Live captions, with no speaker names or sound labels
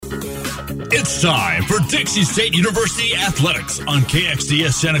It's time for Dixie State University Athletics on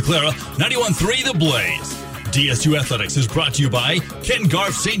KXDS Santa Clara 91.3 The Blaze. DSU Athletics is brought to you by Ken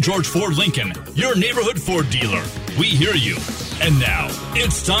Garff St. George Ford Lincoln, your neighborhood Ford dealer. We hear you. And now,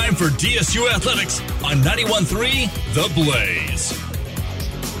 it's time for DSU Athletics on 91.3 The Blaze.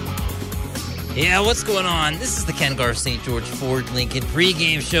 Yeah, what's going on? This is the Ken Garff St. George Ford Lincoln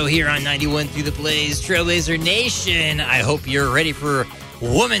pregame show here on 91.3 The Blaze, Trailblazer Nation. I hope you're ready for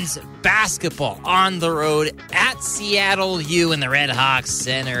women's basketball on the road at Seattle U in the Red Hawks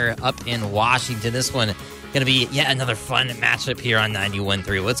Center up in Washington. This one going to be yet another fun matchup here on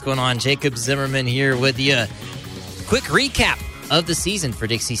 91.3. What's going on? Jacob Zimmerman here with you. Quick recap of the season for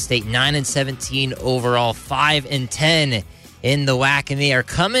Dixie State. 9-17 overall, 5-10 in the WAC, and they are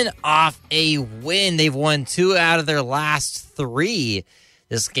coming off a win. They've won 2 out of their last 3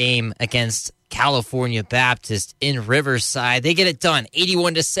 this game against California Baptist in Riverside. They get it done,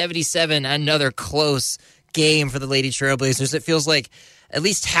 81-77, another close game for the Lady Trailblazers. It feels like at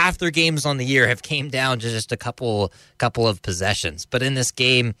least half their games on the year have came down to just a couple of possessions. But in this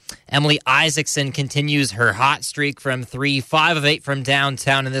game, Emily Isaacson continues her hot streak from 3, 5 of 8 from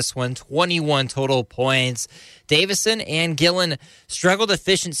downtown in this one, 21 total points. Davison and Gillen struggled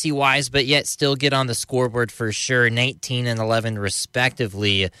efficiency-wise, but yet still get on the scoreboard for sure, 19 and 11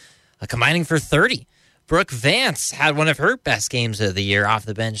 respectively, combining for 30. Brooke Vance had one of her best games of the year off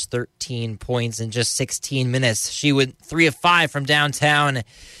the bench, 13 points in just 16 minutes. She went 3 of 5 from downtown.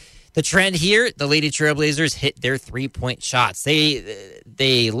 The trend here, the Lady Trailblazers hit their 3-point shots.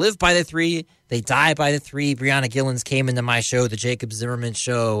 They live by the 3. They die by the 3. Brianna Gillens came into my show, the Jacob Zimmerman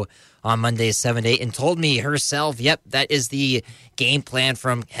Show, on Monday, 7 to 8, and told me herself, yep, that is the game plan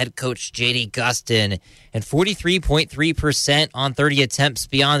from head coach J.D. Gustin. And 43.3% on 30 attempts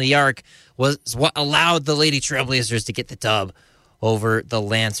beyond the arc was what allowed the Lady Trailblazers to get the dub over the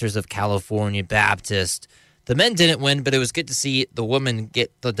Lancers of California Baptist. The men didn't win, but it was good to see the women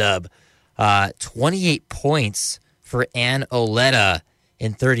get the dub. 28 points for Ann Oletta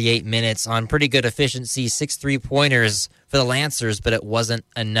in 38 minutes on pretty good efficiency, 6 3-pointers for the Lancers, but it wasn't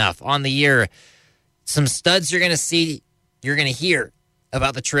enough. On the year, some studs you're going to see, you're going to hear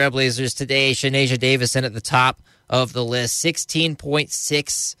about the Trailblazers today. Shanasia Davison at the top of the list,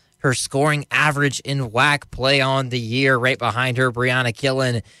 16.6 her scoring average in WAC play on the year. Right behind her, Brianna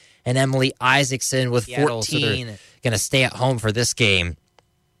Gillen and Emily Isaacson with 14. So they're going to stay at home for this game.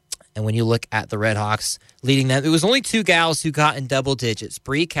 And when you look at the Red Hawks leading them, it was only 2 gals who got in double digits.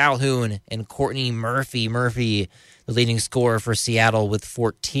 Bree Calhoun and Courtney Murphy. Murphy, the leading scorer for Seattle with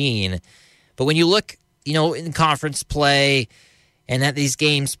 14. But when you look, in conference play and at these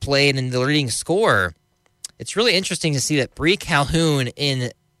games played and the leading scorer, it's really interesting to see that Bree Calhoun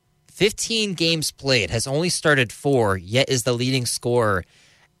in 15 games played has only started 4, yet is the leading scorer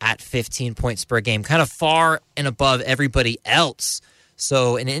at 15 points per game, kind of far and above everybody else.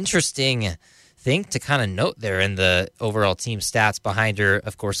 So an interesting thing to kind of note there in the overall team stats. Behind her,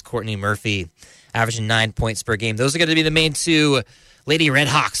 of course, Courtney Murphy, averaging 9 points per game. Those are going to be the main 2 Lady Red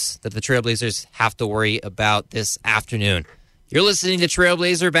Hawks that the Trailblazers have to worry about this afternoon. You're listening to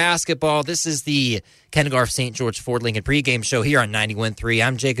Trailblazer Basketball. This is the Ken Garff St. George Ford Lincoln pregame show here on 91.3.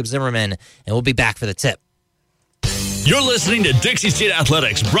 I'm Jacob Zimmerman, and we'll be back for the tip. You're listening to Dixie State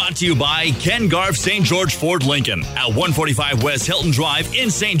Athletics, brought to you by Ken Garff St. George Ford Lincoln at 145 West Hilton Drive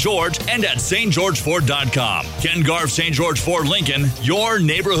in St. George and at stgeorgeford.com. Ken Garff St. George Ford Lincoln, your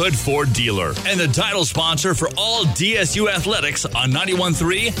neighborhood Ford dealer, and the title sponsor for all DSU athletics on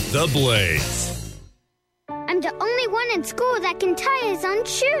 91.3 The Blaze. I'm the only one in school that can tie his own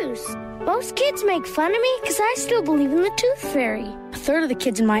shoes. Most kids make fun of me because I still believe in the tooth fairy. A third of the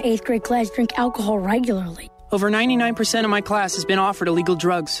kids in my 8th grade class drink alcohol regularly. Over 99% of my class has been offered illegal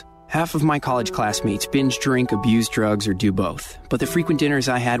drugs. Half of my college classmates binge drink, abuse drugs, or do both. But the frequent dinners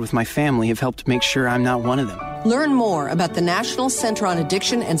I had with my family have helped make sure I'm not one of them. Learn more about the National Center on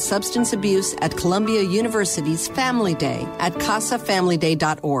Addiction and Substance Abuse at Columbia University's Family Day at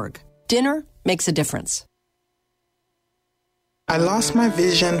casafamilyday.org. Dinner makes a difference. I lost my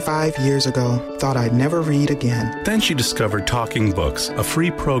vision 5 years ago. Thought I'd never read again. Then she discovered Talking Books, a free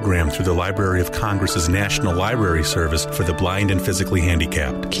program through the Library of Congress's National Library Service for the blind and physically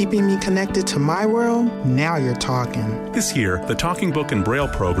handicapped. Keeping me connected to my world? Now you're talking. This year, the Talking Book and Braille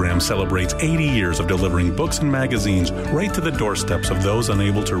program celebrates 80 years of delivering books and magazines right to the doorsteps of those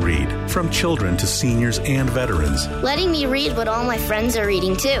unable to read, from children to seniors and veterans. Letting me read what all my friends are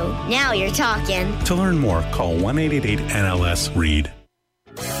reading too. Now you're talking. To learn more, call 1-888-NLS-READ.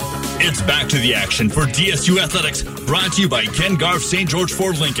 It's back to the action for DSU Athletics, brought to you by Ken Garff St. George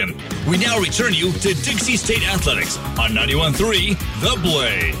Ford Lincoln. We now return you to Dixie State Athletics on 91.3 The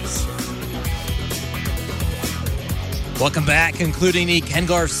Blaze. Welcome back, concluding the Ken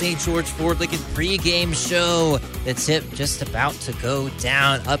Garff St. George Ford Lincoln pregame show. The tip just about to go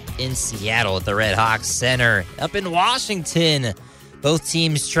down up in Seattle at the Red Hawks Center. Up in Washington, both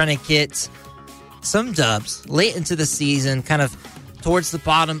teams trying to get some dubs late into the season, kind of towards the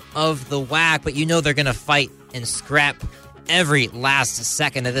bottom of the WAC, but you know they're going to fight and scrap every last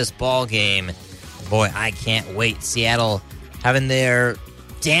second of this ball game. Boy, I can't wait. Seattle having their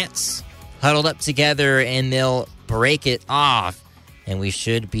dance huddled up together, and they'll break it off, and we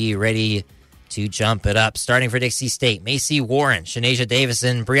should be ready to jump it up. Starting for Dixie State, Macy Warren, Shanasia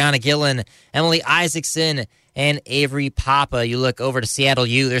Davison, Brianna Gillen, Emily Isaacson, and Avery Papa. You look over to Seattle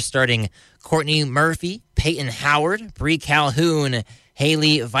U, they're starting Courtney Murphy, Peyton Howard, Bree Calhoun,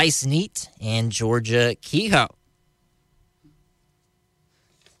 Haley Weissneet, and Georgia Kehoe.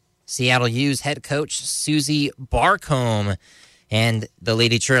 Seattle U's head coach, Susie Barcombe, and the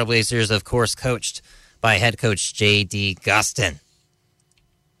Lady Trailblazers, of course, coached by head coach J.D. Gustin.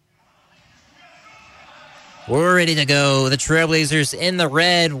 We're ready to go. The Trailblazers in the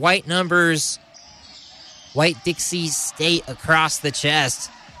red, white numbers, white Dixie State across the chest.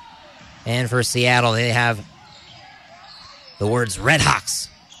 And for Seattle, they have the words Red Hawks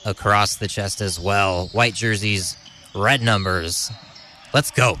across the chest as well. White jerseys, red numbers. Let's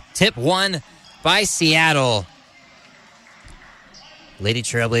go. Tip 1 by Seattle. Lady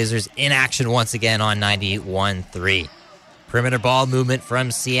Trailblazers in action once again on 91.3. Perimeter ball movement from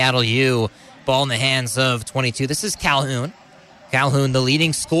Seattle U. Ball in the hands of 22. This is Calhoun. Calhoun, the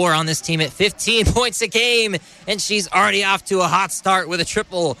leading scorer on this team at 15 points a game, and she's already off to a hot start with a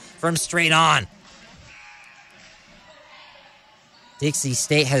triple from straight on. Dixie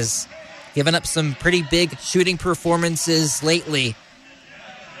State has given up some pretty big shooting performances lately.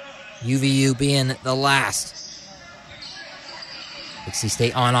 UVU being the last. Dixie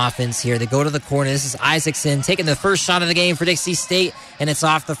State on offense here. They go to the corner. This is Isaacson taking the first shot of the game for Dixie State, and it's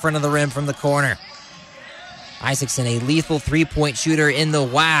off the front of the rim from the corner. Isaacson, a lethal three-point shooter in the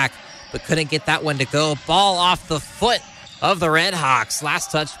WAC, but couldn't get that one to go. Ball off the foot of the Red Hawks.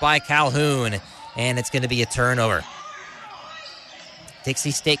 Last touched by Calhoun, and it's going to be a turnover. Dixie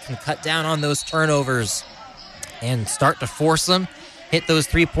State can cut down on those turnovers and start to force them, hit those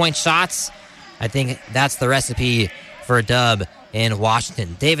three-point shots. I think that's the recipe for a dub in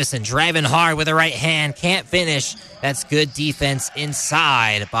Washington. Davison driving hard with the right hand. Can't finish. That's good defense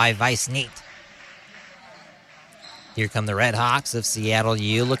inside by Weissneet. Here come the Red Hawks of Seattle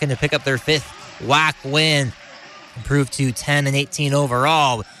U, looking to pick up their 5th WAC win. Improve to 10-18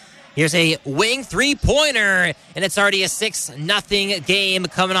 overall. Here's a wing three-pointer, and it's already a 6-0 game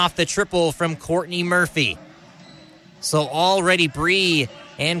coming off the triple from Courtney Murphy. So already Bree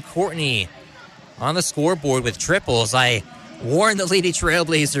and Courtney on the scoreboard with triples. I warned the Lady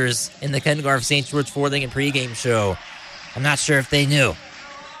Trailblazers in the Ken Garff St. George Ford Lincoln pregame show. I'm not sure if they knew.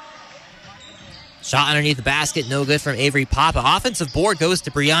 Shot underneath the basket, no good from Avery Papa. Offensive board goes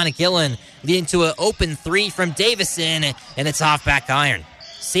to Brianna Gillen, leading to an open three from Davison, and it's off back iron.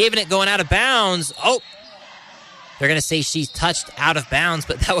 Saving it going out of bounds. Oh, they're going to say she's touched out of bounds,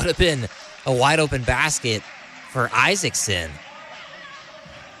 but that would have been a wide open basket for Isaacson.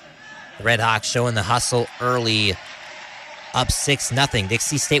 The Red Hawks showing the hustle early, up 6-0.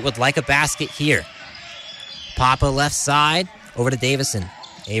 Dixie State would like a basket here. Papa left side, over to Davison.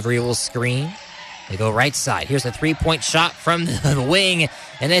 Avery will screen. They go right side. Here's a three-point shot from the wing,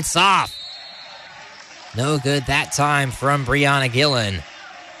 and it's off. No good that time from Brianna Gillen.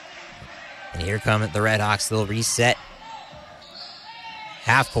 And here come the Red Hawks. They'll reset.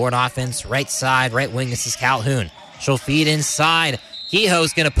 Half-court offense, right side, right wing. This is Calhoun. She'll feed inside.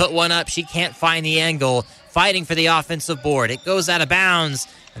 Kehoe's going to put one up. She can't find the angle. Fighting for the offensive board. It goes out of bounds,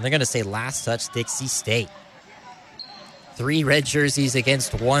 and they're going to say last touch Dixie State. 3 red jerseys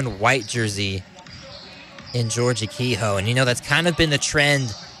against 1 white jersey in Georgia Kehoe. And, you know, that's kind of been the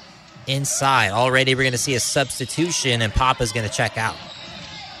trend inside. Already we're going to see a substitution, and Papa's going to check out.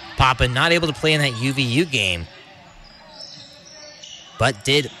 Papa not able to play in that UVU game, but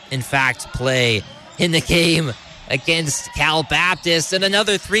did, in fact, play in the game against Cal Baptist. And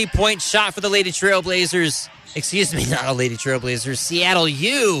another three-point shot for the Lady Trailblazers. Excuse me, not the Lady Trailblazers. Seattle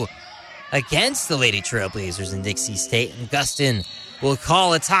U against the Lady Trailblazers in Dixie State. And Gustin will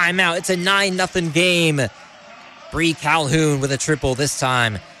call a timeout. It's a 9-0 game. Bree Calhoun with a triple this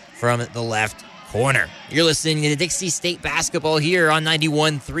time from the left corner. You're listening to Dixie State basketball here on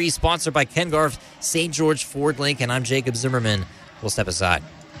 91.3, sponsored by Ken Garff, St. George Ford Lincoln. I'm Jacob Zimmerman. We'll step aside.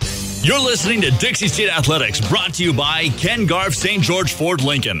 You're listening to Dixie State Athletics, brought to you by Ken Garff St. George Ford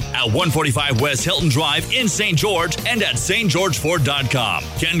Lincoln at 145 West Hilton Drive in St. George and at stgeorgeford.com.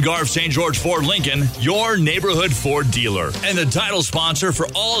 Ken Garff St. George Ford Lincoln, your neighborhood Ford dealer, and the title sponsor for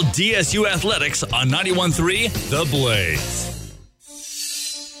all DSU athletics on 91.3 The Blaze.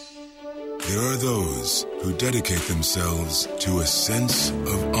 There are those who dedicate themselves to a sense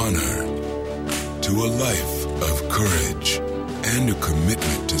of honor, to a life of courage, and a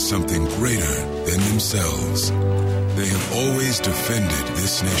commitment to something greater than themselves. They have always defended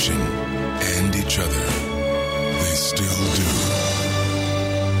this nation and each other. They still do.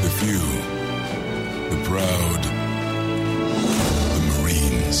 The few, the proud, the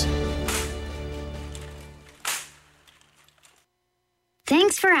Marines.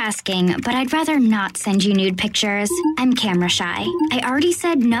 Thanks for asking, but I'd rather not send you nude pictures. I'm camera shy. I already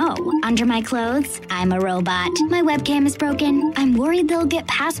said no. Under my clothes, I'm a robot. My webcam is broken. I'm worried they'll get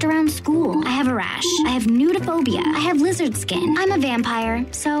passed around school. I have a rash. I have nudophobia. I have lizard skin. I'm a vampire,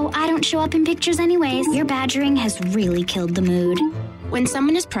 so I don't show up in pictures anyways. Your badgering has really killed the mood. When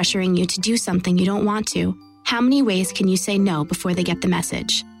someone is pressuring you to do something you don't want to, how many ways can you say no before they get the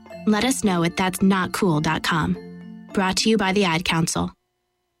message? Let us know at that'snotcool.com. Brought to you by the Ad Council.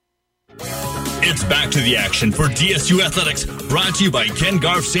 It's back to the action for DSU Athletics, brought to you by Ken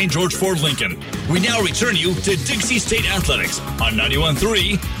Garff St. George Ford Lincoln. We now return you to Dixie State Athletics on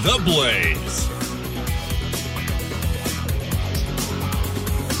 91.3 The Blaze.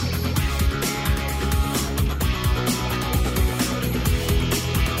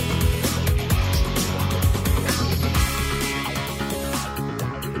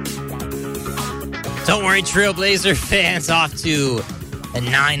 Don't worry, Trailblazer fans, off to a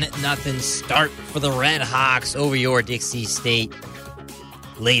 9-0 start for the Red Hawks over your Dixie State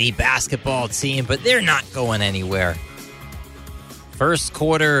Lady basketball team, but they're not going anywhere. First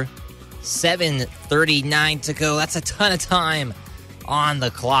quarter, 7:39 to go. That's a ton of time on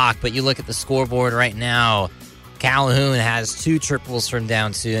the clock, but you look at the scoreboard right now. Calhoun has 2 triples from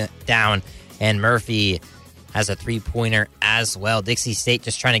down, and Murphy has a 3-pointer as well. Dixie State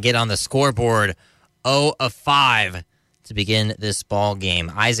just trying to get on the scoreboard. 0 of 5 to begin this ball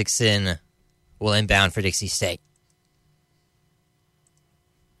game. Isaacson will inbound for Dixie State.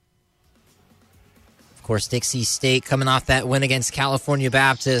 Of course, Dixie State coming off that win against California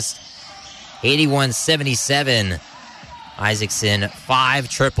Baptist, 81-77. Isaacson, 5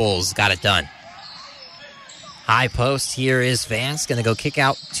 triples, got it done. High post, here is Vance, going to go kick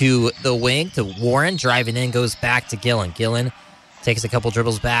out to the wing, to Warren, driving in, goes back to Gillen. Gillen takes a couple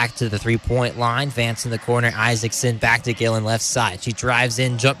dribbles back to the 3-point line. Vance in the corner. Isaacson back to Gillen, left side. She drives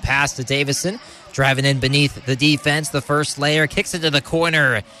in, jump pass to Davison. Driving in beneath the defense. The first layer kicks it to the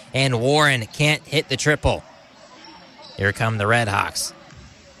corner, and Warren can't hit the triple. Here come the Red Hawks.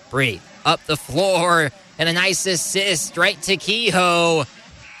 Bree up the floor, and a nice assist right to Kehoe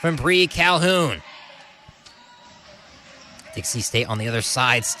from Bree Calhoun. Dixie State on the other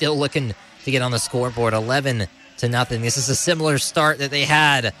side, still looking to get on the scoreboard. 11-0. This is a similar start that they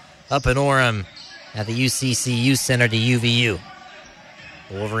had up in Orem at the UCC Youth Center to UVU.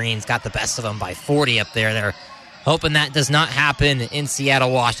 The Wolverines got the best of them by 40 up there. They're hoping that does not happen in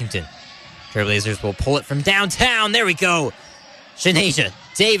Seattle, Washington. Trailblazers will pull it from downtown. There we go. Shanasia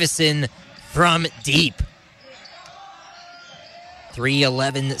Davison from deep.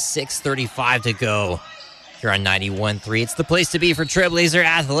 3:11, 6:35 to go. Here on 91.3. It's the place to be for Trailblazer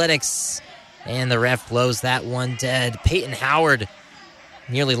Athletics. And the ref blows that one dead. Peyton Howard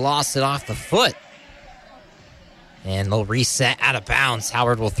nearly lost it off the foot. And they'll reset out of bounds.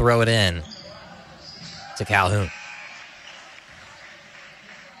 Howard will throw it in to Calhoun.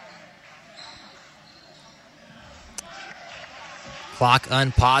 Clock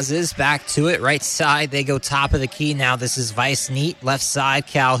unpauses. Back to it. Right side. They go top of the key now. This is Vice Neat. Left side,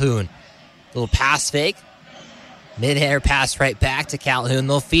 Calhoun. Little pass fake. Mid-air pass right back to Calhoun.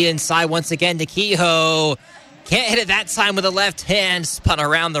 They'll feed inside once again to Kehoe. Can't hit it that time with the left hand. Spun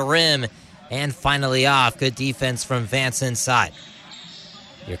around the rim. And finally off. Good defense from Vance inside.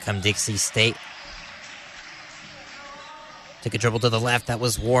 Here come Dixie State. Took a dribble to the left. That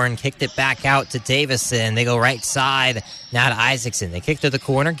was Warren. Kicked it back out to Davison. They go right side. Now to Isaacson. They kick to the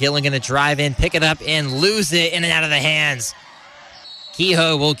corner. Gillen going to drive in, pick it up, and lose it in and out of the hands.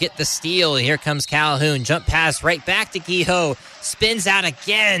 Kehoe will get the steal. Here comes Calhoun. Jump pass right back to Kehoe. Spins out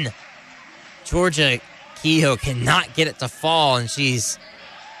again. Georgia Kehoe cannot get it to fall, and she's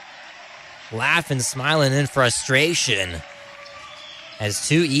laughing, smiling in frustration as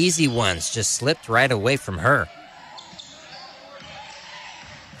 2 easy ones just slipped right away from her.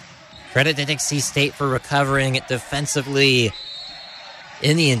 Credit to Dixie State for recovering it defensively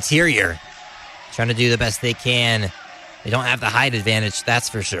in the interior, trying to do the best they can. They don't have the height advantage, that's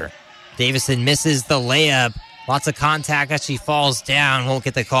for sure. Davison misses the layup. Lots of contact as she falls down. Won't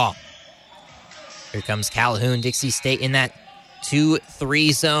get the call. Here comes Calhoun. Dixie State in that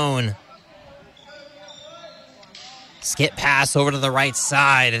 2-3 zone. Skip pass over to the right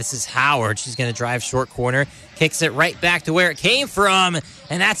side. This is Howard. She's going to drive short corner. Kicks it right back to where it came from.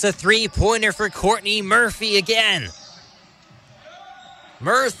 And that's a three-pointer for Courtney Murphy again.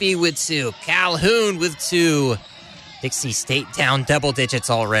 Murphy with 2. Calhoun with 2. Dixie State down double digits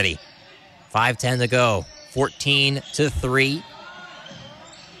already. 5:10 to go. 14-3.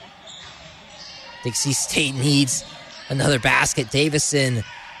 Dixie State needs another basket. Davison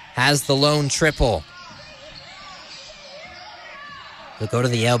has the lone triple. They'll go to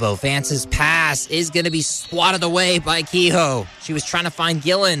the elbow. Vance's pass is going to be swatted away by Kehoe. She was trying to find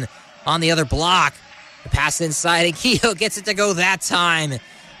Gillen on the other block. The pass inside, and Kehoe gets it to go that time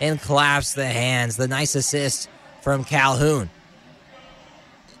and claps the hands. The nice assist from Calhoun.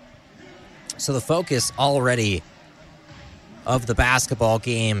 So the focus already of the basketball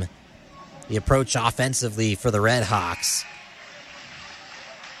game, the approach offensively for the Redhawks.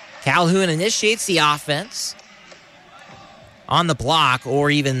 Calhoun initiates the offense on the block or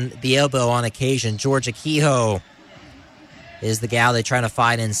even the elbow on occasion. Georgia Kehoe is the gal they're trying to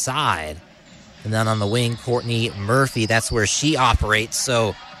find inside. And then on the wing, Courtney Murphy, that's where she operates.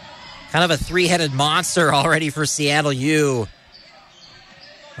 So kind of a three-headed monster already for Seattle U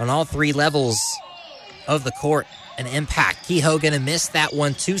on all three levels of the court. An impact. Kehoe going to miss that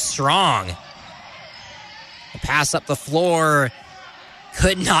one too strong. The pass up the floor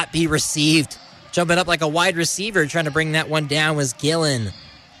could not be received. Jumping up like a wide receiver, trying to bring that one down was Gillen.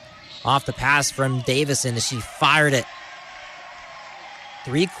 Off the pass from Davison as she fired it.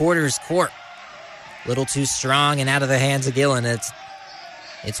 3/4 court. Little too strong and out of the hands of Gillen.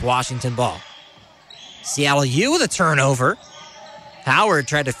 It's Washington ball. Seattle U with a turnover. Howard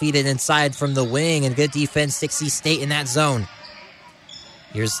tried to feed it inside from the wing, and good defense, Dixie State in that zone.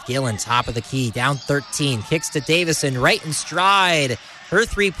 Here's Gillen, top of the key, down 13. Kicks to Davison, right in stride. Her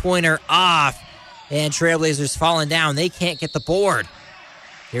three-pointer off, and Trailblazers falling down. They can't get the board.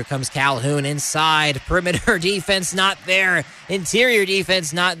 Here comes Calhoun inside. Perimeter defense not there. Interior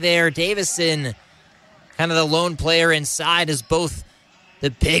defense not there. Davison, kind of the lone player inside, as both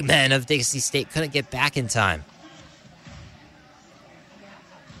the big men of Dixie State couldn't get back in time.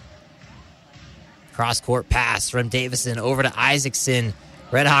 Cross-court pass from Davison over to Isaacson.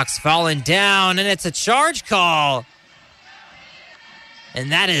 Redhawks falling down, and it's a charge call.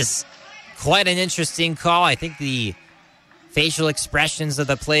 And that is quite an interesting call. I think the facial expressions of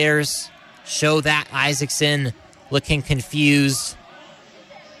the players show that. Isaacson looking confused.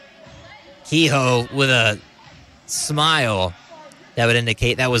 Kehoe with a smile that would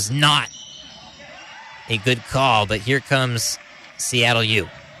indicate that was not a good call. But here comes Seattle U.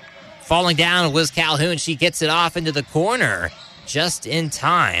 Falling down, Liz Calhoun. She gets it off into the corner just in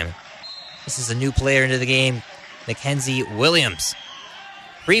time. This is a new player into the game, Mackenzie Williams.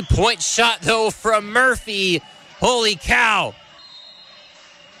 3-point shot, though, from Murphy. Holy cow.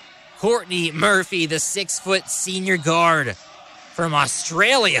 Courtney Murphy, the 6-foot senior guard from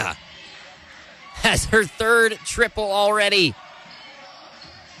Australia, has her third triple already.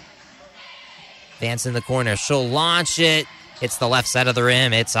 Vance in the corner. She'll launch it. It's the left side of the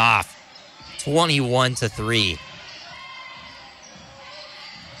rim. It's off. 21-3.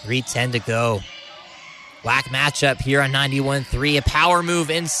 3:10 to go. Black matchup here on 91-3. A power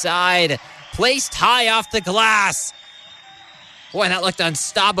move inside. Placed high off the glass. Boy, that looked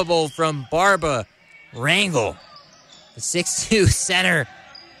unstoppable from Barba Rangel, the 6'2 center.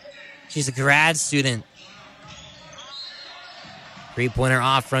 She's a grad student. 3-pointer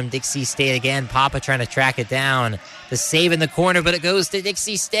off from Dixie State again. Papa trying to track it down. The save in the corner, but it goes to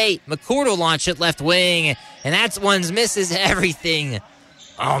Dixie State. McCourt will launch it left wing, and that one misses everything.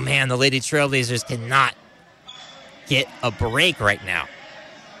 Oh, man, the Lady Trailblazers cannot get a break right now.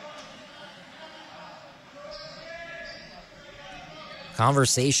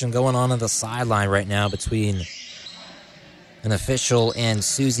 Conversation going on the sideline right now between an official and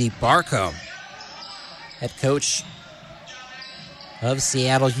Susie Barco, head coach of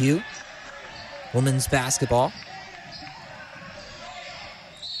Seattle U women's basketball.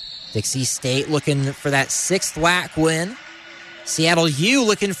 Dixie State looking for that 6th WAC win. Seattle U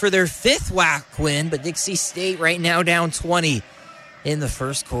looking for their 5th WAC win, but Dixie State right now down 20 in the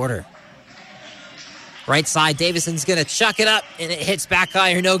first quarter. Right side, Davison's going to chuck it up, and it hits back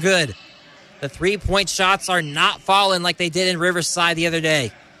iron, no good. The 3-point shots are not falling like they did in Riverside the other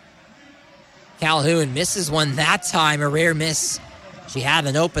day. Calhoun misses one that time, a rare miss She had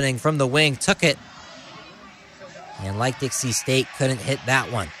an opening from the wing, took it, and like Dixie State, couldn't hit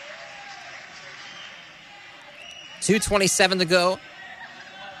that one. 2:27 to go.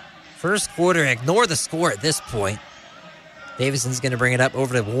 First quarter, ignore the score at this point. Davison's going to bring it up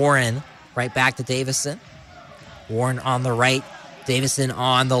over to Warren. Right back to Davison. Warren on the right, Davison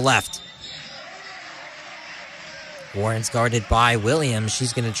on the left. Warren's guarded by Williams.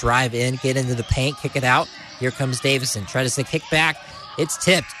 She's going to drive in, get into the paint, kick it out. Here comes Davison. Try to say kick back. It's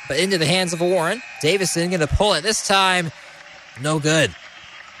tipped, but into the hands of Warren. Davison going to pull it this time. No good.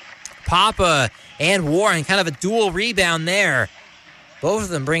 Papa and Warren, kind of a dual rebound there. Both of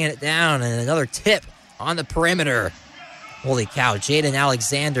them bringing it down, and another tip on the perimeter. Holy cow, Jaden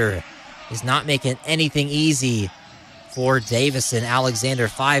Alexander is not making anything easy for Davison. Alexander,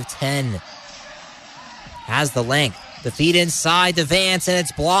 5'10", has the length. The feed inside to Vance, and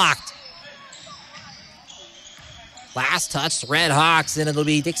it's blocked. Last touch, Red Hawks, and it'll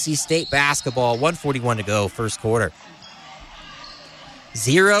be Dixie State basketball. 1:41 to go, first quarter.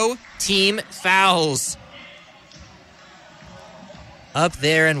 0 team fouls up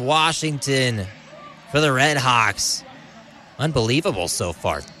there in Washington for the Red Hawks. Unbelievable so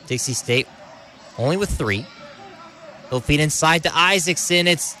far. Dixie State only with 3. They'll feed inside to Isaacson.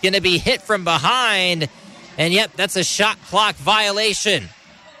 It's going to be hit from behind. And yep, that's a shot clock violation.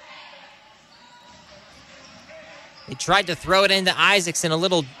 They tried to throw it into Isaacson, a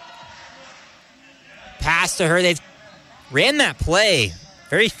little pass to her. They've ran that play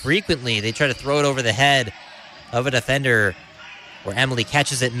very frequently. They try to throw it over the head of a defender where Emily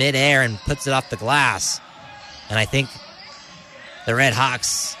catches it midair and puts it off the glass. And I think the Red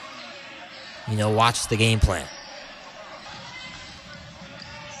Hawks, watch the game plan.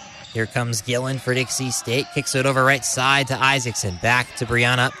 Here comes Gillen for Dixie State. Kicks it over right side to Isaacson. Back to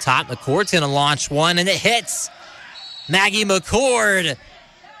Brianna up top. McCord's going to launch one, and it hits. Maggie McCord.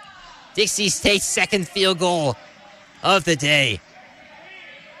 Dixie State's second field goal of the day.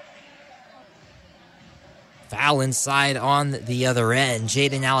 Foul inside on the other end.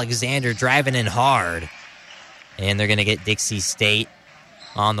 Jaden Alexander driving in hard. And they're going to get Dixie State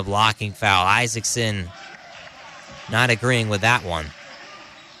on the blocking foul. Isaacson not agreeing with that one.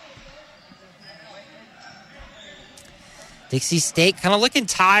 Dixie State kind of looking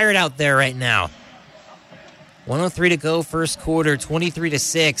tired out there right now. 1:03 to go, first quarter,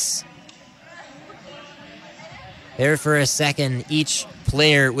 23-6. There for a second, each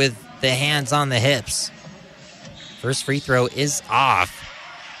player with the hands on the hips. First free throw is off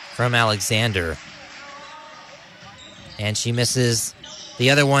from Alexander. And she misses the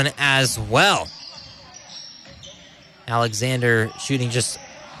other one as well. Alexander shooting just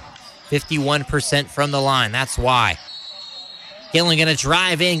 51% from the line. That's why. Gillen going to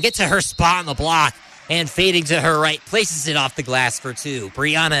drive in, get to her spot on the block, and fading to her right, places it off the glass for 2.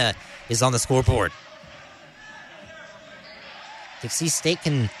 Brianna is on the scoreboard. Dixie State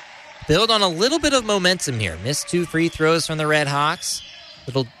can build on a little bit of momentum here. Missed 2 free throws from the Red Hawks.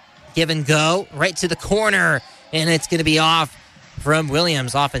 Little give and go right to the corner, and it's going to be off from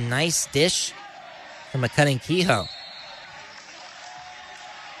Williams, off a nice dish from a cutting Kehoe.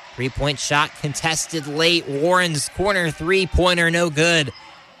 3-point shot contested late. Warren's corner 3-pointer, no good.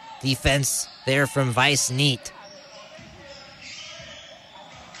 Defense there from Vice Neat.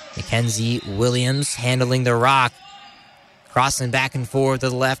 Mackenzie Williams handling the rock. Crossing back and forth to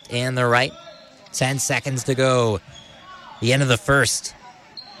the left and the right. 10 seconds to go. The end of the first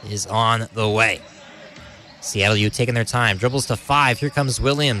is on the way. Seattle U taking their time. Dribbles to 5. Here comes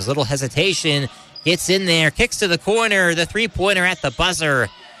Williams. Little hesitation. Gets in there. Kicks to the corner. The 3-pointer at the buzzer.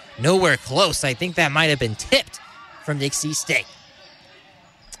 Nowhere close. I think that might have been tipped from Dixie State.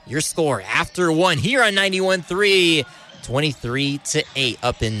 Your score after 1 here on 91.3, 23-8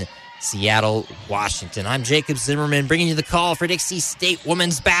 up in Seattle, Washington. I'm Jacob Zimmerman bringing you the call for Dixie State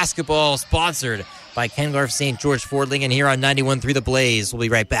women's basketball, sponsored by Ken Garff St. George Ford Lincoln here on 91.3 The Blaze. We'll be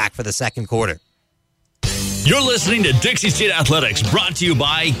right back for the second quarter. You're listening to Dixie State Athletics, brought to you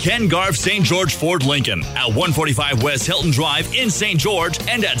by Ken Garff St. George Ford Lincoln at 145 West Hilton Drive in St. George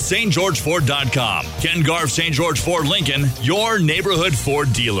and at stgeorgeford.com. Ken Garff St. George Ford Lincoln, your neighborhood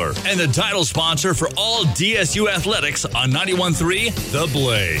Ford dealer, and the title sponsor for all DSU athletics on 91.3 The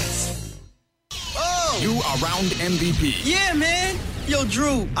Blaze. Oh! You are round MVP. Yeah, man. Yo,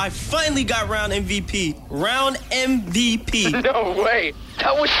 Drew, I finally got round MVP. Round MVP. No way.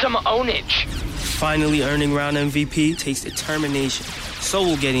 That was some ownage. Finally earning round MVP takes determination. So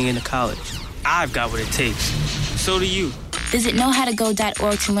will getting into college. I've got what it takes. So do you. Visit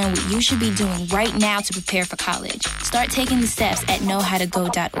knowhowtogo.org to learn what you should be doing right now to prepare for college. Start taking the steps at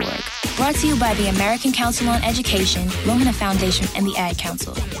knowhowtogo.org. Brought to you by the American Council on Education, Lumina Foundation, and the Ad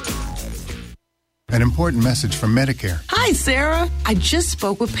Council. An important message from Medicare. Hi, Sarah. I just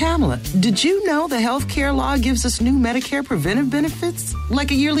spoke with Pamela. Did you know the health care law gives us new Medicare preventive benefits?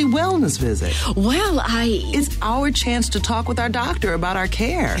 Like a yearly wellness visit. Well, It's our chance to talk with our doctor about our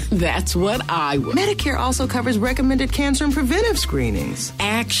care. That's what I would. Medicare also covers recommended cancer and preventive screenings.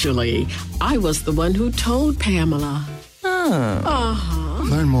 Actually, I was the one who told Pamela.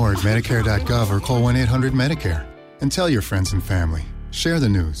 Learn more at Medicare.gov or call 1-800-MEDICARE. And tell your friends and family. Share the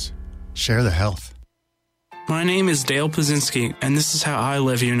news. Share the health. My name is Dale Pazinski, and this is how I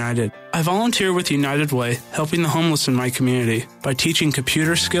live United. I volunteer with United Way, helping the homeless in my community by teaching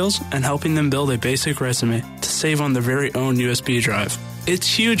computer skills and helping them build a basic resume to save on their very own USB drive. It's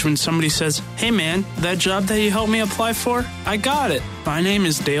huge when somebody says, "Hey man, that job that you helped me apply for, I got it." My name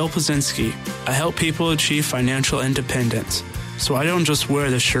is Dale Pazinski. I help people achieve financial independence. So I don't just wear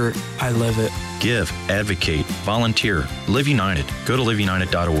the shirt, I live it. Give, advocate, volunteer, Live United. Go to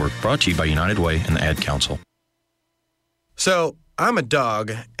liveunited.org. Brought to you by United Way and the Ad Council. So, I'm a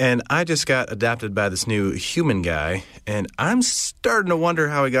dog, and I just got adopted by this new human guy, and I'm starting to wonder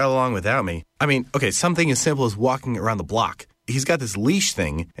how he got along without me. I mean, okay, something as simple as walking around the block. He's got this leash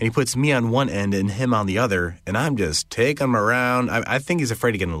thing, and he puts me on one end and him on the other, and I'm just taking him around. I think he's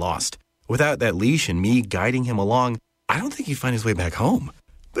afraid of getting lost. Without that leash and me guiding him along, I don't think he'd find his way back home.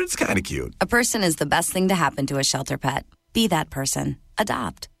 But it's kind of cute. A person is the best thing to happen to a shelter pet. Be that person.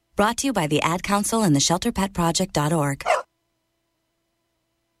 Adopt. Brought to you by the Ad Council and the ShelterPetProject.org.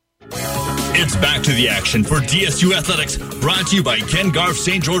 It's back to the action for DSU Athletics, brought to you by Ken Garff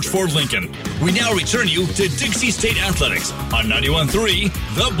St. George Ford Lincoln. We now return you to Dixie State Athletics on 91.3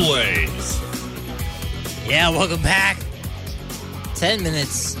 The Blaze. Yeah, welcome back. 10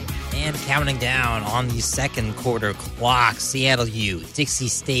 minutes and counting down on the second quarter clock. Seattle U, Dixie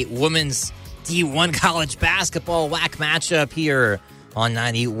State women's D1 college basketball WAC matchup here on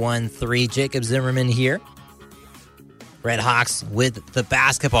 91.3. Jacob Zimmerman here. Red Hawks with the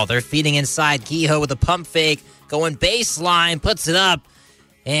basketball. They're feeding inside. Kehoe with a pump fake. Going baseline. Puts it up.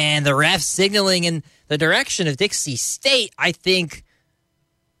 And the ref signaling in the direction of Dixie State. I think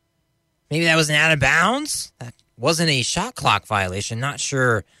maybe that was an out of bounds. That wasn't a shot clock violation. Not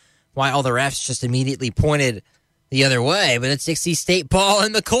sure why all the refs just immediately pointed the other way. But it's Dixie State ball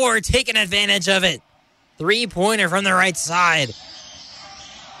in the court. Taking advantage of it. 3-pointer from the right side.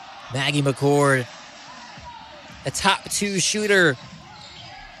 Maggie McCord, a top 2 shooter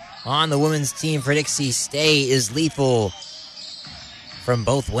on the women's team for Dixie State, is lethal from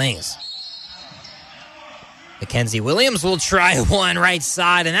both wings. Mackenzie Williams will try one right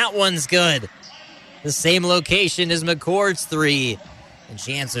side, and that one's good. The same location as McCord's 3, and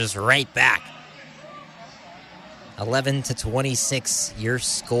she answers right back. 11-26 your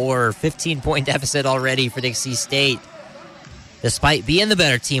score. 15-point deficit already for Dixie State, despite being the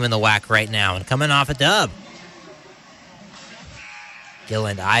better team in the WAC right now and coming off a dub.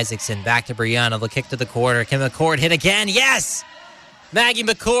 Gilland Isaacson back to Brianna. The kick to the quarter. Can McCord hit again? Yes! Maggie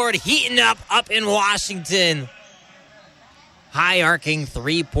McCord heating up in Washington. High arcing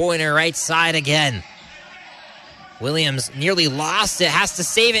 3-pointer right side again. Williams nearly lost it. Has to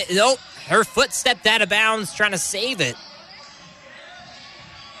save it. Nope. Her foot stepped out of bounds trying to save it.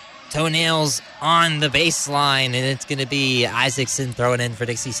 Toenails on the baseline, and it's going to be Isaacson throwing in for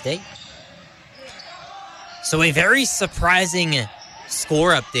Dixie State. So a very surprising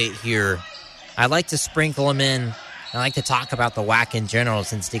score update here. I like to sprinkle them in. I like to talk about the WAC in general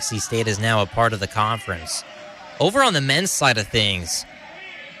since Dixie State is now a part of the conference. Over on the men's side of things,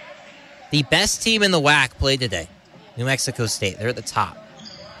 the best team in the WAC played today, New Mexico State. They're at the top.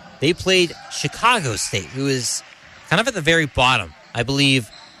 They played Chicago State, who is kind of at the very bottom. I believe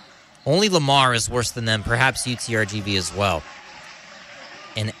only Lamar is worse than them, perhaps UTRGV as well.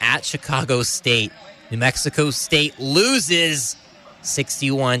 And at Chicago State, New Mexico State loses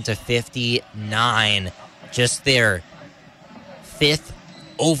 61-59. Just their 5th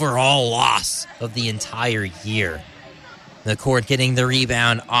overall loss of the entire year. The court getting the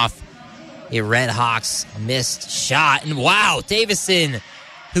rebound off a Red Hawks missed shot. And wow, Davison,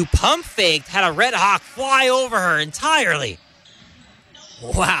 who pump faked, had a Red Hawk fly over her entirely.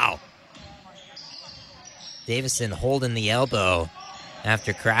 Wow. Davison holding the elbow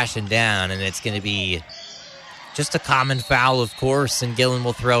after crashing down, and it's going to be just a common foul, of course, and Gillen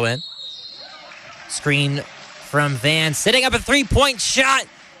will throw in. Screen from Van, setting up a 3-point shot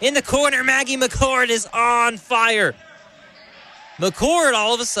in the corner. Maggie McCord is on fire. McCord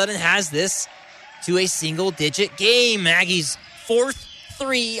all of a sudden has this to a single-digit game. Maggie's fourth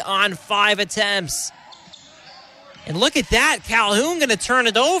 3 on 5 attempts. And look at that. Calhoun going to turn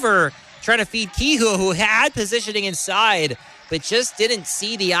it over, trying to feed Kehoe, who had positioning inside, but just didn't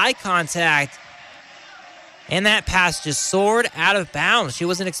see the eye contact. And that pass just soared out of bounds. She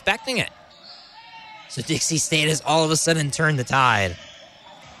wasn't expecting it. So Dixie State has all of a sudden turned the tide.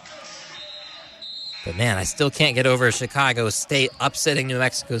 But man, I still can't get over Chicago State upsetting New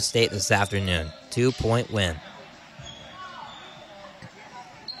Mexico State this afternoon. 2-point win.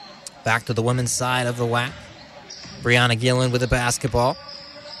 Back to the women's side of the WAC. Brianna Gillen with the basketball.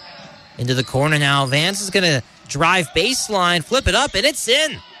 Into the corner now. Vance is going to drive baseline, flip it up, and it's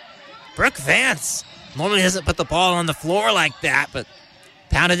in. Brooke Vance normally doesn't put the ball on the floor like that, but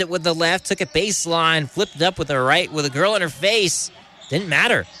pounded it with the left, took it baseline, flipped it up with the right with a girl in her face. Didn't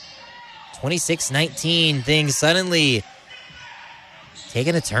matter. 26-19, things suddenly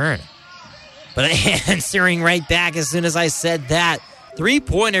taking a turn. But answering right back as soon as I said that.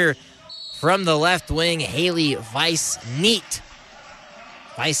 Three-pointer from the left wing, Haley Weiss-Neat.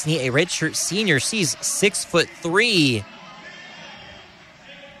 Weiss-Neat, a redshirt senior. She's 6'3".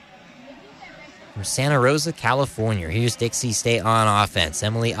 From Santa Rosa, California. Here's Dixie State on offense.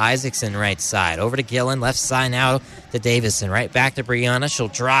 Emily Isaacson right side. Over to Gillen. Left side now to Davison. Right back to Brianna. She'll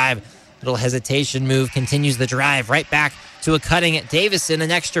drive. Little hesitation move. Continues the drive. Right back to a cutting at Davison.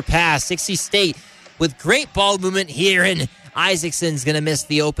 An extra pass. Dixie State with great ball movement here. And Isaacson's going to miss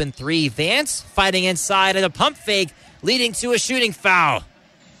the open three. Vance fighting inside and a pump fake leading to a shooting foul.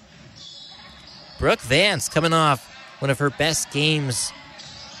 Brooke Vance coming off one of her best games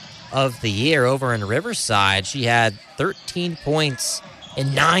of the year over in Riverside. She had 13 points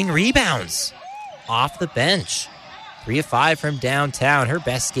and 9 rebounds off the bench. 3 of 5 from downtown. Her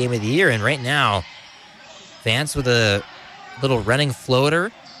best game of the year. And right now, Vance with a little running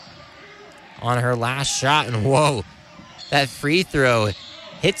floater on her last shot. And whoa, that free throw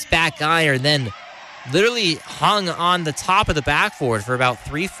hits back iron, then literally hung on the top of the backboard for about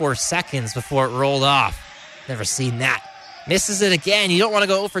 3-4 seconds before it rolled off. Never seen that. Misses it again. You don't want to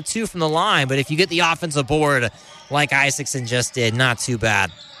go 0 for 2 from the line, but if you get the offensive board like Isaacson just did, not too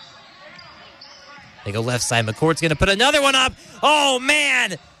bad. They go left side. McCord's going to put another one up. Oh,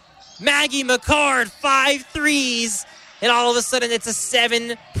 man. Maggie McCord, 5 threes, and all of a sudden it's a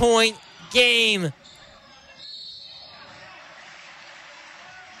 7-point game.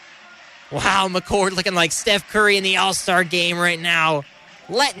 Wow, McCord looking like Steph Curry in the All-Star game right now.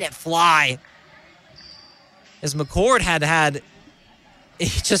 Letting it fly. As McCord had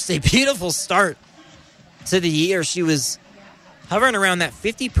just a beautiful start to the year. She was hovering around that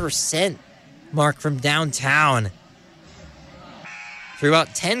 50% mark from downtown through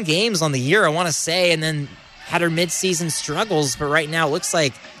about 10 games on the year, I want to say, and then had her midseason struggles. But right now it looks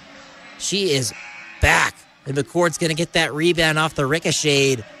like she is back. And McCord's going to get that rebound off the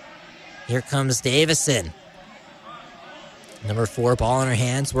ricochet. Here comes Davison. Number 4, ball in her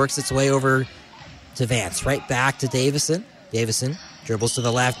hands, works its way over to Vance. Right back to Davison. Davison dribbles to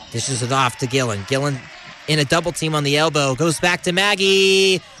the left, dishes it off to Gillen. Gillen in a double team on the elbow, goes back to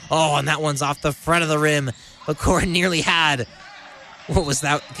Maggie. Oh, and that one's off the front of the rim. McCord nearly had, what was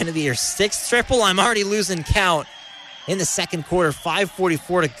that, going to be her 6th triple? I'm already losing count in the second quarter.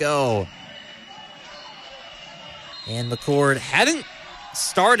 5:44 to go. And McCord hadn't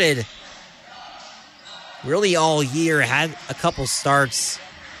started really all year, had a couple starts.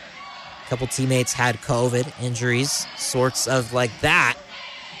 A couple teammates had COVID, injuries, sorts of like that.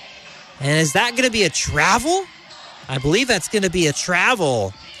 And is that going to be a travel? I believe that's going to be a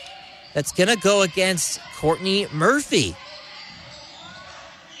travel. That's going to go against Courtney Murphy.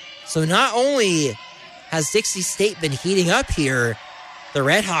 So not only has Dixie State been heating up here, the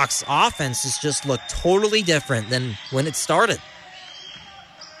Redhawks offense has just looked totally different than when it started.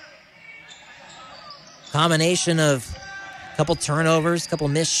 Combination of a couple turnovers, a couple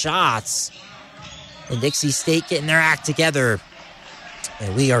missed shots, and Dixie State getting their act together.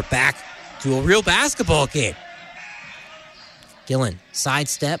 And we are back to a real basketball game. Gillen,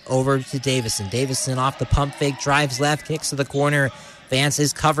 sidestep over to Davison. Davison off the pump fake, drives left, kicks to the corner. Vance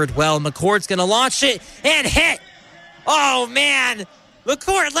is covered well. McCord's going to launch it and hit. Oh, man.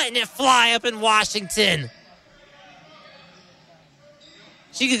 McCord letting it fly up in Washington.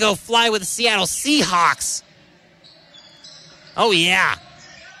 She could go fly with the Seattle Seahawks. Oh, yeah.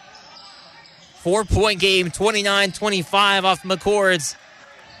 4-point game, 29-25 off McCord's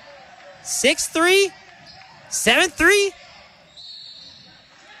 6-3, 7-3.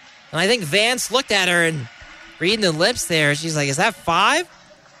 And I think Vance looked at her and reading the lips there. She's like, is that 5?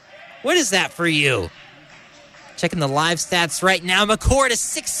 What is that for you? Checking the live stats right now. McCord is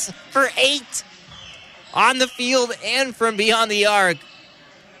 6 for 8 on the field and from beyond the arc.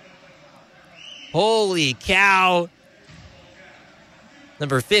 Holy cow.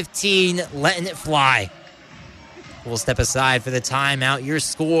 Number 15, letting it fly. We'll step aside for the timeout. Your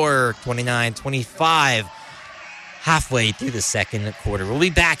score, 29-25, halfway through the second quarter. We'll be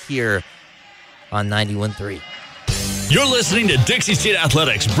back here on 91.3. You're listening to Dixie State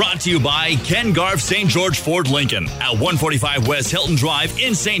Athletics, brought to you by Ken Garff St. George Ford Lincoln at 145 West Hilton Drive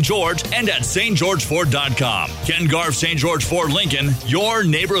in St. George and at stgeorgeford.com. Ken Garff St. George Ford Lincoln, your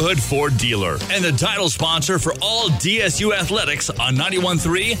neighborhood Ford dealer, and the title sponsor for all DSU athletics on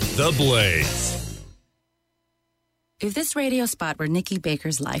 91.3 The Blaze. If this radio spot were Nikki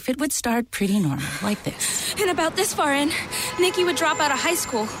Baker's life, it would start pretty normal, like this. And about this far in, Nikki would drop out of high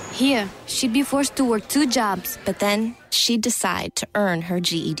school. Here, she'd be forced to work 2 jobs, but then she'd decide to earn her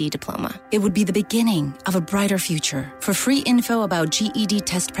GED diploma. It would be the beginning of a brighter future. For free info about GED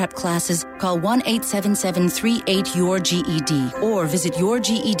test prep classes, call 1-877-38-YOUR-GED or visit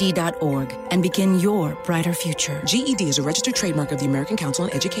yourged.org and begin your brighter future. GED is a registered trademark of the American Council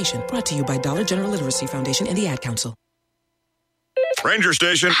on Education, brought to you by Dollar General Literacy Foundation and the Ad Council. Ranger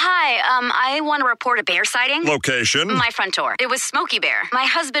Station. Hi, I want to report a bear sighting. Location. My front door. It was Smokey Bear. My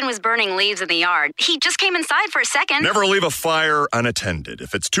husband was burning leaves in the yard. He just came inside for a second. Never leave a fire unattended.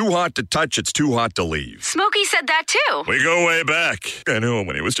 If it's too hot to touch, it's too hot to leave. Smokey said that too. We go way back. I knew him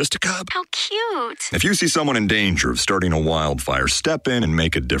when he was just a cub. How cute. If you see someone in danger of starting a wildfire, step in and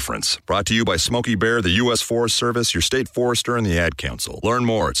make a difference. Brought to you by Smokey Bear, the U.S. Forest Service, your state forester, and the Ad Council. Learn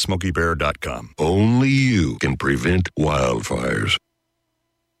more at smokeybear.com. Only you can prevent wildfires.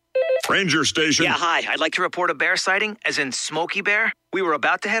 Ranger Station. Yeah, hi. I'd like to report a bear sighting, as in Smokey Bear. We were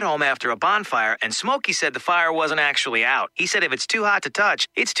about to head home after a bonfire, and Smokey said the fire wasn't actually out. He said if it's too hot to touch,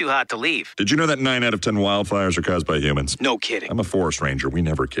 it's too hot to leave. Did you know that 9 out of 10 wildfires are caused by humans? No kidding. I'm a forest ranger. We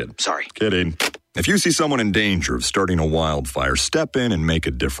never kid. Sorry. Kidding. If you see someone in danger of starting a wildfire, step in and make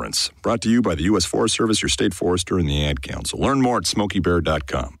a difference. Brought to you by the U.S. Forest Service, your state forester, and the Ad Council. Learn more at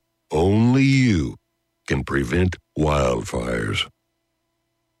smokeybear.com. Only you can prevent wildfires.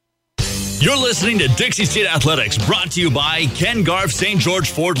 You're listening to Dixie State Athletics, brought to you by Ken Garff St.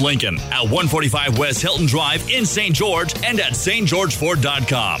 George Ford Lincoln at 145 West Hilton Drive in St. George and at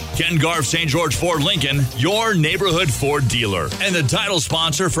stgeorgeford.com. Ken Garff St. George Ford Lincoln, your neighborhood Ford dealer, and the title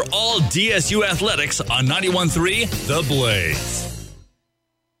sponsor for all DSU athletics on 91.3 The Blaze.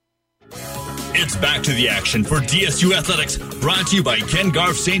 It's back to the action for DSU Athletics, brought to you by Ken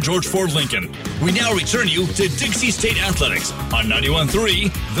Garff St. George Ford Lincoln. We now return you to Dixie State Athletics on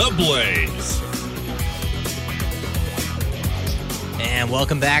 91.3 The Blaze. And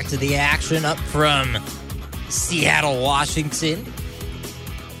welcome back to the action up from Seattle, Washington.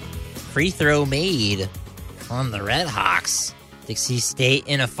 Free throw made from the Red Hawks. Dixie State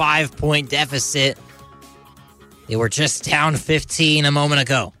in a 5-point deficit. They were just down 15 a moment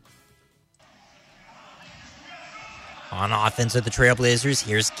ago. On offense of the Trailblazers,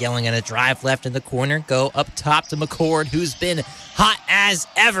 here's Gilling on a drive left in the corner. Go up top to McCord, who's been hot as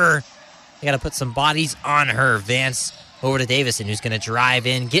ever. They got to put some bodies on her. Vance over to Davison, who's going to drive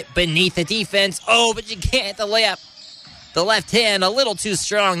in, get beneath the defense. Oh, but you can't. The layup. The left hand, a little too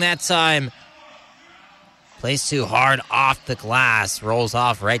strong that time. Plays too hard off the glass. Rolls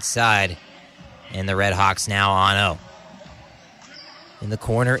off right side. And the Red Hawks now on 0. In the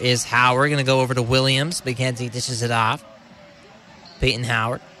corner is Howard. Going to go over to Williams. McKenzie dishes it off. Peyton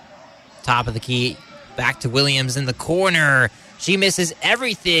Howard. Top of the key. Back to Williams in the corner. She misses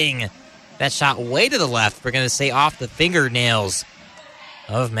everything. That shot way to the left. We're going to say off the fingernails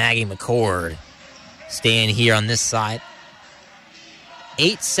of Maggie McCord. Staying here on this side.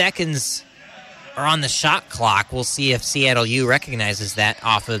 8 seconds are on the shot clock. We'll see if Seattle U recognizes that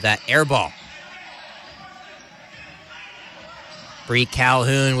off of that air ball. Bree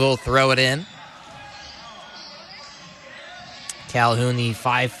Calhoun will throw it in. Calhoun, the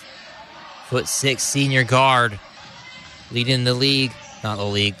 5'6" senior guard, leading the league, not the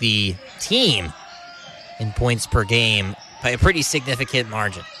league, the team in points per game by a pretty significant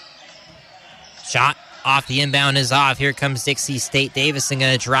margin. Shot off the inbound is off. Here comes Dixie State. Davison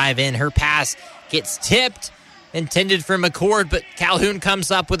going to drive in. Her pass gets tipped, intended for McCord, but Calhoun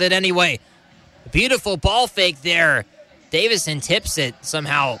comes up with it anyway. A beautiful ball fake there. Davison tips it.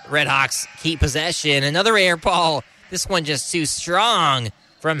 Somehow Red Hawks keep possession. Another air ball. This one just too strong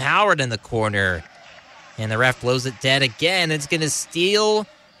from Howard in the corner. And the ref blows it dead again. It's going to still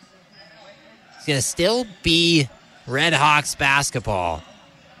be Red Hawks basketball.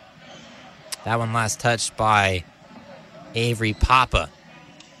 That one last touched by Avery Papa.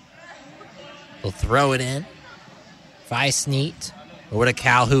 We'll throw it in. Vice Neat. Over to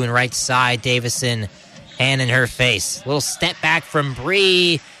Calhoun, right side. Davison Hand in her face. Little step back from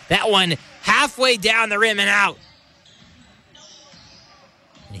Bree. That one halfway down the rim and out.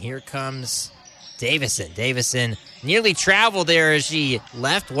 And here comes Davison. Davison nearly traveled there as she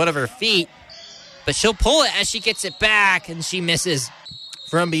left one of her feet, but she'll pull it as she gets it back, and she misses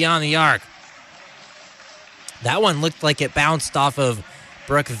from beyond the arc. That one looked like it bounced off of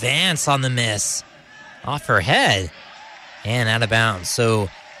Brooke Vance on the miss. Off her head and out of bounds. So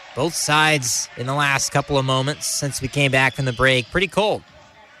both sides in the last couple of moments since we came back from the break, pretty cold.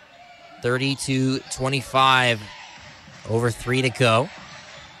 30-25, over 3 to go.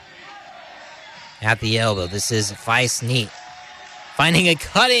 At the elbow, this is Vice Neat. Finding a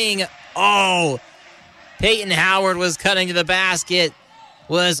cutting. Oh, Peyton Howard was cutting to the basket.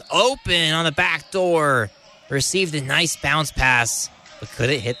 Was open on the back door. Received a nice bounce pass, but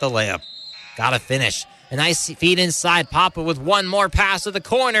couldn't hit the layup. Got to finish. A nice feed inside. Papa with one more pass to the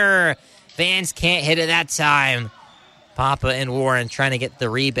corner. Vance can't hit it that time. Papa and Warren trying to get the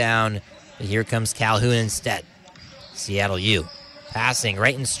rebound. But here comes Calhoun instead. Seattle U. Passing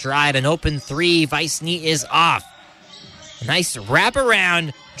right in stride. An open three. Vice Neat is off. A nice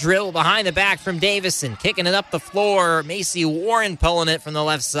wraparound drill behind the back from Davison. Kicking it up the floor. Macy Warren pulling it from the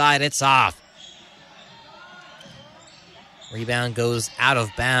left side. It's off. Rebound goes out of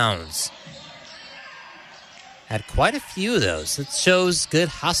bounds. Had quite a few of those. It shows good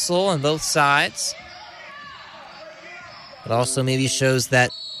hustle on both sides. But also maybe shows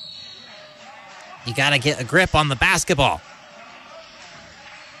that you got to get a grip on the basketball.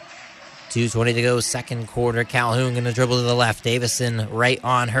 2:20 to go, second quarter. Calhoun going to dribble to the left. Davison right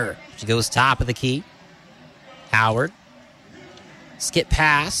on her. She goes top of the key. Howard. Skip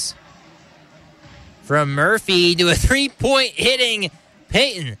pass from Murphy to a three-point hitting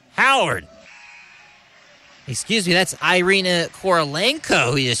Peyton Howard. Excuse me, that's Irina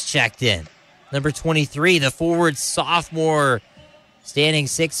Korolenko who just checked in. Number 23, the forward sophomore, standing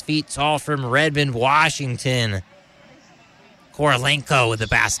 6 feet tall from Redmond, Washington. Korolenko with the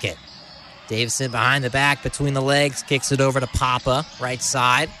basket. Davison behind the back, between the legs, kicks it over to Papa, right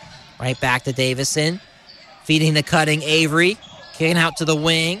side. Right back to Davison. Feeding the cutting Avery. Kicking out to the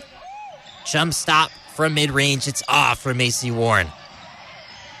wing. Jump stop from mid-range. It's off for Macy Warren.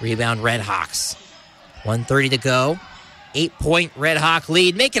 Rebound Red Hawks. 1:30 to go. 8-point Red Hawk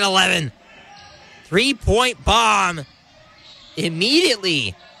lead. Make it 11. 3-point bomb.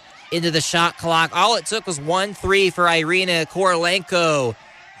 Immediately into the shot clock. All it took was 1-3 for Irina Korolenko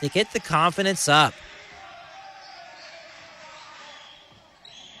to get the confidence up.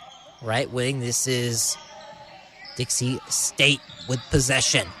 Right wing, this is Dixie State with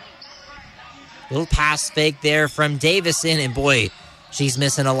possession. Little pass fake there from Davison, and boy, she's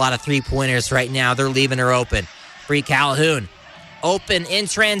missing a lot of three-pointers right now. They're leaving her open. Free Calhoun. Open in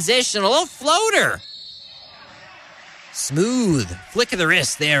transition. A little floater. Smooth flick of the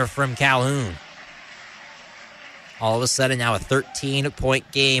wrist there from Calhoun. All of a sudden now a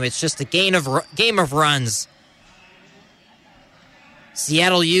 13-point game. It's just a game of runs.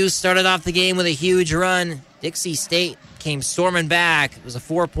 Seattle U started off the game with a huge run. Dixie State came storming back. It was a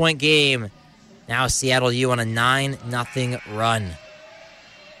 4-point game. Now Seattle U on a 9-0 run.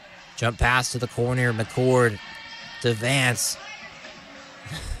 Jump pass to the corner. McCord to Vance.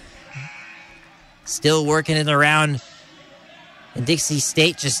 Still working it around. And Dixie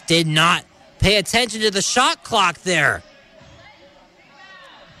State just did not pay attention to the shot clock there.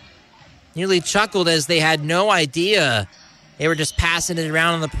 Nearly chuckled as they had no idea. They were just passing it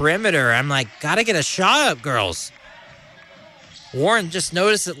around on the perimeter. I'm like, gotta get a shot up, girls. Warren just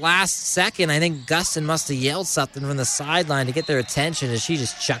noticed it last second. I think Gustin must have yelled something from the sideline to get their attention as she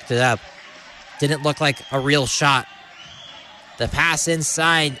just chucked it up. Didn't look like a real shot. The pass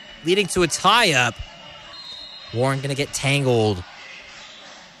inside leading to a tie-up. Warren going to get tangled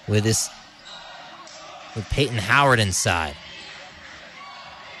with Peyton Howard inside.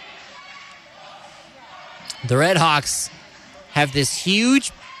 The Red Hawks have this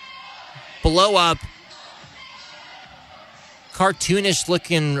huge blow-up,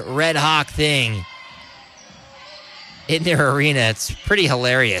 cartoonish-looking Red Hawk thing in their arena. It's pretty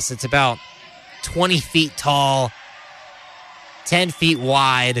hilarious. It's about 20 feet tall, 10 feet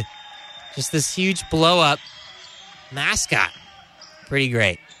wide. Just this huge blow-up mascot. Pretty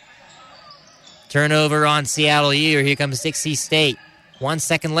great. Turnover on Seattle U. Here comes Dixie State. 1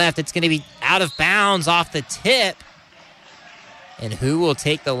 second left. It's going to be out of bounds off the tip. And who will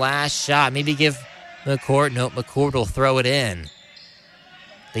take the last shot? Maybe give McCord. Nope, McCord will throw it in.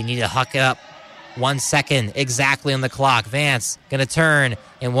 They need to huck it up. 1 second exactly on the clock. Vance going to turn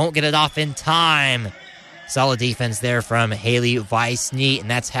and won't get it off in time. Solid defense there from Haley Vice-Neat, and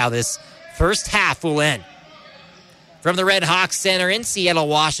that's how this first half will end. From the Red Hawks Center in Seattle,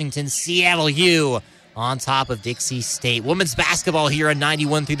 Washington, Seattle U on top of Dixie State. Women's basketball here on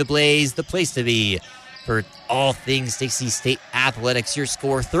 91 through the Blaze, the place to be for all things Dixie State athletics. Your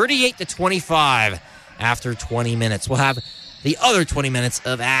score 38-25 after 20 minutes. We'll have the other 20 minutes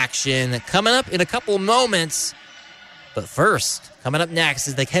of action coming up in a couple moments. But first, coming up next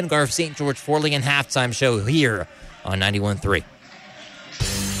is the Ken Garff St. George Ford Lincoln halftime show here on 91.3.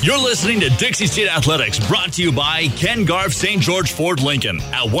 You're listening to Dixie State Athletics, brought to you by Ken Garff St. George Ford Lincoln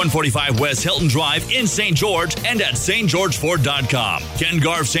at 145 West Hilton Drive in St. George and at stgeorgeford.com. Ken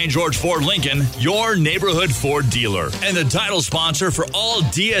Garff St. George Ford Lincoln, your neighborhood Ford dealer, and the title sponsor for all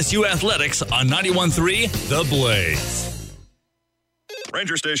DSU athletics on 91.3 The Blaze.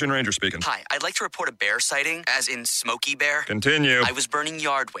 Ranger Station, Ranger speaking. Hi, I'd like to report a bear sighting, as in Smokey Bear. Continue. I was burning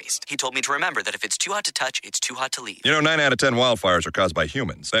yard waste. He told me to remember that if it's too hot to touch, it's too hot to leave. You know, 9 out of 10 wildfires are caused by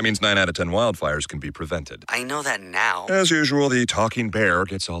humans. That means 9 out of 10 wildfires can be prevented. I know that now. As usual, the talking bear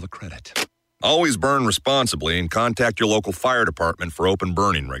gets all the credit. Always burn responsibly and contact your local fire department for open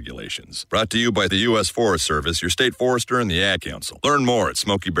burning regulations. Brought to you by the U.S. Forest Service, your state forester, and the Ad Council. Learn more at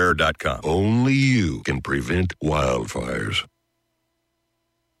smokeybear.com. Only you can prevent wildfires.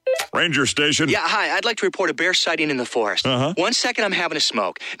 Ranger Station. Yeah, hi. I'd like to report a bear sighting in the forest. 1 second, I'm having a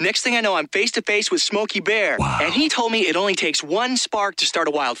smoke. Next thing I know, I'm face-to-face with Smokey Bear. Wow. And he told me it only takes one spark to start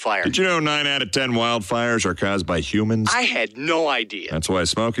a wildfire. Did you know 9 out of 10 wildfires are caused by humans? I had no idea. That's why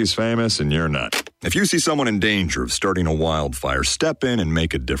Smokey's famous and you're not. If you see someone in danger of starting a wildfire, step in and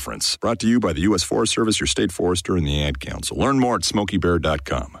make a difference. Brought to you by the U.S. Forest Service, your state forester, and the Ad Council. Learn more at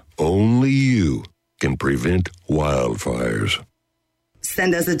smokeybear.com. Only you can prevent wildfires.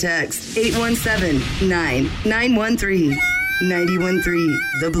 Send us a text, 817-9913-913,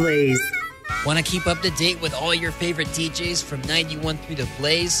 The Blaze. Want to keep up to date with all your favorite DJs from 91 through The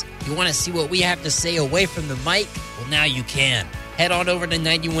Blaze? You want to see what we have to say away from the mic? Well, now you can. Head on over to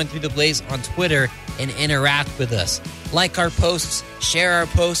 91 through The Blaze on Twitter and interact with us. Like our posts, share our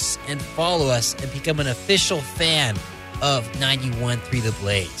posts, and follow us and become an official fan of 91 through The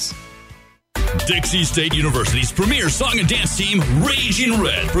Blaze. Dixie State University's premier song and dance team, Raging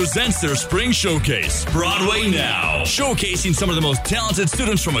Red, presents their spring showcase, Broadway Now. Showcasing some of the most talented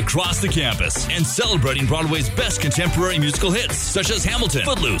students from across the campus and celebrating Broadway's best contemporary musical hits, such as Hamilton,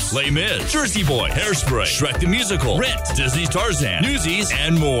 Footloose, Les Mis, Jersey Boy, Hairspray, Shrek the Musical, Rent, Disney's Tarzan, Newsies,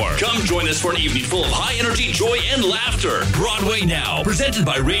 and more. Come join us for an evening full of high energy, joy, and laughter. Broadway Now, presented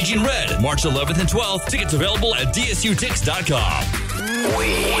by Raging Red, March 11th and 12th. Tickets available at dsutix.com.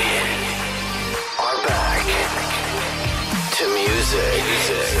 We are back to music.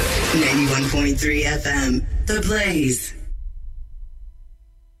 91.3 FM, The Blaze.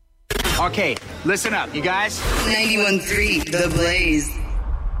 Okay, listen up, you guys. 91.3 The Blaze.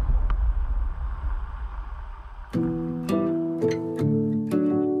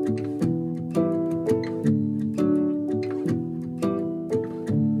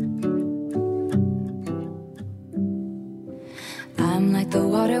 I'm like the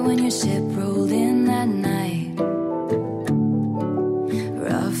water when your ship rolled in that night.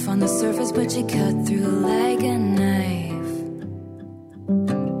 Rough on the surface, but you cut through like a knife.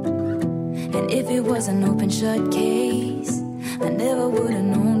 And if it was an open shut case, I never would have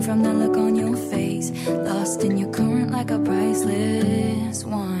known from the look on your face. Lost in your current like a priceless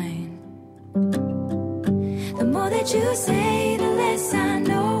wine. The more that you say, the less I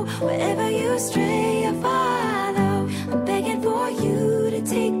know. Wherever you stray, I follow. I'm begging for you to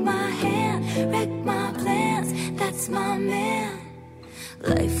take my hand, wreck my plans, that's my man.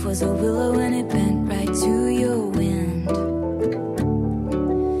 Life was a willow and it bent right to your wind.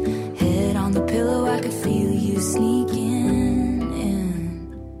 Head on the pillow, I could feel you sneaking in.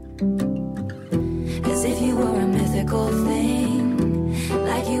 As if you were a mythical thing,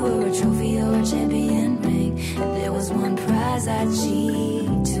 like you were a trophy or a champion ring. And there was one prize I'd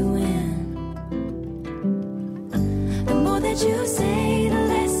cheat to win. The more that you say, the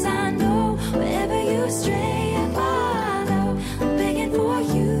less I know. Wherever you stray, I follow. I'm begging for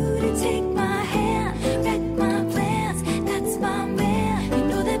you to take my hand, wreck my plans, that's my man. You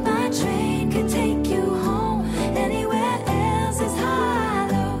know that my train could take you home. Anywhere else is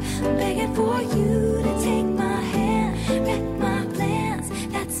hollow. I'm begging for you to take my hand, wreck my plans,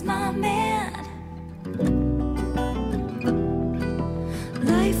 that's my man.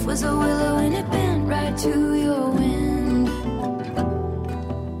 Life was a willow and it bent right to your wind.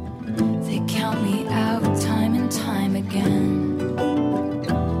 They count me out time and time again.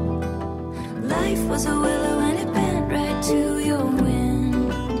 Life was a willow and it bent right to your wind.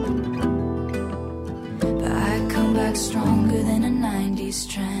 But I come back stronger than a 90s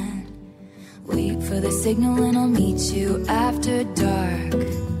trend. Weep for the signal and I'll meet you after dark.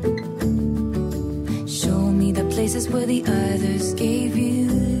 Show me the places where the others gave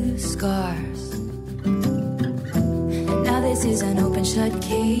you scars. And now this is an open shut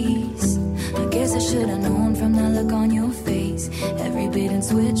case. I guess I should have known from the look on your face. Every bait and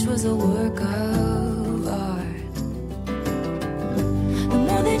switch was a work of art. The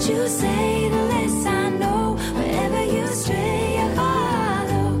more that you say, the less I know. Wherever you stray, I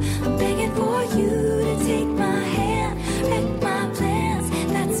follow. I'm begging for you to take my hand, wreck my plans.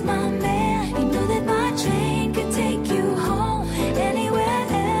 That's my man. You know that my train could take you home. Anywhere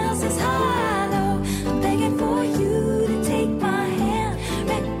else is hollow. I'm begging for you to take my hand,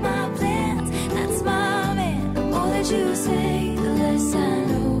 wreck my plans. That's my man. The more that you say, the less I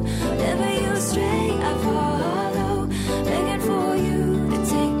know. Wherever you stray, I follow. Begging for you to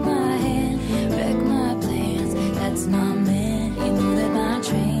take my hand, wreck my plans. That's my man. You know that my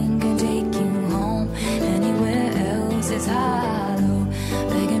train can take you home. Anywhere else is hollow.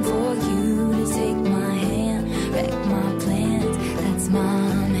 Begging for you to take my hand, wreck my plans. That's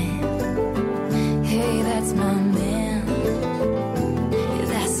my man. Hey, that's my man. Yeah,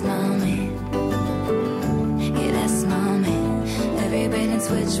 that's my man. Yeah, that's my man. Every bait and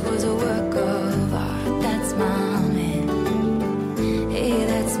switch was a work of art. That's my man. Hey,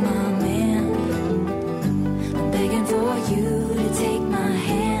 that's my man. I'm begging for you to take my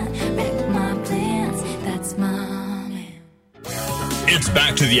hand, wreck my plans. That's my man. It's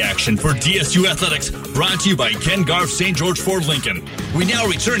back to the action for DSU Athletics, brought to you by Ken Garff St. George Ford Lincoln. We now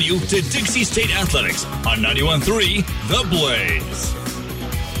return you to Dixie State Athletics on 91.3 The Blaze.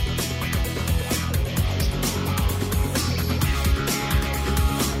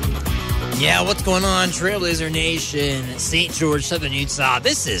 Yeah, what's going on, Trailblazer Nation, St. George, Southern Utah?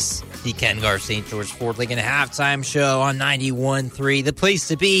 This is the Ken Garff St. George Ford Lincoln halftime show on 91.3, the place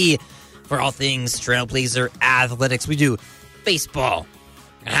to be for all things Trailblazer Athletics. We do baseball.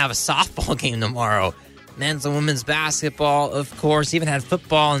 We're going to have a softball game tomorrow. Men's and women's basketball, of course. Even had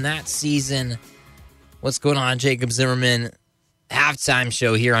football in that season. What's going on, Jacob Zimmerman? Halftime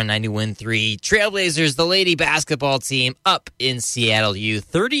show here on 91.3. Trailblazers, the lady basketball team, up in Seattle U.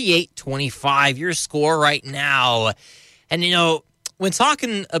 38-25, your score right now. And, you know, when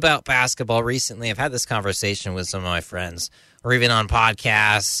talking about basketball recently, I've had this conversation with some of my friends, or even on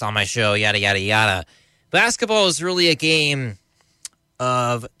podcasts, on my show, yada, yada, yada. Basketball is really a game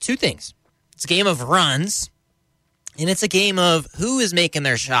of two things. It's a game of runs, and it's a game of who is making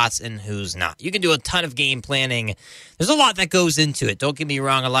their shots and who's not. You can do a ton of game planning. There's a lot that goes into it. Don't get me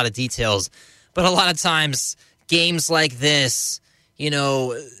wrong, a lot of details. But a lot of times, games like this, you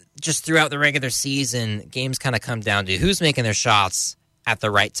know, just throughout the regular season, games kind of come down to who's making their shots at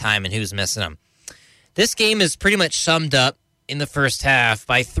the right time and who's missing them. This game is pretty much summed up in the first half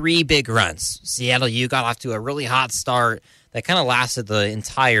by three big runs. Seattle U got off to a really hot start that kind of lasted the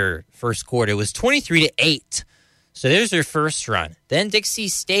entire first quarter. It was 23-8. So there's their first run. Then Dixie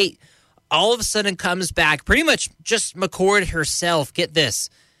State all of a sudden comes back. Pretty much just McCord herself. Get this.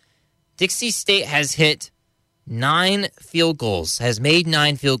 Dixie State has hit 9 field goals, has made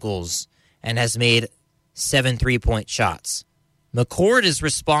 9 field goals, and has made 7 3-point shots. McCord is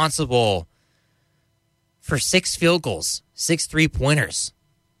responsible for 6 field goals, 6 3-pointers.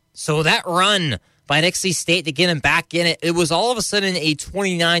 So that run by Dixie State to get him back in it, it was all of a sudden a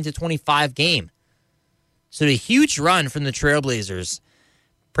 29-25 game. So a huge run from the Trailblazers,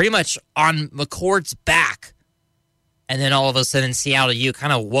 pretty much on McCord's back. And then all of a sudden, Seattle U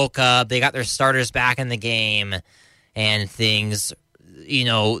kind of woke up. They got their starters back in the game, and things, you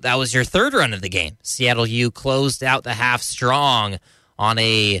know, that was your third run of the game. Seattle U closed out the half strong on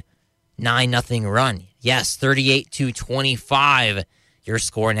a 9-0 run. Yes, 38-25, your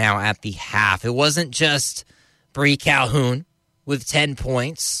score now at the half. It wasn't just Bree Calhoun with 10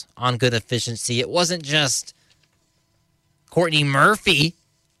 points on good efficiency. It wasn't just Courtney Murphy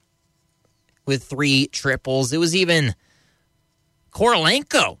with 3 triples. It was even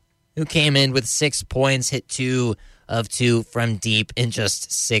Korolenko, who came in with 6 points, hit 2 of 2 from deep in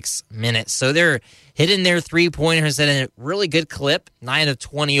just 6 minutes. So they're hitting their 3-pointers at a really good clip, 9 of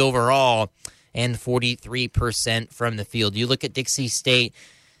 20 overall, and 43% from the field. You look at Dixie State,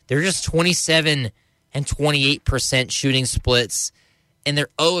 they're just 27 and 28% shooting splits, and they're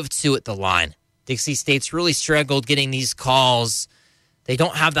 0 of 2 at the line. Dixie State's really struggled getting these calls. They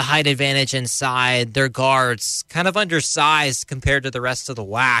don't have the height advantage inside. Their guards kind of undersized compared to the rest of the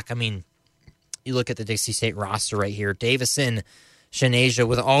WAC. I mean, you look at the Dixie State roster right here. Davison, Shanasia,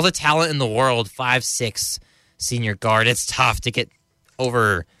 with all the talent in the world, 5'6" senior guard. It's tough to get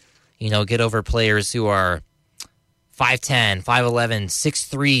over players who are 5'10", 5'11",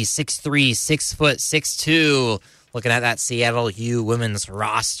 6'3", 6'3", 6'6", looking at that Seattle U women's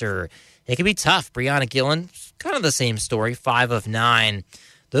roster. It can be tough. Brianna Gillen, kind of the same story, 5 of 9.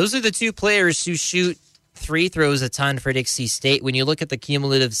 Those are the two players who shoot free throws a ton for Dixie State. When you look at the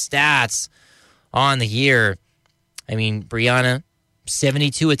cumulative stats on the year, I mean, Brianna,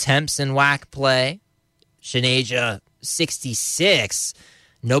 72 attempts in WAC play. Shanasia, 66.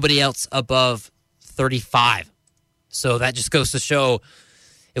 Nobody else above 35. So that just goes to show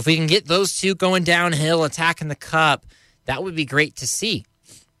if we can get those two going downhill, attacking the cup, that would be great to see.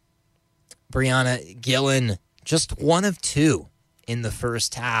 Brianna Gillen, just 1 of 2 in the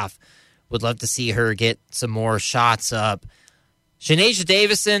first half. Would love to see her get some more shots up. Shanasia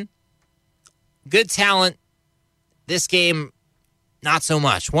Davison, good talent. This game, not so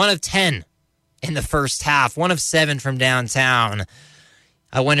much. 1 of 10 in the first half. 1 of 7 from downtown.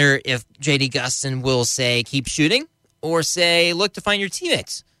 I wonder if J.D. Gustin will say keep shooting or say look to find your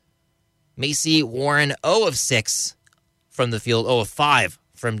teammates. Macy Warren 0 of 6 from the field, 0 of 5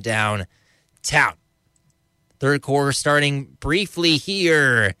 from downtown. Third quarter starting briefly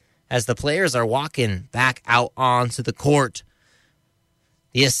here as the players are walking back out onto the court.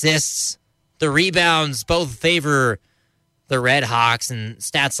 The assists, the rebounds, both favor the Red Hawks, and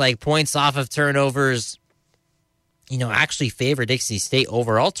stats like points off of turnovers, actually favor Dixie State.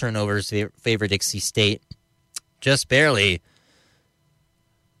 Overall turnovers favor Dixie State, just barely.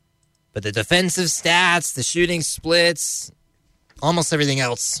 But the defensive stats, the shooting splits, almost everything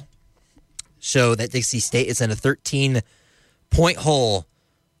else show that Dixie State is in a 13-point hole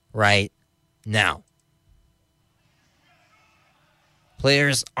right now.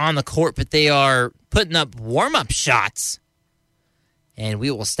 Players on the court, but they are putting up warm-up shots. And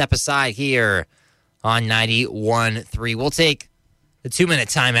we will step aside here on 91.3. We'll take the 2-minute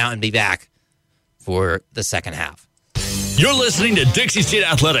timeout and be back for the second half. You're listening to Dixie State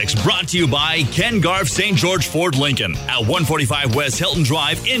Athletics, brought to you by Ken Garff St. George Ford Lincoln at 145 West Hilton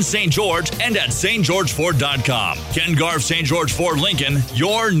Drive in St. George and at stgeorgeford.com. Ken Garff St. George Ford Lincoln,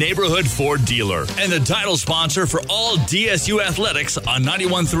 your neighborhood Ford dealer, and the title sponsor for all DSU athletics on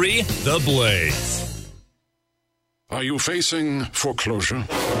 91.3 The Blaze. Are you facing foreclosure?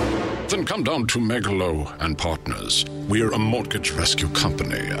 Then come down to Megalow and Partners. We're a mortgage rescue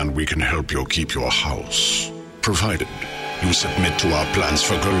company, and we can help you keep your house, provided you submit to our plans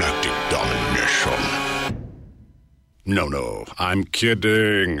for galactic domination. No, I'm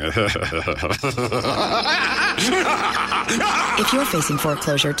kidding. If you're facing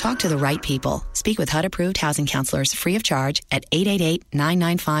foreclosure, talk to the right people. Speak with HUD-approved housing counselors free of charge at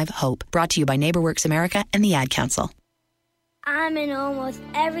 888-995-HOPE. Brought to you by NeighborWorks America and the Ad Council. I'm in almost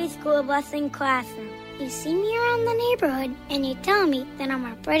every school busing classroom. You see me around the neighborhood, and you tell me that I'm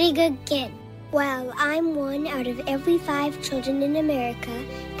a pretty good kid. Well, I'm 1 out of every 5 children in America,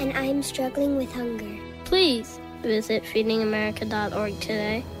 and I'm struggling with hunger. Please visit feedingamerica.org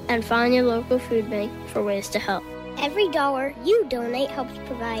today and find your local food bank for ways to help. Every dollar you donate helps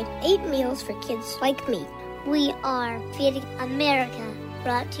provide 8 meals for kids like me. We are Feeding America,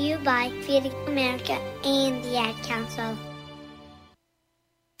 brought to you by Feeding America and the Ad Council.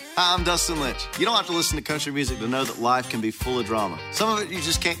 Hi, I'm Dustin Lynch. You don't have to listen to country music to know that life can be full of drama. Some of it you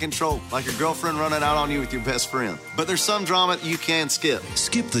just can't control, like your girlfriend running out on you with your best friend. But there's some drama that you can skip.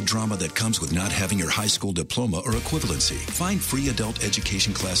 Skip the drama that comes with not having your high school diploma or equivalency. Find free adult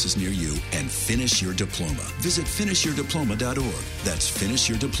education classes near you and finish your diploma. Visit finishyourdiploma.org. That's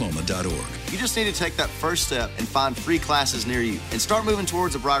finishyourdiploma.org. You just need to take that first step and find free classes near you and start moving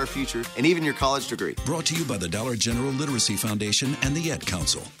towards a brighter future and even your college degree. Brought to you by the Dollar General Literacy Foundation and the Ad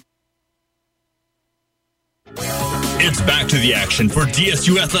Council. It's back to the action for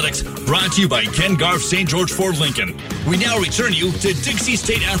DSU Athletics, brought to you by Ken Garff St. George Ford Lincoln. We now return you to Dixie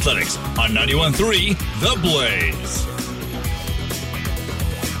State Athletics on 91.3 The Blaze.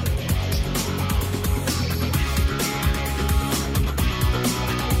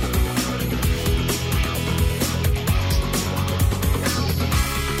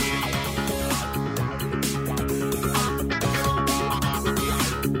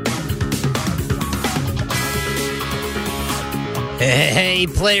 Hey,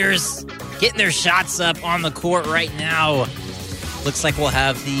 players getting their shots up on the court right now. Looks like we'll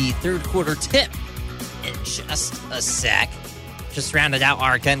have the third quarter tip in just a sec. Just rounded out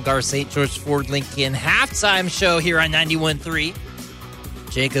our Ken Garff St. George Ford Lincoln halftime show here on 91.3.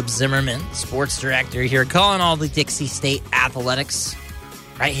 Jacob Zimmerman, sports director here, calling all the Dixie State athletics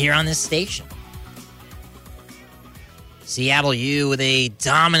right here on this station. Seattle U with a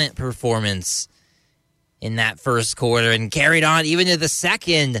dominant performance in that first quarter and carried on even to the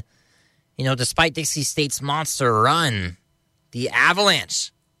second. despite Dixie State's monster run, the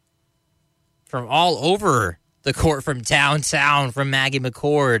Avalanche from all over the court, from downtown, from Maggie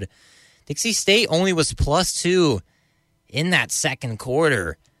McCord, Dixie State only was +2 in that second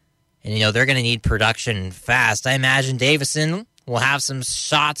quarter. And, they're going to need production fast. I imagine Davison will have some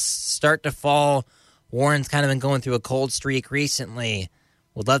shots start to fall. Warren's kind of been going through a cold streak recently.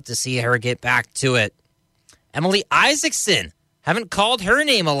 Would love to see her get back to it. Emily Isaacson. Haven't called her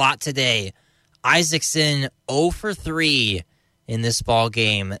name a lot today. Isaacson 0 for 3 in this ball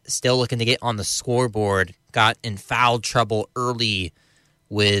game. Still looking to get on the scoreboard. Got in foul trouble early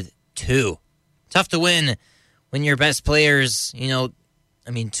with 2. Tough to win when your best players, 2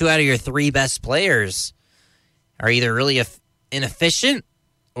 out of your 3 best players are either really inefficient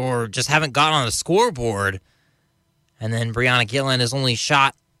or just haven't got on the scoreboard. And then Brianna Gillen has only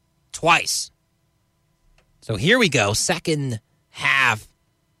shot twice. So here we go. Second half.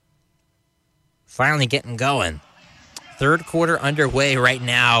 Finally getting going. Third quarter underway right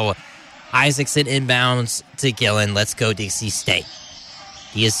now. Isaacson inbounds to Gillen. Let's go Dixie State.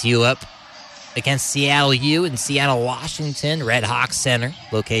 DSU up against Seattle U in Seattle, Washington. Red Hawk Center,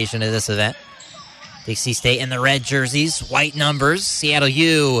 location of this event. Dixie State in the red jerseys, white numbers. Seattle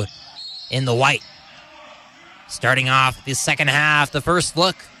U in the white. Starting off the second half, the first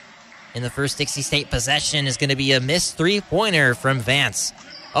look in the first Dixie State possession is going to be a missed three-pointer from Vance.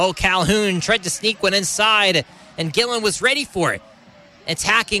 Calhoun tried to sneak one inside, and Gillen was ready for it.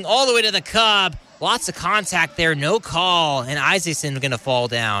 Attacking all the way to the cub. Lots of contact there, no call, and Isaacson going to fall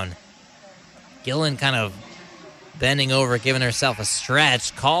down. Gillen kind of bending over, giving herself a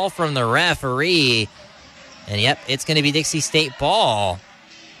stretch. Call from the referee. And yep, it's going to be Dixie State ball.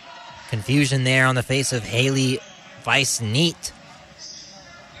 Confusion there on the face of Haley Weiss-Neat.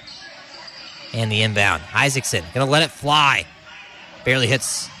 And the inbound. Isaacson going to let it fly. Barely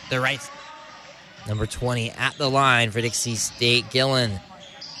hits the right. Number 20 at the line for Dixie State. Gillen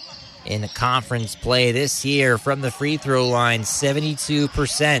in the conference play this year from the free throw line,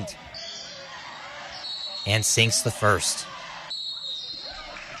 72%. And sinks the first.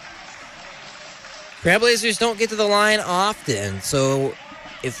 Trailblazers don't get to the line often, so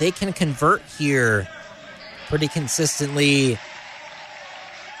if they can convert here pretty consistently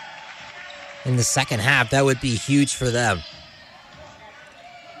in the second half, that would be huge for them.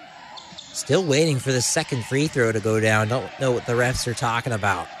 Still waiting for the second free throw to go down. Don't know what the refs are talking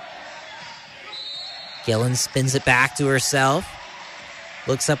about. Gillen spins it back to herself.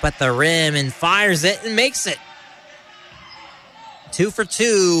 Looks up at the rim and fires it and makes it. 2 for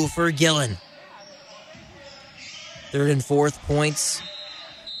 2 for Gillen. Third and fourth points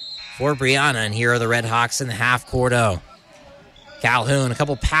for Brianna. And here are the Red Hawks in the half court. Calhoun, a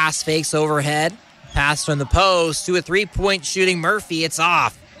couple pass fakes overhead. Pass from the post to a three-point shooting Murphy. It's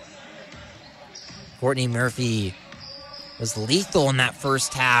off. Courtney Murphy was lethal in that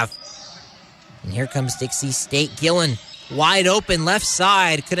first half. And here comes Dixie State. Gillen wide open left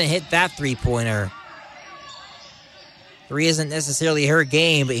side. Couldn't hit that three-pointer. 3 isn't necessarily her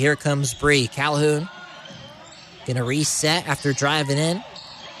game, but here comes Bree. Calhoun gonna reset after driving in.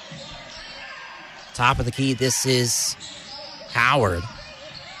 Top of the key, this is Howard.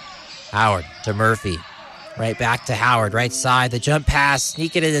 Howard to Murphy. Right back to Howard, right side. The jump pass,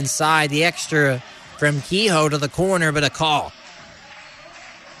 sneaking it inside. The extra from Kehoe to the corner, but a call.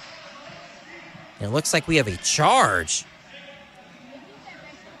 And it looks like we have a charge.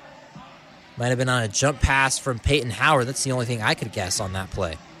 Might have been on a jump pass from Peyton Howard. That's the only thing I could guess on that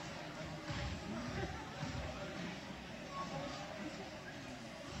play.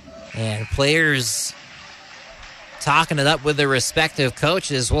 And players talking it up with their respective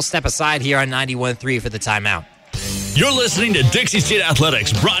coaches. We'll step aside here on 91.3 for the timeout. You're listening to Dixie State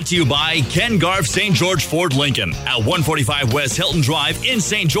Athletics, brought to you by Ken Garff St. George Ford Lincoln at 145 West Hilton Drive in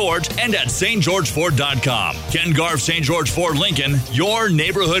St. George and at stgeorgeford.com. Ken Garff St. George Ford Lincoln, your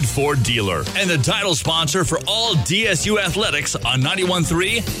neighborhood Ford dealer, and the title sponsor for all DSU athletics on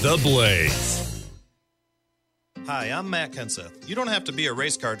 91.3 The Blaze. Hi, I'm Matt Kenseth. You don't have to be a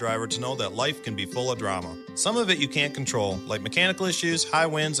race car driver to know that life can be full of drama. Some of it you can't control, like mechanical issues, high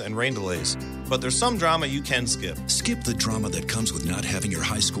winds, and rain delays. But there's some drama you can skip. Skip the drama that comes with not having your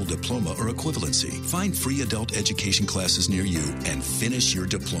high school diploma or equivalency. Find free adult education classes near you and finish your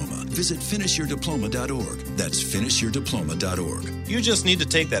diploma. Visit finishyourdiploma.org. That's finishyourdiploma.org. You just need to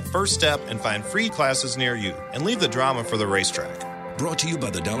take that first step and find free classes near you and leave the drama for the racetrack. Brought to you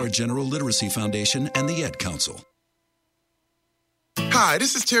by the Dollar General Literacy Foundation and the Ed Council. Hi, Hi,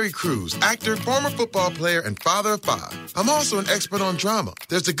 this is Terry Crews, actor, former football player, and father of 5. I'm also an expert on drama.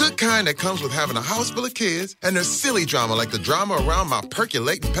 There's the good kind that comes with having a house full of kids, and there's silly drama like the drama around my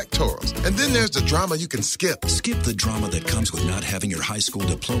percolating pectorals. And then there's the drama you can skip. Skip the drama that comes with not having your high school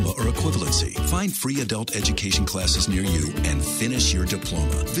diploma or equivalency. Find free adult education classes near you and finish your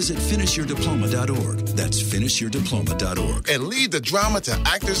diploma. Visit finishyourdiploma.org. That's finishyourdiploma.org. And leave the drama to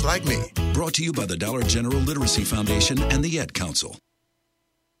actors like me. Brought to you by the Dollar General Literacy Foundation and the Ed Council.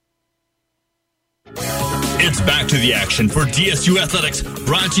 It's back to the action for DSU Athletics,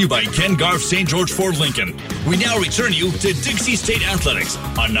 brought to you by Ken Garff St. George Ford Lincoln. We now return you to Dixie State Athletics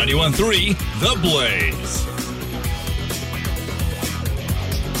on 91.3 The Blaze.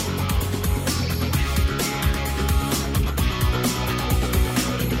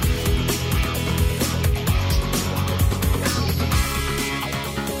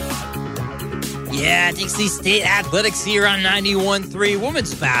 Yeah, Dixie State Athletics here on 91.3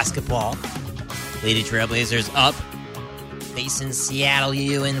 Women's Basketball. Lady Trailblazers up, facing Seattle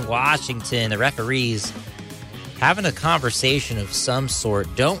U in Washington. The referees having a conversation of some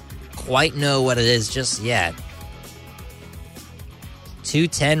sort. Don't quite know what it is just yet.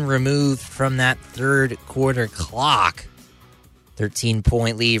 2:10 removed from that third quarter clock.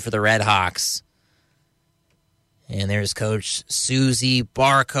 13-point lead for the Red Hawks. And there's Coach Susie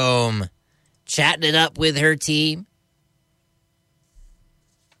Barcombe chatting it up with her team.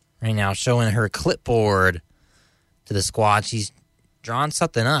 Right now, showing her clipboard to the squad. She's drawn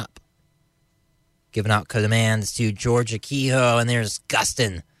something up. Giving out commands to Georgia Kehoe, and there's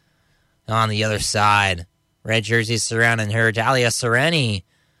Gustin on the other side. Red jerseys surrounding her. Dalia Sereni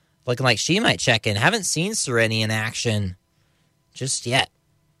looking like she might check in. Haven't seen Sereni in action just yet.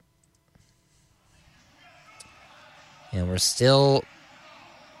 And we're still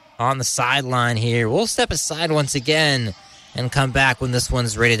on the sideline here. We'll step aside once again and come back when this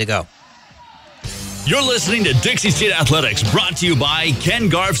one's ready to go. You're listening to Dixie State Athletics, brought to you by Ken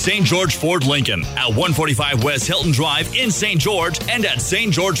Garff St. George Ford Lincoln at 145 West Hilton Drive in St. George and at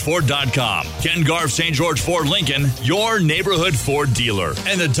stgeorgeford.com. Ken Garff St. George Ford Lincoln, your neighborhood Ford dealer,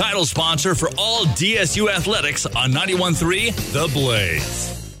 and the title sponsor for all DSU athletics on 91.3 The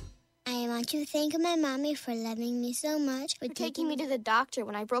Blaze. I want to thank my mommy for loving me so much. For taking me to the doctor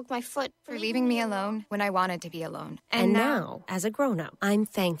when I broke my foot. For leaving me alone when I wanted to be alone. And now, as a grown-up, I'm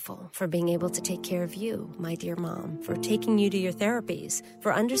thankful for being able to take care of you, my dear mom, for taking you to your therapies,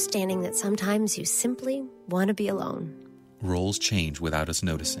 for understanding that sometimes you simply want to be alone. Roles change without us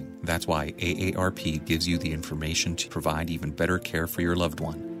noticing. That's why AARP gives you the information to provide even better care for your loved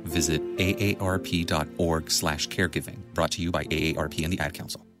one. Visit aarp.org/caregiving. Brought to you by AARP and the Ad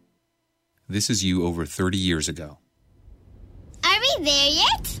Council. This is you over 30 years ago. Are we there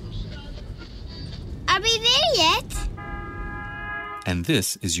yet? Are we there yet? And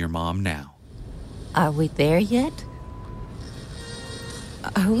this is your mom now. Are we there yet?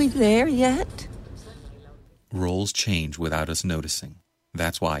 Are we there yet? Roles change without us noticing.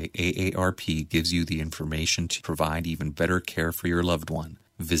 That's why AARP gives you the information to provide even better care for your loved one.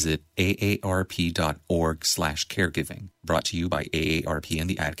 Visit aarp.org/caregiving. Brought to you by AARP and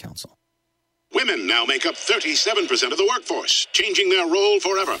the Ad Council. Women now make up 37% of the workforce, changing their role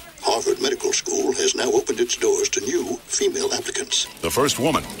forever. Harvard Medical School has now opened its doors to new female applicants. The first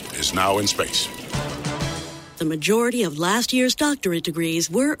woman is now in space. The majority of last year's doctorate degrees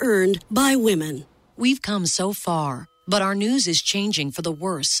were earned by women. We've come so far, but our news is changing for the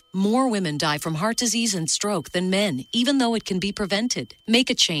worse. More women die from heart disease and stroke than men, even though it can be prevented. Make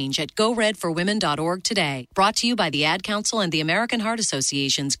a change at GoRedForWomen.org today. Brought to you by the Ad Council and the American Heart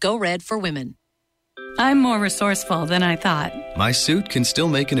Association's Go Red for Women. I'm more resourceful than I thought. My suit can still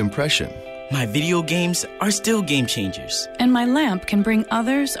make an impression. My video games are still game changers. And my lamp can bring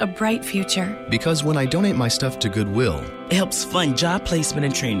others a bright future. Because when I donate my stuff to Goodwill, it helps fund job placement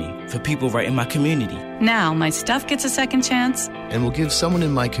and training for people right in my community. Now my stuff gets a second chance. And will give someone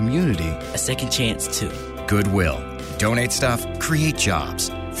in my community a second chance too. Goodwill. Donate stuff, create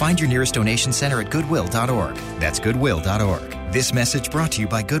jobs. Find your nearest donation center at goodwill.org. That's goodwill.org. This message brought to you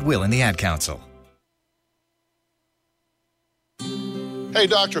by Goodwill and the Ad Council. Hey,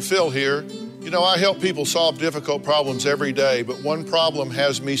 Dr. Phil here. You know, I help people solve difficult problems every day, but one problem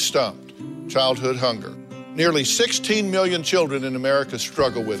has me stumped: childhood hunger. Nearly 16 million children in America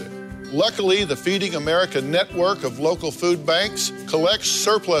struggle with it. Luckily, the Feeding America network of local food banks collects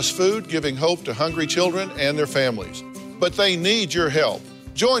surplus food, giving hope to hungry children and their families. But they need your help.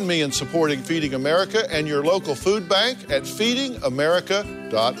 Join me in supporting Feeding America and your local food bank at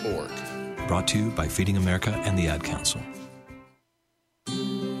feedingamerica.org. Brought to you by Feeding America and the Ad Council.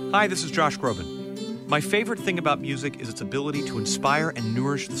 Hi, this is Josh Groban. My favorite thing about music is its ability to inspire and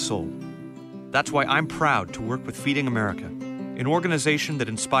nourish the soul. That's why I'm proud to work with Feeding America, an organization that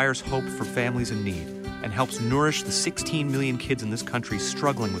inspires hope for families in need and helps nourish the 16 million kids in this country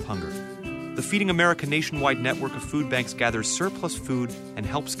struggling with hunger. The Feeding America nationwide network of food banks gathers surplus food and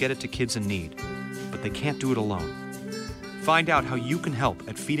helps get it to kids in need. But they can't do it alone. Find out how you can help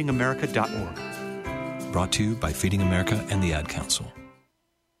at feedingamerica.org. Brought to you by Feeding America and the Ad Council.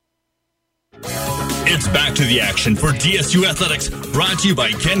 It's back to the action for DSU Athletics, brought to you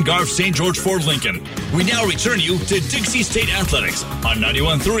by Ken Garff St. George Ford Lincoln. We now return you to Dixie State Athletics on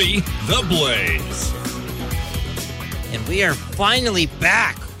 91.3 The Blaze. And we are finally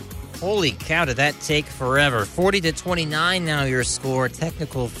back. Holy cow, did that take forever. 40-29 now your score.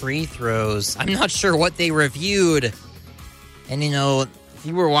 Technical free throws. I'm not sure what they reviewed. And, if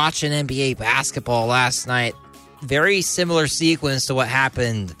you were watching NBA basketball last night, very similar sequence to what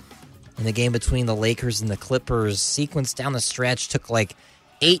happened in the game between the Lakers and the Clippers. Sequence down the stretch took like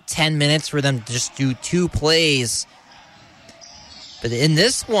 8-10 minutes for them to just do 2 plays. But in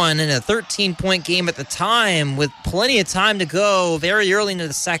this one, in a 13-point game at the time, with plenty of time to go, very early into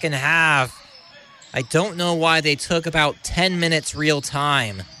the second half, I don't know why they took about 10 minutes real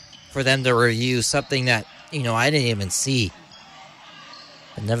time for them to review something that, I didn't even see.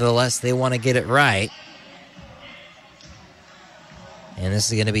 But nevertheless, they want to get it right. And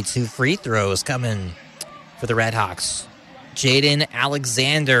this is going to be 2 free throws coming for the Redhawks. Jaden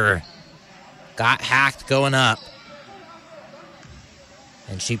Alexander got hacked going up.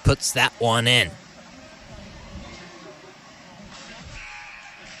 And she puts that one in.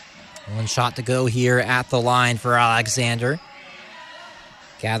 1 shot to go here at the line for Alexander.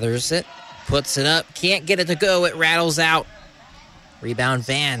 Gathers it, puts it up, can't get it to go, it rattles out. Rebound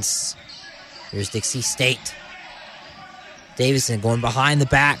Vance. Here's Dixie State. Davison going behind the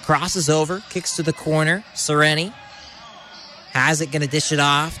back, crosses over, kicks to the corner. Sereni has it, going to dish it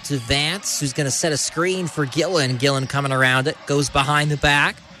off to Vance, who's going to set a screen for Gillen. Gillen coming around it, goes behind the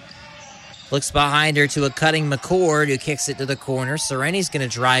back. Looks behind her to a cutting McCord, who kicks it to the corner. Sereni's going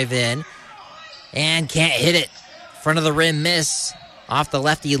to drive in and can't hit it. Front of the rim miss off the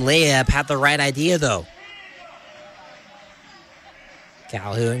lefty layup. Had the right idea, though.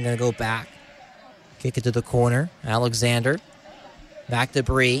 Calhoun going to go back. Kick it to the corner. Alexander. Back to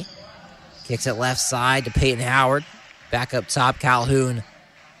Bree. Kicks it left side to Peyton Howard. Back up top, Calhoun.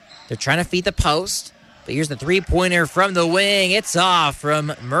 They're trying to feed the post. But here's the three-pointer from the wing. It's off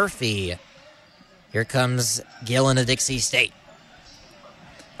from Murphy. Here comes Gillen of Dixie State.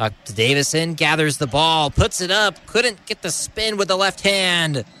 Up to Davison. Gathers the ball. Puts it up. Couldn't get the spin with the left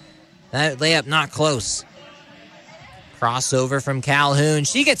hand. That layup not close. Crossover from Calhoun.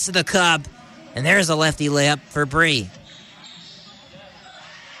 She gets to the cup. And there's a lefty layup for Bree.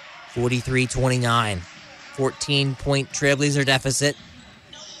 43-29. 14-point Trailblazer deficit.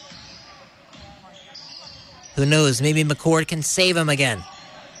 Who knows? Maybe McCord can save him again.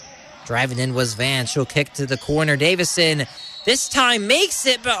 Driving in was Vance. She'll kick to the corner. Davison this time makes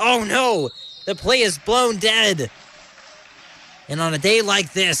it, but oh no! The play is blown dead. And on a day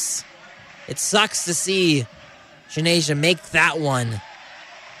like this, it sucks to see Shanasia make that one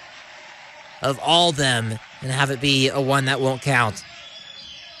of all them and have it be a one that won't count.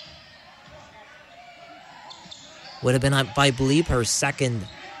 Would have been, I believe, her second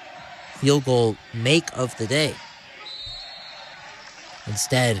field goal make of the day.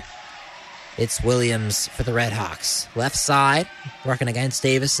 Instead, it's Williams for the Redhawks. Left side, working against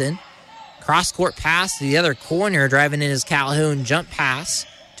Davison. Cross-court pass to the other corner. Driving in is Calhoun. Jump pass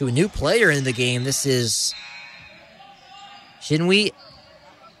to a new player in the game. This is Shinwi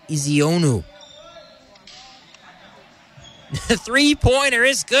Izionu. The three-pointer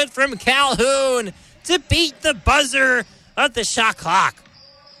is good from Calhoun to beat the buzzer of the shot clock.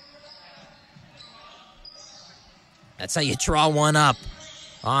 That's how you draw one up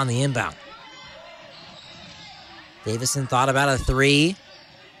on the inbound. Davison thought about a three.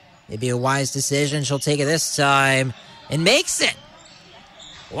 Maybe a wise decision. She'll take it this time and makes it.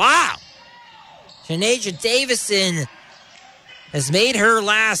 Wow. Shanasia Davison has made her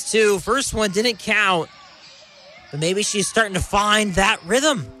last two. First one didn't count, but maybe she's starting to find that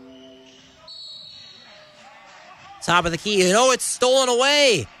rhythm. Top of the key. It's stolen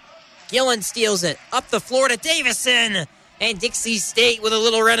away. Gillen steals it. Up the floor to Davison. And Dixie State with a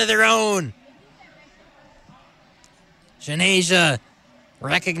little run of their own. Shanasia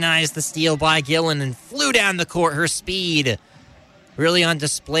recognized the steal by Gillen and flew down the court. Her speed really on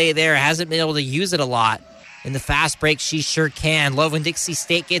display there. Hasn't been able to use it a lot. In the fast break, she sure can. Love when Dixie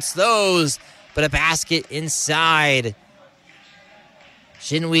State gets those. But a basket inside.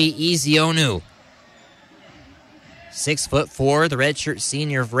 Shinwi Izionu. 6'4", the redshirt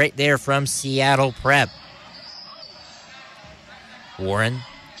senior right there from Seattle Prep. Warren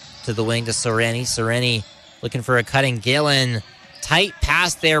to the wing to Sereni. Sereni looking for a cutting Gillen. Tight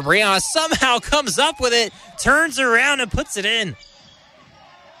pass there. Brianna somehow comes up with it, turns around and puts it in.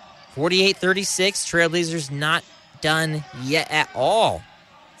 48-36. Trailblazers not done yet at all.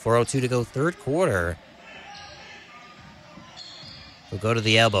 4:02 to go third quarter. We'll go to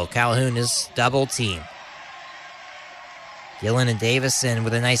the elbow. Calhoun is double team. Gillen and Davison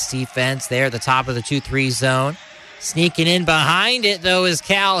with a nice defense there at the top of the 2-3 zone. Sneaking in behind it, though, is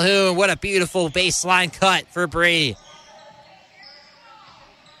Calhoun. What a beautiful baseline cut for Brady.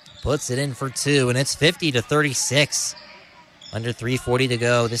 Puts it in for two, and it's 50-36. Under 3:40 to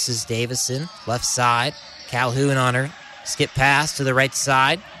go. This is Davison, left side. Calhoun on her. Skip pass to the right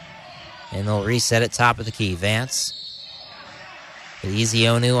side. And they'll reset at top of the key. Vance with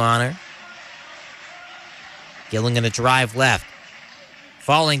Ezionu on her. Gillen going to drive left.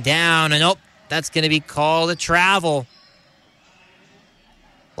 Falling down, and that's going to be called a travel.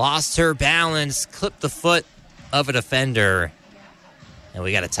 Lost her balance, clipped the foot of a defender. And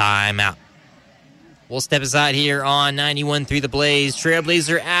we got a timeout. We'll step aside here on 91.3 The Blaze.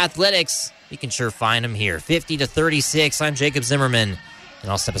 Trailblazer Athletics. You can sure find them here. 50-36. I'm Jacob Zimmerman,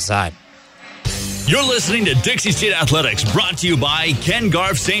 and I'll step aside. You're listening to Dixie State Athletics, brought to you by Ken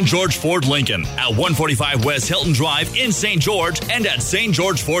Garff St. George Ford Lincoln at 145 West Hilton Drive in St. George and at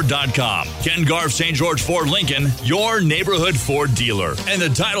stgeorgeford.com. Ken Garff St. George Ford Lincoln, your neighborhood Ford dealer, and the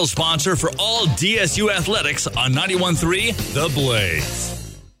title sponsor for all DSU athletics on 91.3 The Blaze.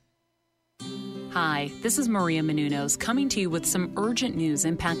 Hi, this is Maria Menounos coming to you with some urgent news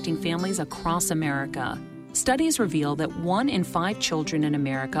impacting families across America. Studies reveal that 1 in 5 children in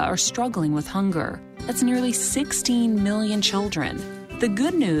America are struggling with hunger. That's nearly 16 million children. The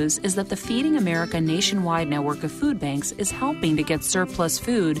good news is that the Feeding America nationwide network of food banks is helping to get surplus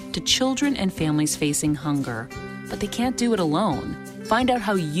food to children and families facing hunger. But they can't do it alone. Find out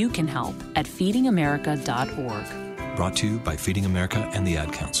how you can help at feedingamerica.org. Brought to you by Feeding America and the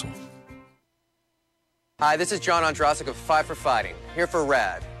Ad Council. Hi, this is John Ondrasik of Five for Fighting, here for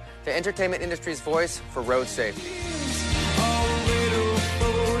RAD, the entertainment industry's voice for road safety.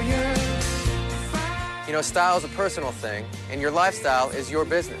 You know, style is a personal thing, and your lifestyle is your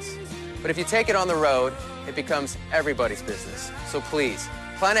business. But if you take it on the road, it becomes everybody's business. So please,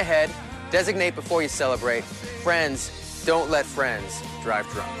 plan ahead, designate before you celebrate. Friends, don't let friends drive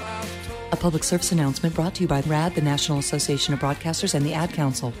drunk. A public service announcement brought to you by RAD, the National Association of Broadcasters, and the Ad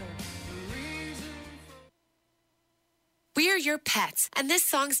Council. We're your pets, and this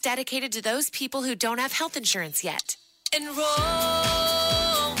song's dedicated to those people who don't have health insurance yet. Enroll,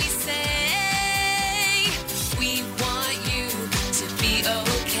 we say, we want you to be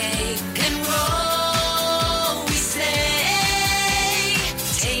okay. Enroll, we say,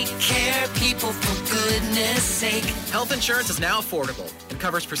 take care, people, for goodness sake. Health insurance is now affordable and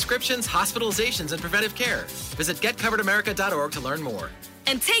covers prescriptions, hospitalizations, and preventive care. Visit getcoveredamerica.org to learn more.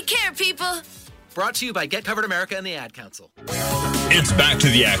 And take care, people. Brought to you by Get Covered America and the Ad Council. It's back to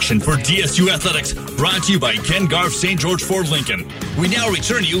the action for DSU Athletics, brought to you by Ken Garff St. George Ford Lincoln. We now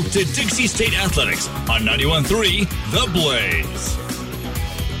return you to Dixie State Athletics on 91.3 The Blaze.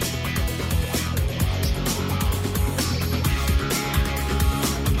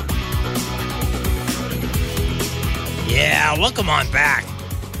 Yeah, welcome on back.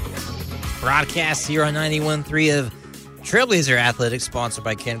 Broadcast here on 91.3 of Trailblazer Athletics, sponsored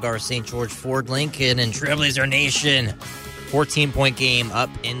by Ken Garff St. George Ford Lincoln and Trailblazer Nation. 14-point game up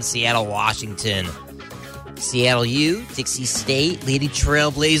in Seattle, Washington. Seattle U, Dixie State, Lady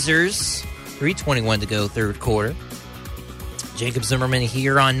Trailblazers. 3:21 to go, third quarter. Jacob Zimmerman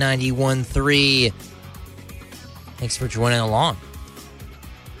here on 91.3. Thanks for joining along.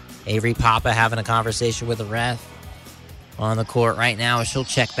 Avery Papa having a conversation with the ref on the court right now. She'll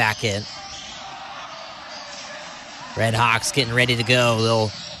check back in. Red Hawks getting ready to go. They'll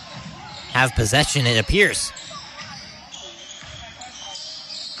have possession, it appears.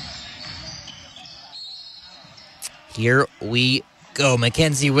 Here we go.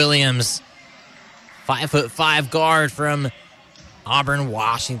 Mackenzie Williams, 5'5" guard from Auburn,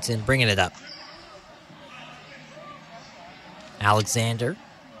 Washington, bringing it up. Alexander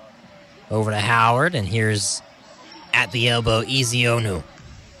over to Howard, and here's at the elbow, Ezionu.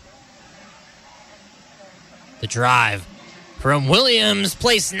 The drive from Williams,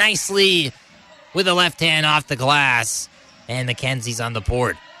 placed nicely with the left hand off the glass, and Mackenzie's on the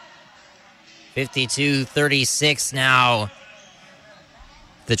board. 52-36 now.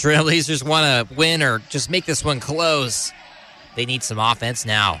 The Trailblazers want to win or just make this one close. They need some offense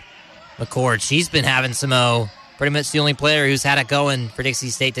now. McCord, she's been having some Pretty much the only player who's had it going for Dixie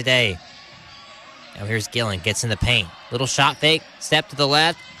State today. Now here's Gillen, gets in the paint. Little shot fake, step to the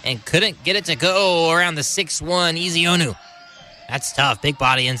left, and couldn't get it to go around the 6'1", Ezeonu. That's tough, big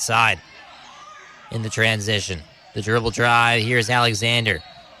body inside in the transition. The dribble drive, here's Alexander.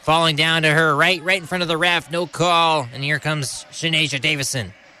 Falling down to her right in front of the ref, no call. And here comes Shanasia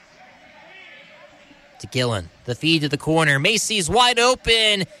Davison. To Gillen, the feed to the corner. Macy's wide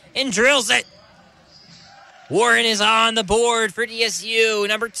open and drills it. Warren is on the board for DSU,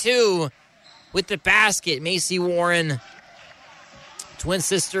 number 2. With the basket, Macy Warren, twin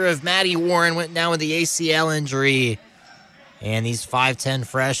sister of Maddie Warren, went down with the ACL injury. And these 5'10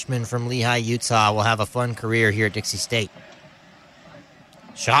 freshmen from Lehigh, Utah will have a fun career here at Dixie State.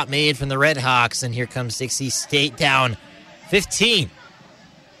 Shot made from the Red Hawks, and here comes Dixie State down 15.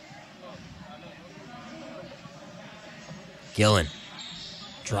 Gillen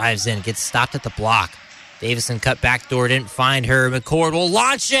drives in, gets stopped at the block. Davison cut backdoor, didn't find her. McCord will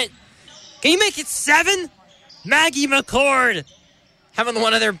launch it. Can you make it 7? Maggie McCord having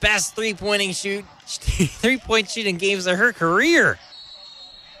one of their best three-point shooting games of her career.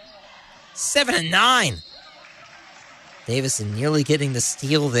 7-9. Davison nearly getting the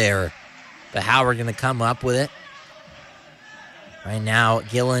steal there, but how we're going to come up with it. Right now,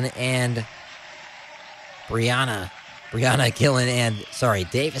 Gillen and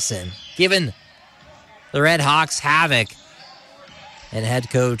Davison giving the Red Hawks havoc. And head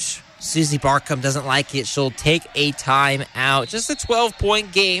coach Susie Barkham doesn't like it. She'll take a timeout. Just a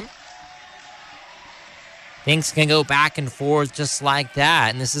 12-point game. Things can go back and forth just like that.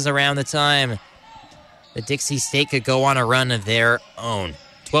 And this is around the time that Dixie State could go on a run of their own.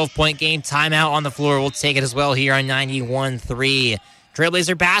 12-point game, timeout on the floor. We'll take it as well here on 91.3.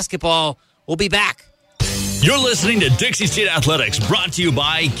 Trailblazer basketball. We'll be back. You're listening to Dixie State Athletics, brought to you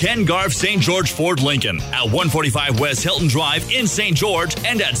by Ken Garff St. George Ford Lincoln at 145 West Hilton Drive in St. George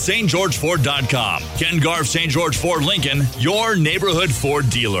and at stgeorgeford.com. Ken Garff St. George Ford Lincoln, your neighborhood Ford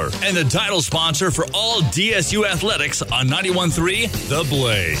dealer, and the title sponsor for all DSU athletics on 91.3 The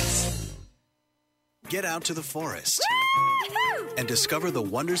Blaze. Get out to the forest and discover the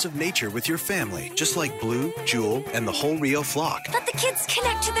wonders of nature with your family, just like Blue, Jewel, and the whole Rio flock. Let the kids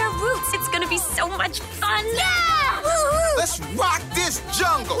connect to their roots. It's going to be so much fun. Yeah! Woo-hoo! Let's rock this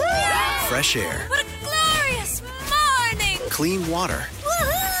jungle. Yeah! Fresh air. What a glorious morning. Clean water.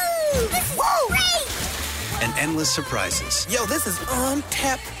 Woo-hoo! This is great. And endless surprises. Yo, this is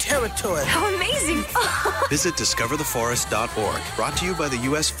untapped territory. How amazing. Visit discovertheforest.org. Brought to you by the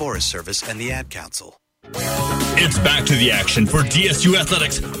U.S. Forest Service and the Ad Council. It's back to the action for DSU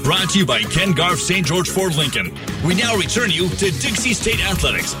Athletics, brought to you by Ken Garff St. George Ford Lincoln. We now return you to Dixie State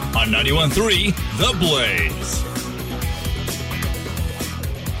Athletics on 91.3 The Blaze.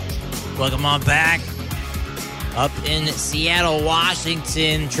 Welcome on back. Up in Seattle,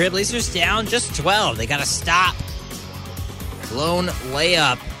 Washington, Trailblazers down just 12. They got to stop. Lone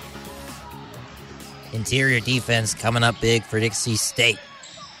layup. Interior defense coming up big for Dixie State.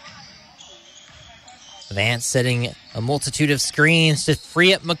 Vance setting a multitude of screens to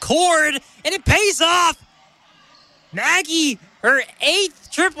free up McCord, and it pays off. Maggie, her 8th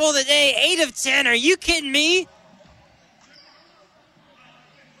triple of the day, 8 of 10. Are you kidding me?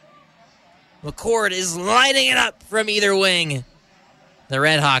 McCord is lighting it up from either wing. The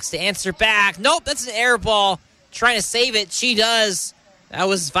Redhawks to answer back. Nope, that's an air ball. Trying to save it. She does. That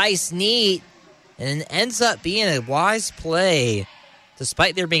was Vice Neat. And it ends up being a wise play.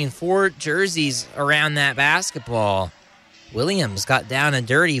 Despite there being 4 jerseys around that basketball, Williams got down and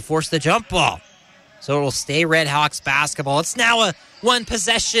dirty, forced the jump ball. So it will stay Red Hawks basketball. It's now a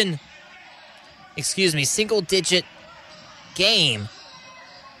single-digit game.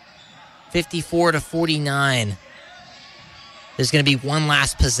 54-49. There's going to be one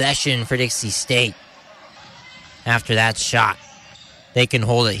last possession for Dixie State. After that shot, they can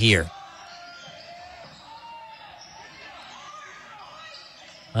hold it here.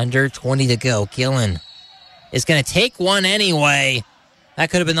 Under 20 to go. Gillen is going to take one anyway. That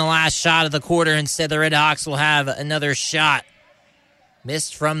could have been the last shot of the quarter. Instead, the Red Hawks will have another shot.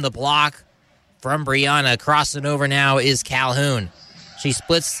 Missed from the block from Brianna. Crossing over now is Calhoun. She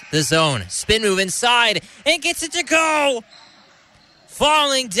splits the zone. Spin move inside and gets it to go.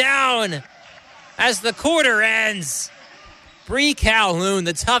 Falling down as the quarter ends. Bree Calhoun,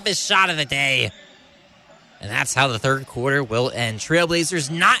 the toughest shot of the day. And that's how the third quarter will end. Trailblazers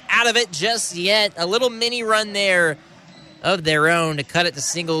not out of it just yet. A little mini run there of their own to cut it to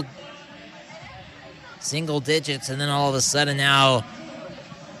single digits. And then all of a sudden now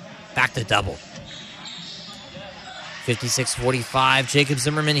back to double. 56-45. Jacob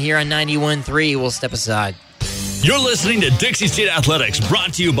Zimmerman here on 91.3. We'll step aside. You're listening to Dixie State Athletics,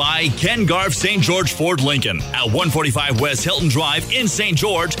 brought to you by Ken Garff St. George Ford Lincoln at 145 West Hilton Drive in St.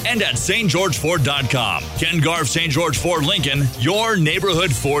 George and at stgeorgeford.com. Ken Garff St. George Ford Lincoln, your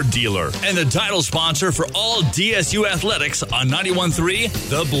neighborhood Ford dealer, and the title sponsor for all DSU athletics on 91.3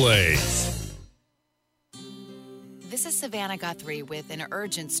 The Blaze. This is Savannah Guthrie with an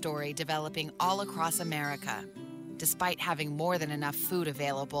urgent story developing all across America. Despite having more than enough food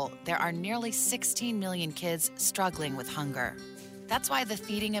available, there are nearly 16 million kids struggling with hunger. That's why the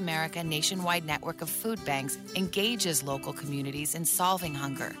Feeding America nationwide network of food banks engages local communities in solving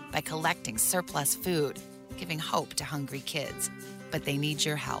hunger by collecting surplus food, giving hope to hungry kids. But they need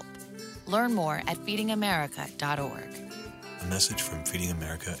your help. Learn more at feedingamerica.org. A message from Feeding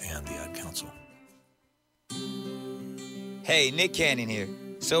America and the Ad Council. Hey, Nick Cannon here.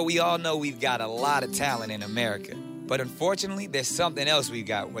 So we all know we've got a lot of talent in America. But unfortunately, there's something else we've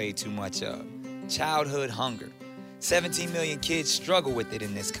got way too much of. Childhood hunger. 17 million kids struggle with it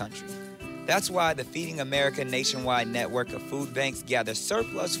in this country. That's why the Feeding America nationwide network of food banks gather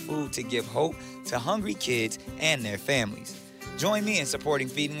surplus food to give hope to hungry kids and their families. Join me in supporting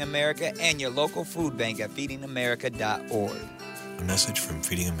Feeding America and your local food bank at feedingamerica.org. A message from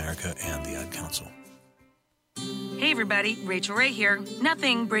Feeding America and the Ad Council. Hey everybody, Rachel Ray here.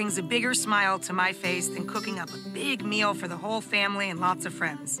 Nothing brings a bigger smile to my face than cooking up a big meal for the whole family and lots of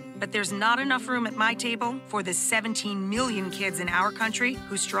friends. But there's not enough room at my table for the 17 million kids in our country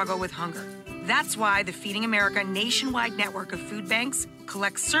who struggle with hunger. That's why the Feeding America nationwide network of food banks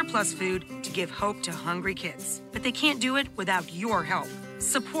collects surplus food to give hope to hungry kids. But they can't do it without your help.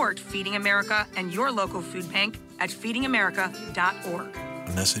 Support Feeding America and your local food bank at feedingamerica.org.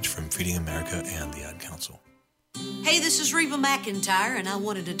 A message from Feeding America and the Ad Council. Hey, this is Reba McIntyre, and I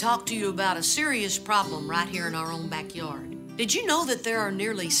wanted to talk to you about a serious problem right here in our own backyard. Did you know that there are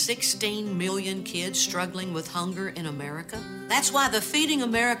nearly 16 million kids struggling with hunger in America? That's why the Feeding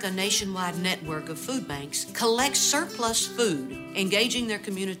America nationwide network of food banks collects surplus food, engaging their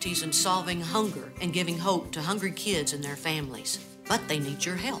communities in solving hunger and giving hope to hungry kids and their families. But they need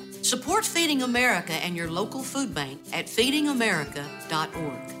your help. Support Feeding America and your local food bank at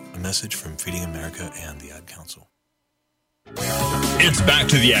feedingamerica.org. A message from Feeding America and the Ad Council. It's back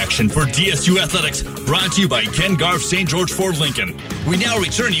to the action for DSU Athletics, brought to you by Ken Garff St. George Ford Lincoln. We now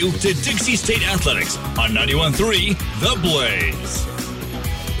return you to Dixie State Athletics on 91.3 The Blaze.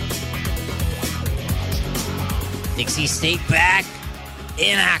 Dixie State back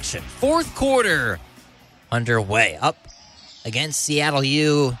in action. Fourth quarter underway. Up against Seattle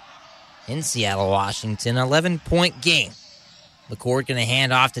U in Seattle, Washington. 11-point game. McCord going to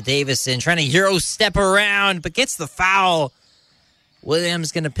hand off to Davison, trying to Euro step around, but gets the foul.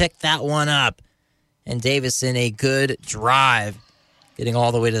 Williams going to pick that one up. And Davison, a good drive, getting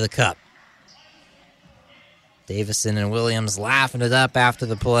all the way to the cup. Davison and Williams laughing it up after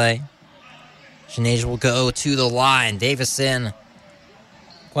the play. Sinead will go to the line. Davison,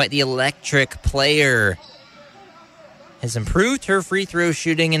 quite the electric player, has improved her free throw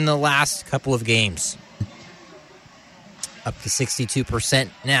shooting in the last couple of games. Up to 62%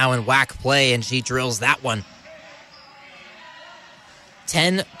 now in WAC play, and she drills that one.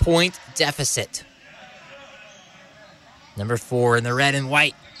 10-point deficit. Number 4 in the red and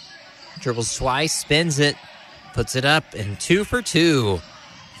white. Dribbles twice, spins it, puts it up, and 2 for 2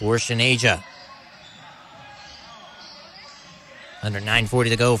 for Shanaja. Under 9:40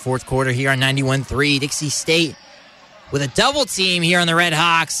 to go, fourth quarter here on 91.3. Dixie State with a double team here on the Red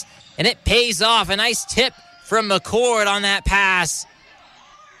Hawks, and it pays off. A nice tip from McCord on that pass.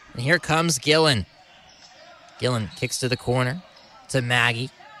 And here comes Gillen. Gillen kicks to the corner to Maggie.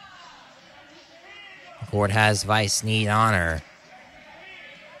 McCord has Vice Need on her.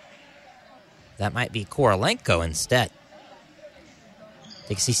 That might be Korolenko instead.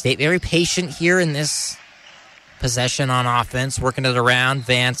 Dixie State very patient here in this possession on offense, working it around.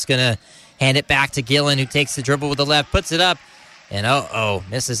 Vance going to hand it back to Gillen, who takes the dribble with the left, puts it up, and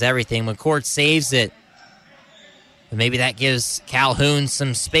misses everything. McCord saves it. But maybe that gives Calhoun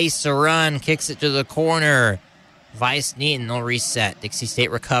some space to run, kicks it to the corner. Vice Neaton will reset. Dixie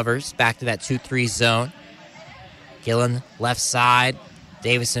State recovers back to that 2-3 zone. Gillen left side,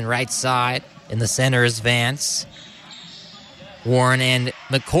 Davison right side. In the center is Vance. Warren and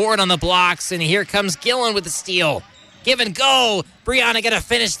McCord on the blocks, and here comes Gillen with the steal. Give and go. Brianna going to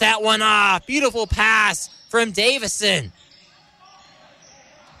finish that one off. Beautiful pass from Davison.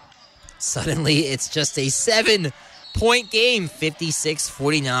 Suddenly, it's just a 7-point game,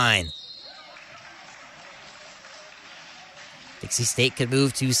 56-49. Dixie State could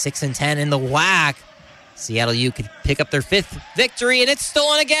move to 6-10 in the WAC. Seattle U could pick up their 5th victory, and it's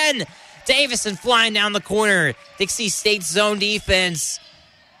stolen again. Davison flying down the corner. Dixie State's zone defense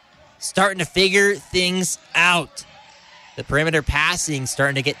starting to figure things out. The perimeter passing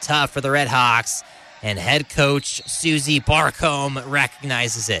starting to get tough for the Red Hawks, and head coach Susie Barcombe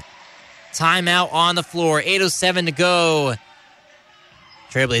recognizes it. Timeout on the floor, 8:07 to go.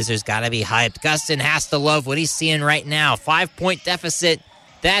 Trailblazers got to be hyped. Gustin has to love what he's seeing right now. 5-point deficit.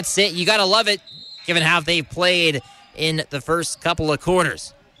 That's it. You got to love it, given how they played in the first couple of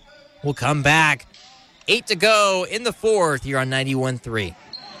quarters. We'll come back. 8 to go in the fourth. You're on 91.3.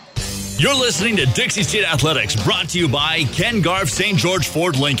 You're listening to Dixie State Athletics, brought to you by Ken Garff St. George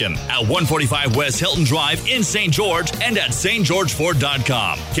Ford Lincoln at 145 West Hilton Drive in St. George and at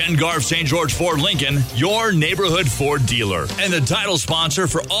stgeorgeford.com. Ken Garff St. George Ford Lincoln, your neighborhood Ford dealer, and the title sponsor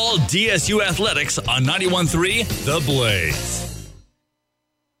for all DSU athletics on 91.3 The Blaze.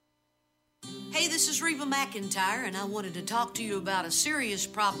 Hey, this is Reba McEntire, and I wanted to talk to you about a serious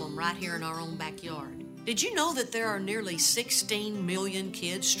problem right here in our own backyard. Did you know that there are nearly 16 million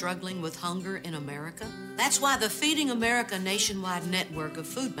kids struggling with hunger in America? That's why the Feeding America nationwide network of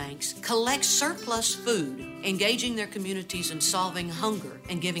food banks collects surplus food, engaging their communities in solving hunger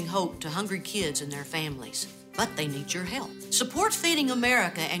and giving hope to hungry kids and their families. But they need your help. Support Feeding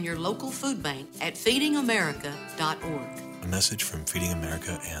America and your local food bank at feedingamerica.org. A message from Feeding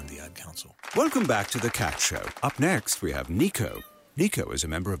America and the Ad Council. Welcome back to The Cat Show. Up next, we have Nico. Nico is a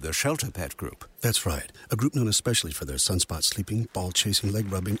member of the Shelter Pet Group. That's right. A group known especially for their sunspot sleeping, ball chasing,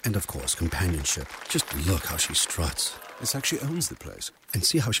 leg rubbing, and of course, companionship. Just look how she struts. It's like she owns the place. And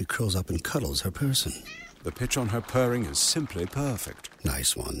see how she curls up and cuddles her person. The pitch on her purring is simply perfect.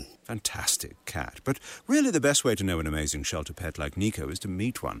 Nice one. Fantastic cat. But really the best way to know an amazing shelter pet like Nico is to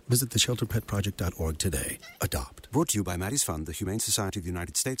meet one. Visit theshelterpetproject.org today. Adopt. Brought to you by Maddie's Fund, the Humane Society of the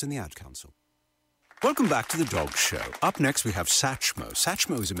United States, and the Ad Council. Welcome back to The Dog Show. Up next, we have Satchmo.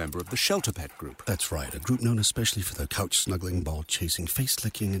 Satchmo is a member of the Shelter Pet Group. That's right, a group known especially for their couch snuggling, ball chasing, face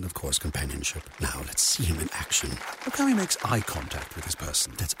licking, and of course, companionship. Now, let's see him in action. Look how he makes eye contact with his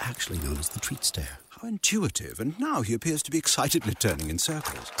person. That's actually known as the treat stare. How intuitive, and now he appears to be excitedly turning in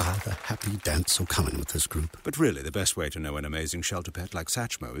circles. Ah, the happy dance so common with this group. But really, the best way to know an amazing shelter pet like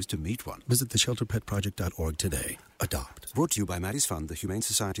Satchmo is to meet one. Visit theshelterpetproject.org today. Adopt. Brought to you by Maddie's Fund, the Humane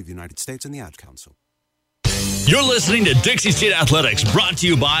Society of the United States, and the Ad Council. You're listening to Dixie State Athletics, brought to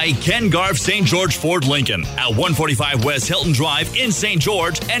you by Ken Garff St. George Ford Lincoln at 145 West Hilton Drive in St.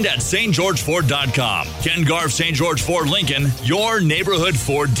 George and at stgeorgeford.com. Ken Garff St. George Ford Lincoln, your neighborhood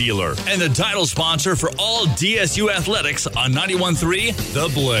Ford dealer, and the title sponsor for all DSU athletics on 91.3 The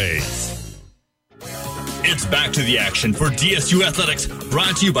Blaze. It's back to the action for DSU Athletics,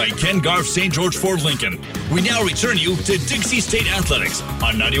 brought to you by Ken Garff St. George Ford Lincoln. We now return you to Dixie State Athletics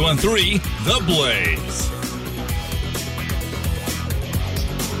on 91.3 The Blaze.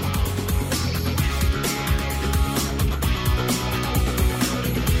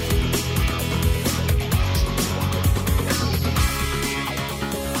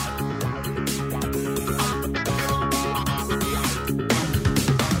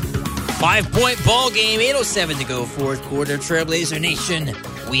 5-point ball game, 8:07 to go, fourth quarter. Trailblazer Nation,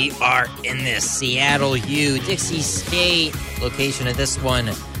 we are in this. Seattle U, Dixie State. Location of this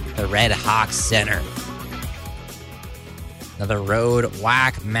one, the Red Hawks Center. Another road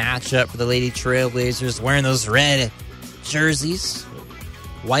whack matchup for the Lady Trailblazers, wearing those red jerseys,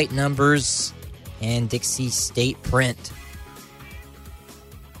 white numbers, and Dixie State print.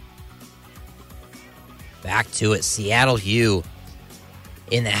 Back to it, Seattle U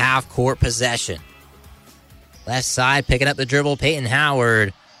in the half-court possession. Left side, picking up the dribble, Peyton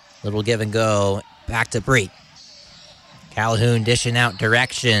Howard. Little give and go. Back to Breet. Calhoun dishing out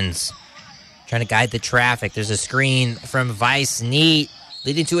directions. Trying to guide the traffic. There's a screen from Vice Neat,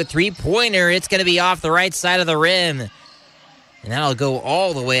 leading to a three-pointer. It's going to be off the right side of the rim. And that'll go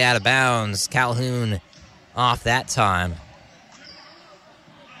all the way out of bounds. Calhoun off that time.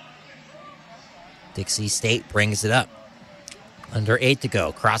 Dixie State brings it up. Under 8 to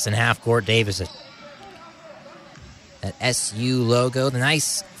go. Crossing half court, Davison. That SU logo. The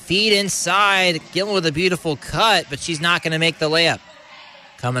nice feed inside. Gillen with a beautiful cut, but she's not going to make the layup.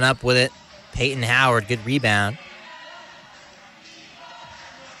 Coming up with it, Peyton Howard. Good rebound.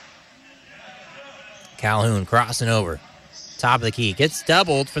 Calhoun crossing over. Top of the key. Gets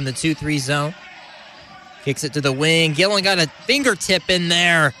doubled from the 2-3 zone. Kicks it to the wing. Gillen got a fingertip in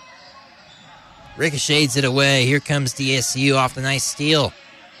there. Ricochets it away. Here comes DSU off the nice steal.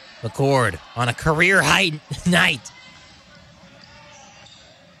 McCord on a career high night.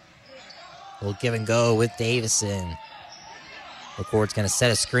 We'll give and go with Davison. McCord's going to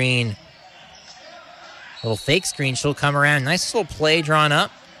set a screen. Little fake screen. She'll come around. Nice little play drawn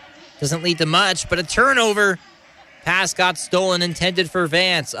up. Doesn't lead to much, but a turnover. Pass got stolen, intended for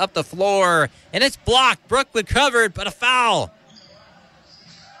Vance. Up the floor, and it's blocked. Brookwood covered, but a foul.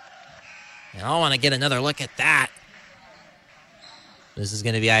 And I want to get another look at that. This is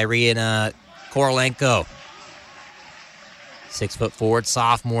going to be Irina Korolenko. 6'4",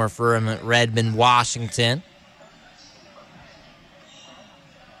 sophomore from Redmond, Washington.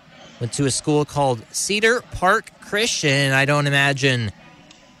 Went to a school called Cedar Park Christian. I don't imagine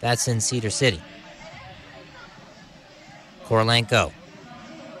that's in Cedar City. Korolenko.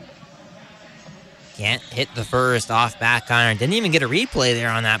 Can't hit the first off back iron. Didn't even get a replay there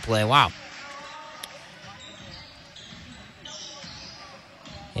on that play. Wow.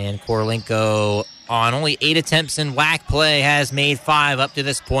 And Korolenko, on only 8 attempts in WAC play, has made 5 up to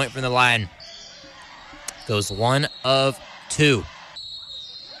this point from the line. Goes 1 of 2.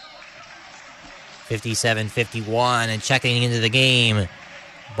 57-51, and checking into the game,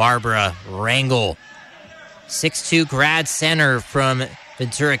 Barbara Rangel. 6'2" grad center from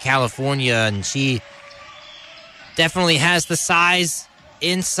Ventura, California, and she definitely has the size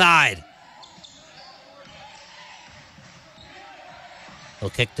inside. He'll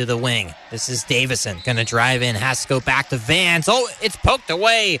kick to the wing. This is Davison. Going to drive in. Has to go back to Vance. Oh, it's poked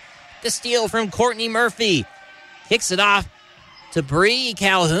away. The steal from Courtney Murphy. Kicks it off to Bree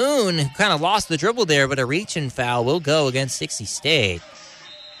Calhoun, who kind of lost the dribble there, but a reach-in foul will go against Dixie State.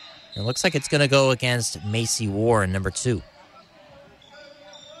 It looks like it's going to go against Macy Warren, number 2.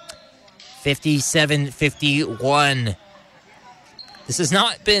 57-51. This has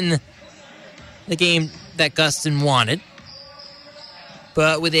not been the game that Guston wanted.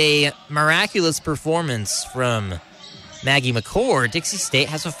 But with a miraculous performance from Maggie McCord, Dixie State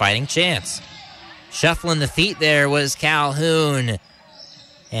has a fighting chance. Shuffling the feet there was Calhoun.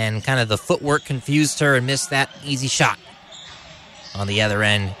 And kind of the footwork confused her and missed that easy shot. On the other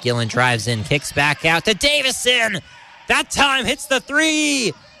end, Gillen drives in, kicks back out to Davison. That time hits the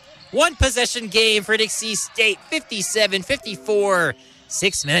 3. One possession game for Dixie State, 57-54.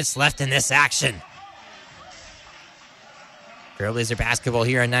 6 minutes left in this action. Trailblazer basketball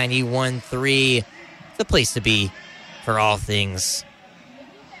here on 91.3. The place to be for all things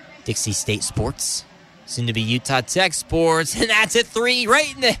Dixie State sports. Soon to be Utah Tech sports. And that's a 3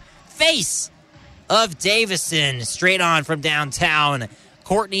 right in the face of Davison. Straight on from downtown.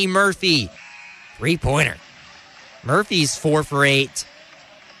 Courtney Murphy. 3-pointer. Murphy's 4 for 8.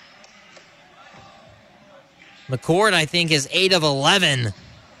 McCord, I think, is 8 of 11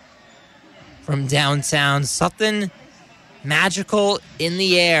 from downtown. Something magical in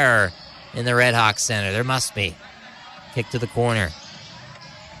the air in the Red Hawk Center. There must be. Kick to the corner.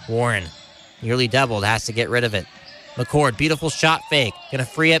 Warren, nearly doubled, has to get rid of it. McCord, beautiful shot fake. Gonna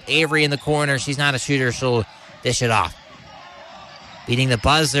free up Avery in the corner. She's not a shooter. She'll dish it off. Beating the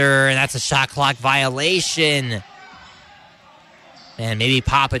buzzer, and that's a shot clock violation. And maybe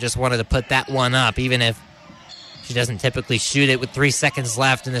Papa just wanted to put that one up, even if she doesn't typically shoot it with 3 seconds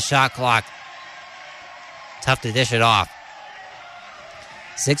left in the shot clock. Tough to dish it off.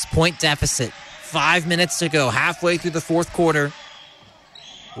 6-point deficit. 5 minutes to go. Halfway through the fourth quarter.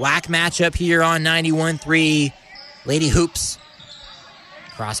 WAC matchup here on 91.3. Lady Hoops.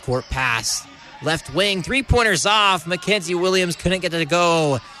 Cross-court pass. Left wing. 3-pointers off. Mackenzie Williams couldn't get it to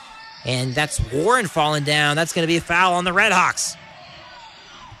go. And that's Warren falling down. That's going to be a foul on the Redhawks.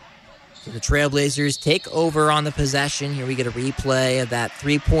 So the Trailblazers take over on the possession. Here we get a replay of that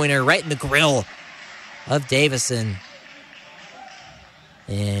 3-pointer right in the grill of Davison.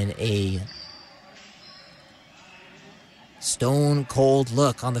 And a stone-cold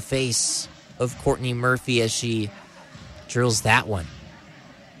look on the face of Courtney Murphy as she drills that one.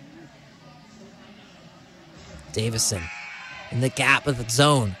 Davison in the gap of the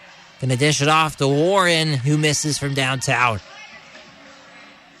zone. Gonna dish it off to Warren, who misses from downtown.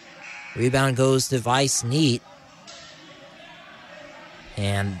 Rebound goes to Vice Neat.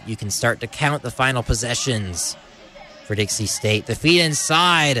 And you can start to count the final possessions for Dixie State. The feet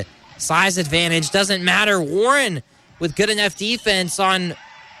inside. Size advantage doesn't matter. Warren with good enough defense on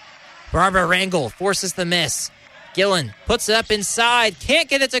Barbara Rangel. Forces the miss. Gillen puts it up inside. Can't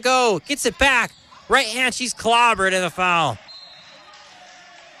get it to go. Gets it back. Right hand, she's clobbered in a foul.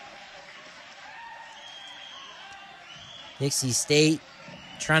 Dixie State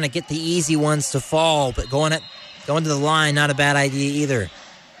trying to get the easy ones to fall, but going to the line, not a bad idea either.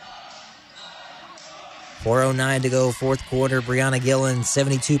 4:09 to go, fourth quarter. Brianna Gillen,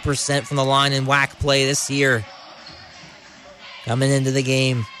 72% from the line in WAC play this year. Coming into the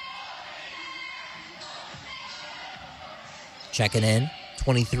game. Checking in,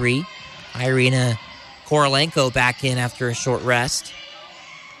 23. Irina Korolenko back in after a short rest.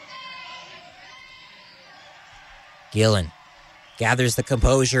 Gillen gathers the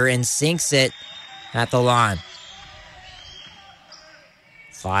composure and sinks it at the line.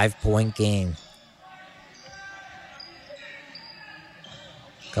 5-point game.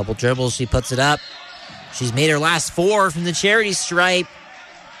 Couple dribbles, she puts it up. She's made her last 4 from the charity stripe.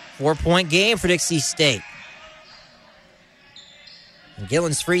 4-point game for Dixie State. And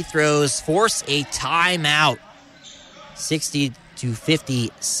Gillen's free throws force a timeout.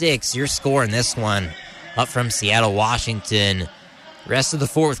 60-56. Your score in this one. Up from Seattle, Washington. Rest of the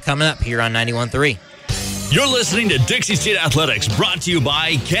fourth coming up here on 91.3. You're listening to Dixie State Athletics, brought to you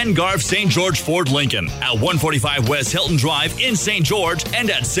by Ken Garff St. George Ford Lincoln at 145 West Hilton Drive in St. George and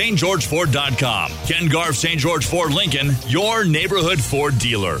at stgeorgeford.com. Ken Garff St. George Ford Lincoln, your neighborhood Ford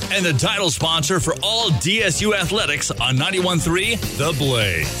dealer, and the title sponsor for all DSU athletics on 91.3 The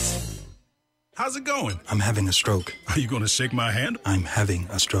Blaze. How's it going? I'm having a stroke. Are you going to shake my hand? I'm having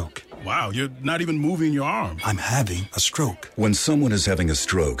a stroke. Wow, you're not even moving your arm. I'm having a stroke. When someone is having a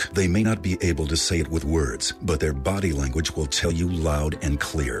stroke, they may not be able to say it with words, but their body language will tell you loud and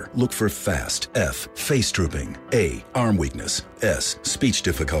clear. Look for FAST. F, face drooping. A, arm weakness. S, speech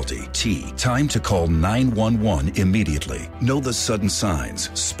difficulty. T, time to call 911 immediately. Know the sudden signs.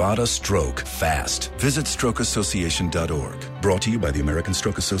 Spot a stroke fast. Visit strokeassociation.org. Brought to you by the American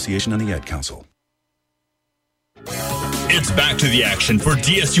Stroke Association and the Ad Council. It's back to the action for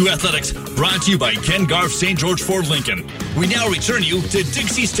DSU Athletics, brought to you by Ken Garff St. George Ford Lincoln. We now return you to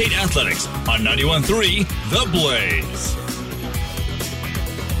Dixie State Athletics on 91.3 The Blaze.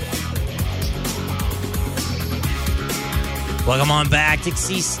 Welcome on back.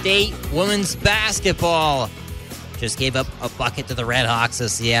 Dixie State women's basketball just gave up a bucket to the Redhawks of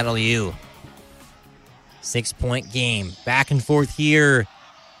Seattle U. 6-point game. Back and forth here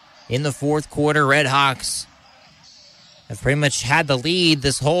in the fourth quarter. Redhawks have pretty much had the lead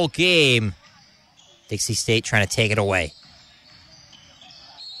this whole game. Dixie State trying to take it away.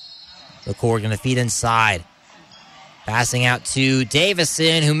 McCord going to feed inside. Passing out to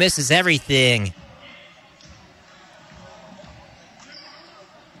Davison, who misses everything.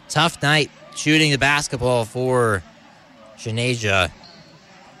 Tough night shooting the basketball for Shanasia.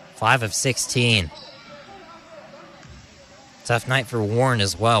 5 of 16. Tough night for Warren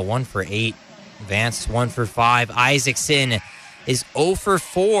as well. 1 for 8. Vance 1 for 5. Isaacson is 0 for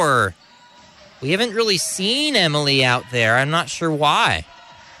 4. We haven't really seen Emily out there. I'm not sure why.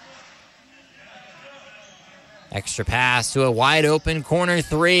 Extra pass to a wide open corner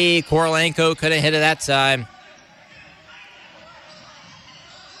 3. Korolenko couldn't hit it that time.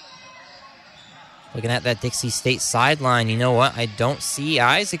 Looking at that Dixie State sideline, you know what? I don't see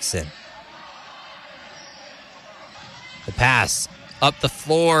Isaacson. The pass up the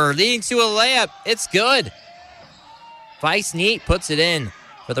floor, leading to a layup. It's good. Vice Neat puts it in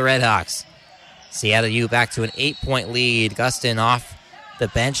for the Redhawks. Seattle U back to an 8-point lead. Gustin off the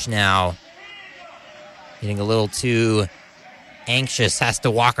bench now. Getting a little too anxious, has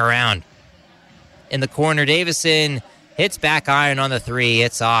to walk around. In the corner, Davison hits back iron on the 3.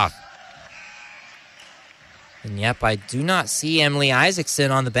 It's off. And yep, I do not see Emily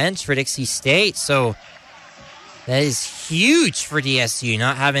Isaacson on the bench for Dixie State, so that is huge for DSU,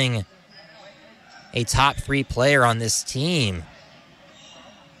 not having a top 3 player on this team.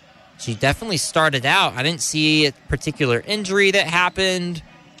 She definitely started out. I didn't see a particular injury that happened.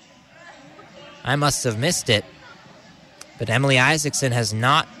 I must have missed it. But Emily Isaacson has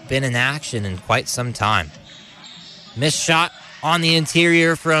not been in action in quite some time. Missed shot on the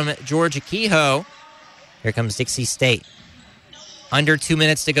interior from Georgia Kehoe. Here comes Dixie State. Under 2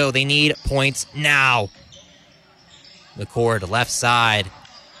 minutes to go. They need points now. McCord, left side.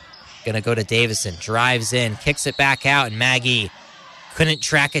 Going to go to Davison. Drives in. Kicks it back out. And Maggie couldn't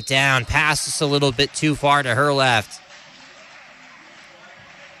track it down. Passes a little bit too far to her left.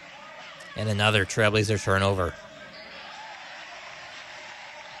 And another Trailblazer turnover.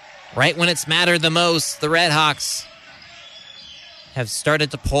 Right when it's mattered the most, the Redhawks have started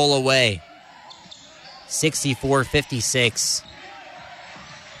to pull away. 64-56.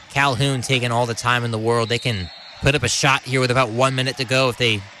 Calhoun taking all the time in the world. They can put up a shot here with about 1 minute to go if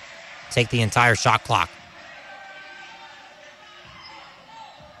they take the entire shot clock.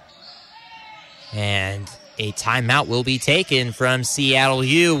 And a timeout will be taken from Seattle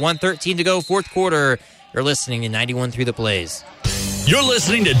U. 1:13 to go, fourth quarter. You're listening to 91.3 The Blaze. You're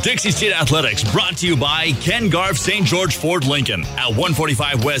listening to Dixie State Athletics, brought to you by Ken Garff St. George Ford Lincoln at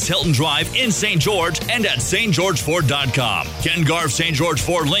 145 West Hilton Drive in St. George and at stgeorgeford.com. Ken Garff St. George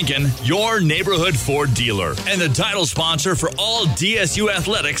Ford Lincoln, your neighborhood Ford dealer, and the title sponsor for all DSU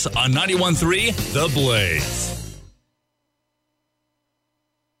athletics on 91.3 The Blaze.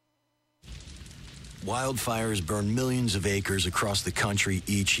 Wildfires burn millions of acres across the country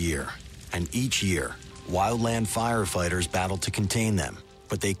each year. And each year, wildland firefighters battle to contain them.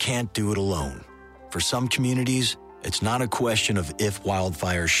 But they can't do it alone. For some communities, it's not a question of if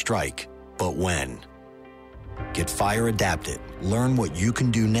wildfires strike, but when. Get fire adapted. Learn what you can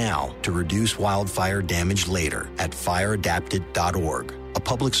do now to reduce wildfire damage later at fireadapted.org. A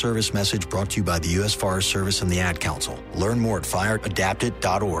public service message brought to you by the U.S. Forest Service and the Ad Council. Learn more at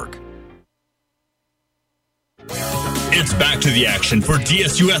fireadapted.org. It's back to the action for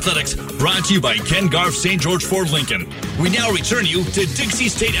DSU Athletics, brought to you by Ken Garff St. George Ford Lincoln. We now return you to Dixie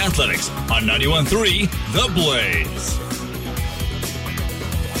State Athletics on 91.3 The Blaze.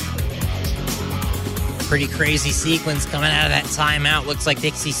 Pretty crazy sequence coming out of that timeout. Looks like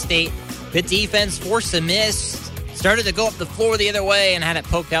Dixie State, good defense, forced a miss. Started to go up the floor the other way and had it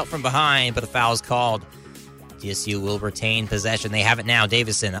poked out from behind, but a foul's called. DSU will retain possession. They have it now.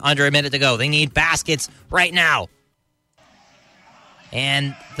 Davison, under a minute to go. They need baskets right now.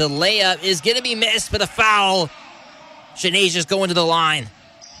 And the layup is going to be missed, but a foul. Shanae going to the line.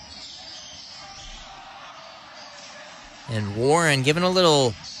 And Warren giving a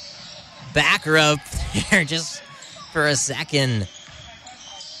little back rub there just for a second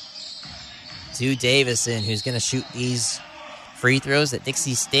to Davison, who's going to shoot these free throws that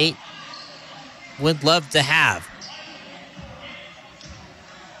Dixie State would love to have.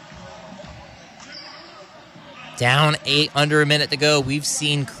 Down 8, under a minute to go. We've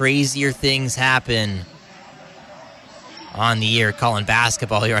seen crazier things happen on the year. Calling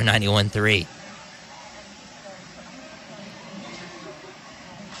basketball here on 91.3.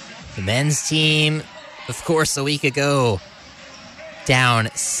 The men's team, of course, a week ago,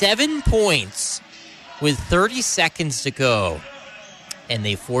 down 7 points with 30 seconds to go. And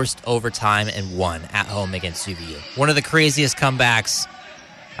they forced overtime and won at home against UVU. One of the craziest comebacks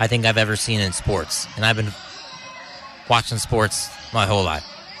I think I've ever seen in sports. And I've been watching sports my whole life.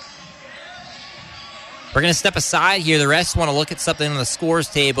 We're going to step aside here. The rest want to look at something on the scores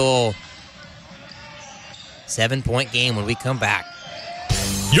table. 7-point game when we come back.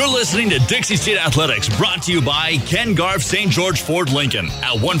 You're listening to Dixie State Athletics, brought to you by Ken Garff St. George Ford Lincoln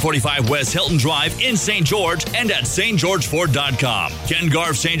at 145 West Hilton Drive in St. George and at stgeorgeford.com. Ken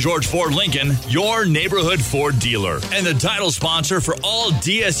Garff St. George Ford Lincoln, your neighborhood Ford dealer, and the title sponsor for all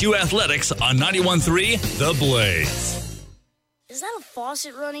DSU athletics on 91.3 The Blaze. Is that a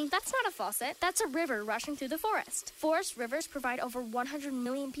faucet running? That's not a faucet. That's a river rushing through the forest. Forest rivers provide over 100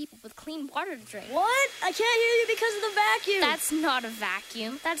 million people with clean water to drink. What? I can't hear you because of the vacuum. That's not a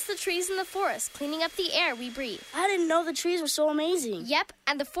vacuum. That's the trees in the forest cleaning up the air we breathe. I didn't know the trees were so amazing. Yep,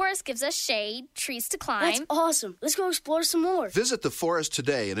 and the forest gives us shade, trees to climb. That's awesome. Let's go explore some more. Visit the forest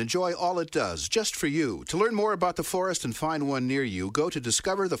today and enjoy all it does, just for you. To learn more about the forest and find one near you, go to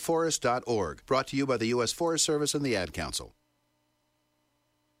discovertheforest.org. Brought to you by the U.S. Forest Service and the Ad Council.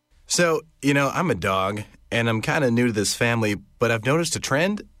 So, I'm a dog, and I'm kind of new to this family, but I've noticed a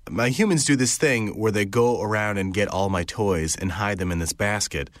trend. My humans do this thing where they go around and get all my toys and hide them in this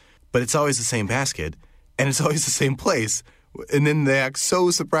basket, but it's always the same basket, and it's always the same place, and then they act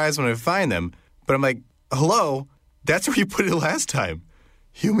so surprised when I find them, but I'm like, hello, that's where you put it last time.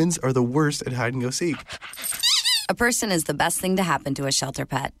 Humans are the worst at hide and go seek. A person is the best thing to happen to a shelter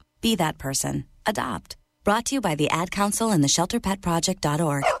pet. Be that person. Adopt. Brought to you by the Ad Council and the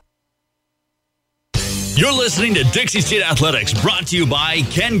ShelterPetProject.org. You're listening to Dixie State Athletics, brought to you by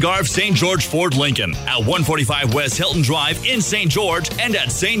Ken Garff St. George Ford Lincoln at 145 West Hilton Drive in St. George and at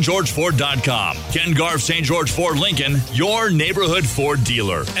stgeorgeford.com. Ken Garff St. George Ford Lincoln, your neighborhood Ford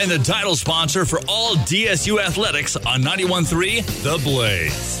dealer, and the title sponsor for all DSU athletics on 91.3 The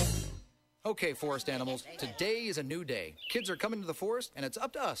Blaze. Okay, forest animals, today is a new day. Kids are coming to the forest, and it's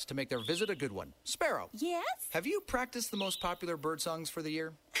up to us to make their visit a good one. Sparrow. Yes? Have you practiced the most popular bird songs for the year?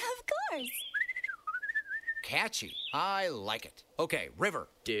 Of course. Catchy. I like it. Okay, River.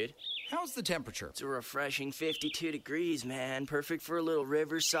 Dude. How's the temperature? It's a refreshing 52 degrees, man. Perfect for a little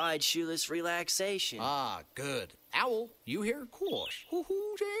riverside shoeless relaxation. Ah, good. Owl, you here? Course. Who's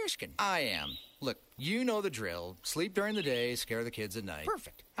asking? I am. Look, you know the drill. Sleep during the day, scare the kids at night.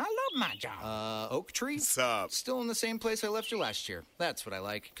 Perfect. I love my job. Oak Tree? Sup? Still in the same place I left you last year. That's what I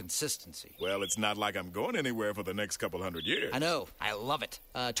like. Consistency. Well, it's not like I'm going anywhere for the next couple hundred years. I know. I love it.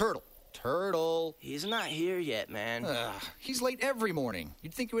 Turtle. Turtle. He's not here yet, man. He's late every morning.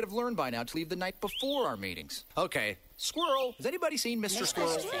 You'd think you would have learned by now to leave the night before our meetings. Okay. Squirrel. Has anybody seen Mr.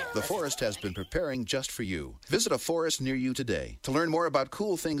 Squirrel? The forest has been preparing just for you. Visit a forest near you today. To learn more about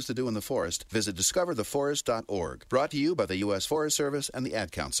cool things to do in the forest, visit discovertheforest.org. Brought to you by the U.S. Forest Service and the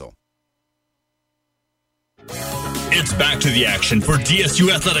Ad Council. It's back to the action for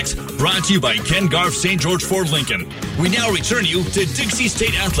DSU Athletics, brought to you by Ken Garff St. George Ford Lincoln. We now return you to Dixie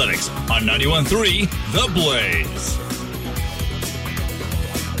State Athletics on 91.3 The Blaze.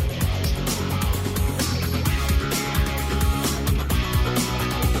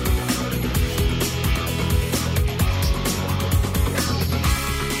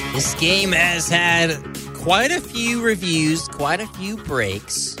 This game has had quite a few reviews, quite a few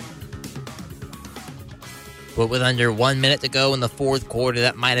breaks. But with under 1 minute to go in the fourth quarter,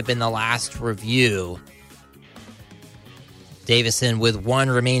 that might have been the last review. Davison with one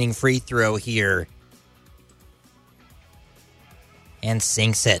remaining free throw here. And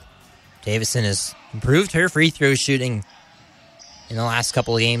sinks it. Davison has improved her free throw shooting in the last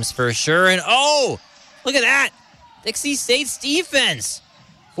couple of games for sure. And oh, look at that. Dixie State's defense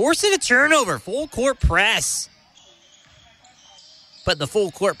forcing a turnover. Full court press. But the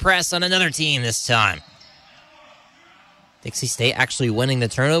full court press on another team this time. Dixie State actually winning the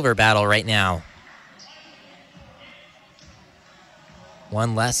turnover battle right now.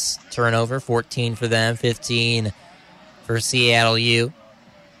 One less turnover, 14 for them, 15 for Seattle U.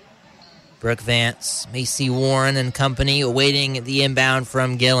 Brooke Vance, Macy Warren and company awaiting the inbound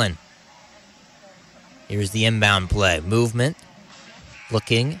from Gillen. Here's the inbound play. Movement.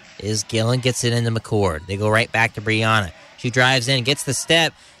 Looking is Gillen, gets it into McCord. They go right back to Brianna. She drives in, gets the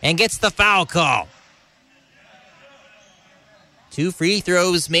step, and gets the foul call. 2 free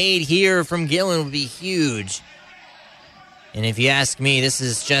throws made here from Gillen would be huge. And if you ask me, this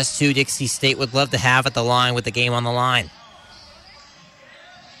is just who Dixie State would love to have at the line with the game on the line.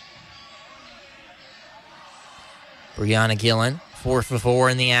 Brianna Gillen, 4 for 4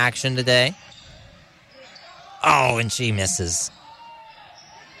 in the action today. Oh, and she misses.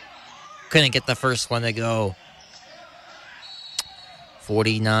 Couldn't get the first one to go.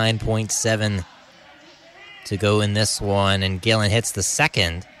 49.7 to go in this one, and Gillen hits the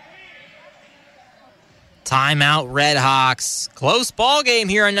second. Timeout, Red Hawks. Close ball game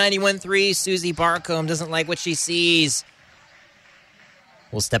here on 91.3. Susie Barcombe doesn't like what she sees.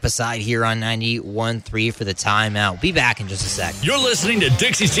 We'll step aside here on 91.3 for the timeout. Be back in just a sec. You're listening to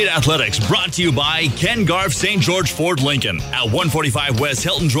Dixie State Athletics, brought to you by Ken Garff St. George Ford Lincoln at 145 West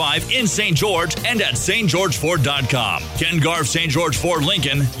Hilton Drive in St. George and at stgeorgeford.com. Ken Garff St. George Ford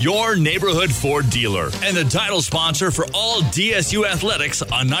Lincoln, your neighborhood Ford dealer, and the title sponsor for all DSU athletics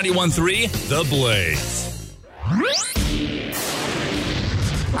on 91.3 The Blaze.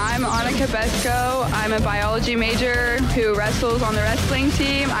 I'm Annika Besko. I'm a biology major who wrestles on the wrestling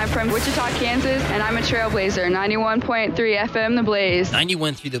team. I'm from Wichita, Kansas, and I'm a trailblazer. 91.3 FM The Blaze.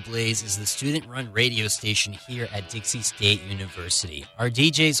 91.3 The Blaze is the student-run radio station here at Dixie State University. Our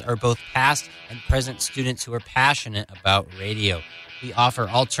DJs are both past and present students who are passionate about radio. We offer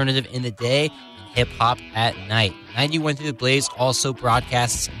alternative in the day and hip-hop at night. 91.3 The Blaze also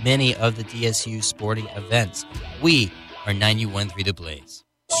broadcasts many of the DSU sporting events. We are 91.3 The Blaze.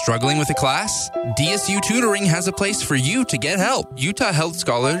 Struggling with a class? DSU Tutoring has a place for you to get help. Utah Health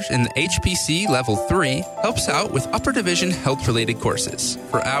Scholars in the HPC Level 3 helps out with upper division health-related courses.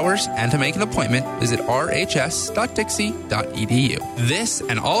 For hours and to make an appointment, visit rhs.dixie.edu. This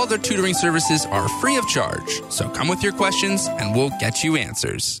and all other tutoring services are free of charge. So come with your questions and we'll get you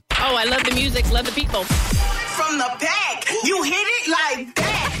answers. Oh, I love the music, love the people. From the back, you hit it like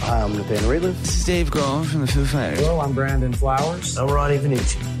that. I'm Nathaniel Rateliff. This is Dave Grohl from the Foo Fighters. Hello, I'm Brandon Flowers. I'm Ronnie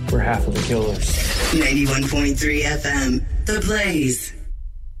Venucci. We're half of the Killers. 91.3 FM, The Blaze.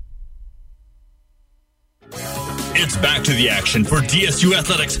 It's back to the action for DSU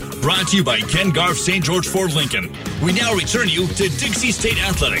Athletics, brought to you by Ken Garff St. George Ford Lincoln. We now return you to Dixie State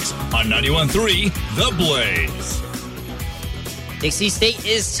Athletics on 91.3 The Blaze. Dixie State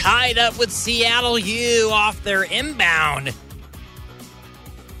is tied up with Seattle U off their inbound.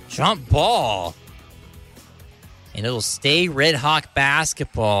 Jump ball. And it'll stay Red Hawk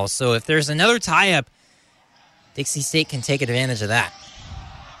basketball. So if there's another tie-up, Dixie State can take advantage of that.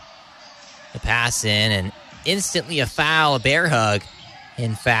 The pass in, and instantly a foul, a bear hug,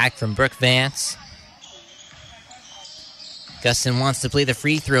 in fact, from Brooke Vance. Gustin wants to play the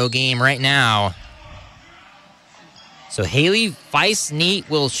free throw game right now. So Haley Vice-Neat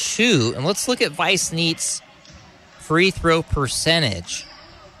will shoot. And let's look at Vice-Neat's free throw percentage.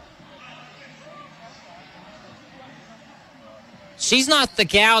 She's not the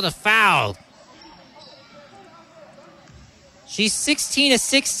gal to foul. She's 16 of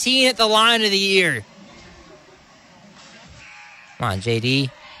 16 at the line of the year. Come on,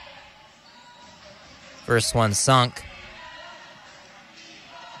 JD. First one sunk.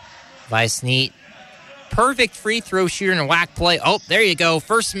 Vice-Neat. Perfect free throw shooter and whack play. Oh, there you go.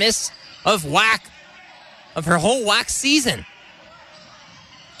 First miss of whack of her whole wax season.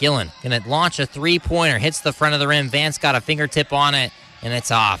 Gillen going to launch a three-pointer, hits the front of the rim. Vance got a fingertip on it, and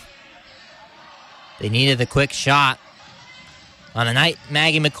it's off. They needed the quick shot. On a night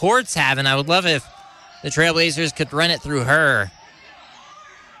Maggie McCourt's having, I would love if the Trailblazers could run it through her.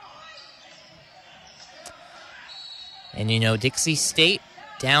 And Dixie State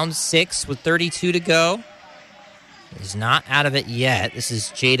down 6 with 32 to go. Is not out of it yet. This is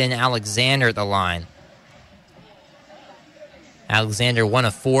Jaden Alexander at the line. Alexander 1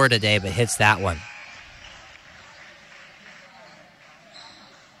 of 4 today, but hits that one.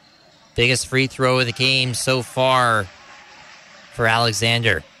 Biggest free throw of the game so far for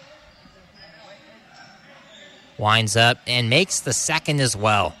Alexander. Winds up and makes the second as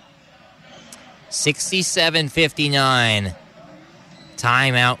well. 67-59.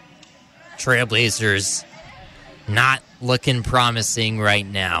 Timeout. Trailblazers not looking promising right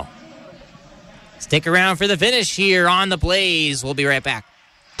now. Stick around for the finish here on The Blaze. We'll be right back.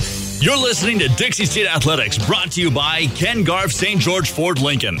 You're listening to Dixie State Athletics, brought to you by Ken Garff St. George Ford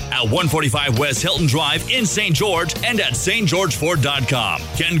Lincoln at 145 West Hilton Drive in St. George and at stgeorgeford.com.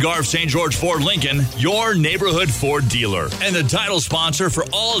 Ken Garff St. George Ford Lincoln, your neighborhood Ford dealer, and the title sponsor for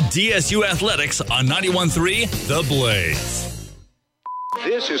all DSU athletics on 91.3 The Blaze.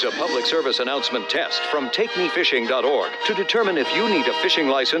 This is a public service announcement test from TakeMeFishing.org to determine if you need a fishing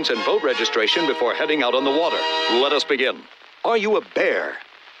license and boat registration before heading out on the water. Let us begin. Are you a bear?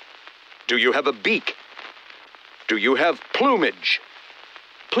 Do you have a beak? Do you have plumage?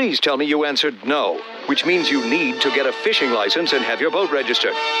 Please tell me you answered no, which means you need to get a fishing license and have your boat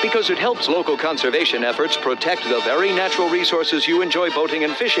registered, because it helps local conservation efforts protect the very natural resources you enjoy boating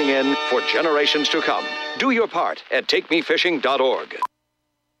and fishing in for generations to come. Do your part at TakeMeFishing.org.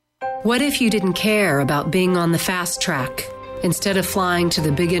 What if you didn't care about being on the fast track? Instead of flying to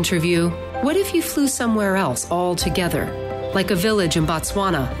the big interview, what if you flew somewhere else altogether? Like a village in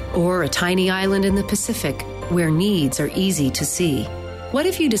Botswana or a tiny island in the Pacific where needs are easy to see. What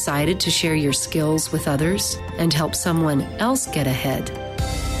if you decided to share your skills with others and help someone else get ahead?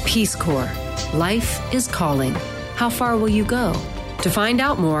 Peace Corps. Life is calling. How far will you go? To find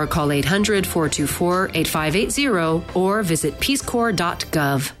out more, call 800-424-8580 or visit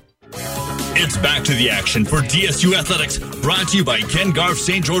peacecorps.gov. It's back to the action for DSU Athletics, brought to you by Ken Garff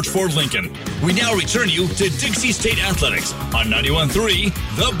St. George Ford Lincoln. We now return you to Dixie State Athletics on 91.3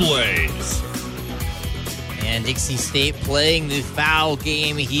 The Blaze. And Dixie State playing the foul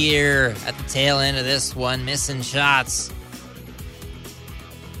game here at the tail end of this one, missing shots.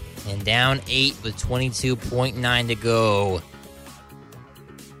 And down 8 with 22.9 to go.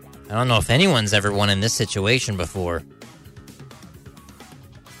 I don't know if anyone's ever won in this situation before.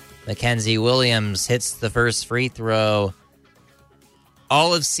 Mackenzie Williams hits the first free throw.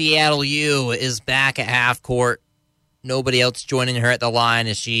 All of Seattle U is back at half court. Nobody else joining her at the line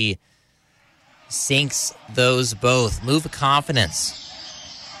as she sinks those both. Move of confidence.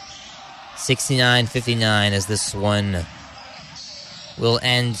 69-59 as this one will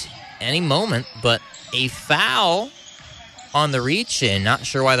end any moment, but a foul on the reach-in. Not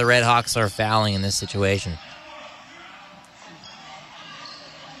sure why the Red Hawks are fouling in this situation.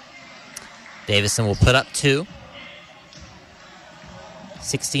 Davison will put up 2.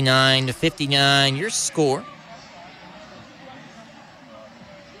 69-59, your score.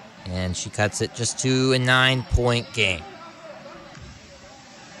 And she cuts it just to a 9-point game.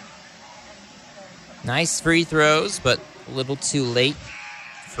 Nice free throws, but a little too late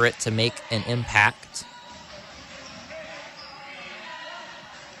for it to make an impact.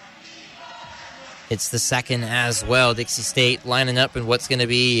 It's the second as well. Dixie State lining up in what's going to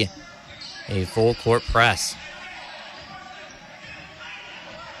be a full court press.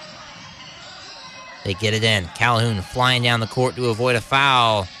 They get it in. Calhoun flying down the court to avoid a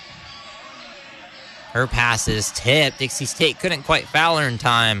foul. Her pass is tipped. Dixie State couldn't quite foul her in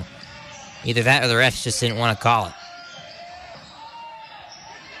time. Either that or the refs just didn't want to call it.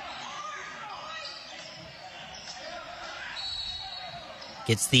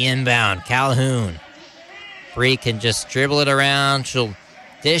 Gets the inbound. Calhoun. Bree can just dribble it around. She'll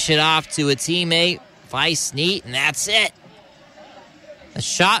dish it off to a teammate. Vice Neat, and that's it. A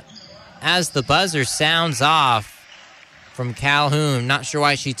shot as the buzzer sounds off from Calhoun. Not sure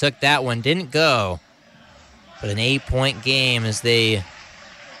why she took that one. Didn't go. But an 8-point game as they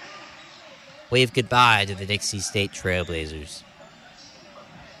wave goodbye to the Dixie State Trailblazers.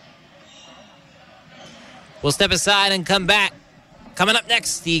 We'll step aside and come back. Coming up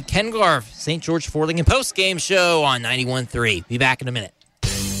next, the Ken Garff St. George Ford Lincoln post-game show on 91.3. Be back in a minute.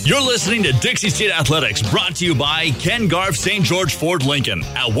 You're listening to Dixie State Athletics, brought to you by Ken Garff St. George Ford Lincoln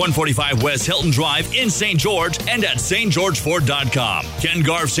at 145 West Hilton Drive in St. George and at stgeorgeford.com. Ken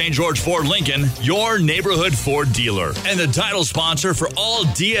Garff St. George Ford Lincoln, your neighborhood Ford dealer, and the title sponsor for all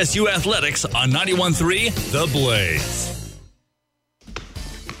DSU athletics on 91.3 The Blaze.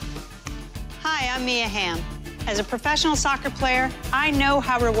 Hi, I'm Mia Hamm. As a professional soccer player, I know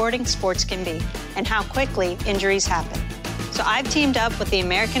how rewarding sports can be and how quickly injuries happen. So I've teamed up with the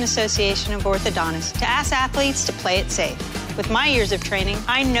American Association of Orthodontists to ask athletes to play it safe. With my years of training,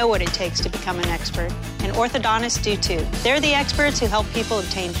 I know what it takes to become an expert, and orthodontists do too. They're the experts who help people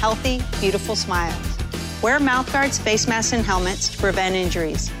obtain healthy, beautiful smiles. Wear mouthguards, face masks, and helmets to prevent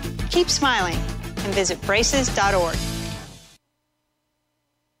injuries. Keep smiling and visit braces.org.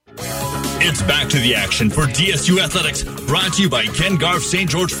 It's back to the action for DSU Athletics, brought to you by Ken Garff St.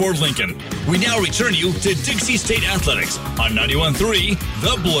 George Ford Lincoln. We now return you to Dixie State Athletics on 91.3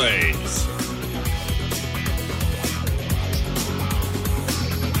 The Blaze.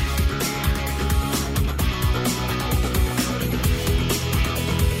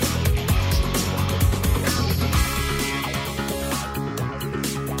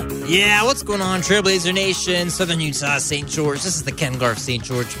 Yeah, what's going on, Trailblazer Nation, Southern Utah, St. George? This is the Ken Garff St.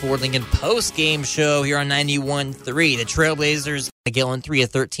 George Ford Lincoln post-game show here on 91.3. The Trailblazers, Gillen, 3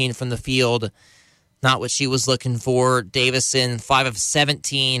 of 13 from the field. Not what she was looking for. Davison, 5 of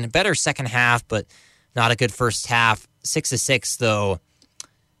 17. Better second half, but not a good first half. 6 of 6, though,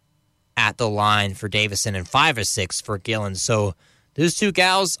 at the line for Davison, and 5 of 6 for Gillen. So those two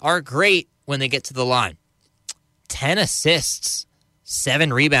gals are great when they get to the line. 10 assists.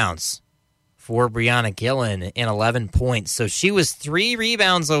 7 rebounds for Brianna Gillen and 11 points. So she was 3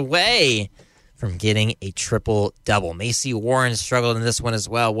 rebounds away from getting a triple-double. Macy Warren struggled in this one as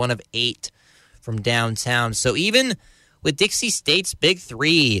well, 1 of 8 from downtown. So even with Dixie State's big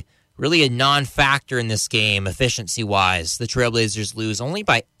 3, really a non-factor in this game efficiency-wise, the Trailblazers lose only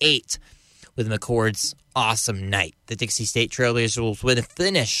by 8 with McCord's awesome night. The Dixie State Trailblazers will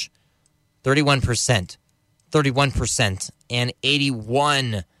finish 31%. 31% and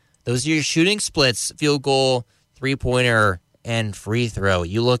 81. Those are your shooting splits: field goal, three-pointer, and free throw.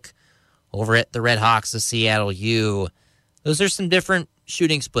 You look over at the Red Hawks of Seattle U. Those are some different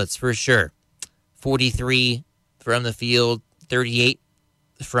shooting splits for sure. 43 from the field, 38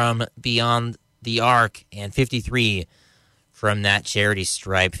 from beyond the arc, and 53 from that charity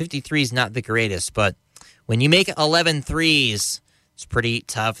stripe. 53 is not the greatest, but when you make 11 threes, it's pretty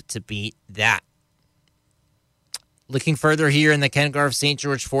tough to beat that. Looking further here in the Ken Garff St.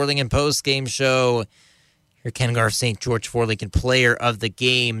 George Ford Lincoln post-game show, your Ken Garff St. George Ford Lincoln player of the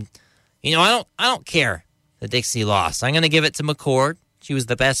game. You know, I don't care that Dixie lost. I'm going to give it to McCord. She was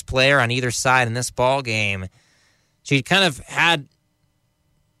the best player on either side in this ball game. She kind of had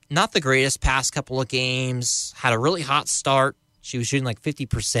not the greatest past couple of games, had a really hot start. She was shooting like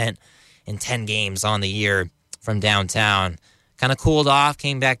 50% in 10 games on the year from downtown. Kind of cooled off,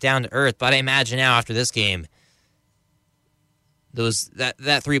 came back down to earth. But I imagine now after this game, that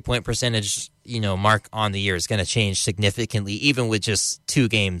 3-point percentage, mark on the year is going to change significantly, even with just 2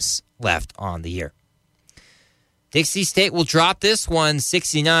 games left on the year. Dixie State will drop this one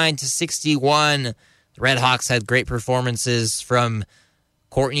 69-61. The Red Hawks had great performances from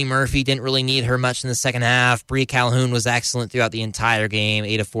Courtney Murphy. Didn't really need her much in the second half. Bree Calhoun was excellent throughout the entire game.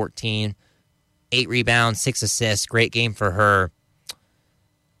 8 of 14, 8 rebounds, 6 assists. Great game for her.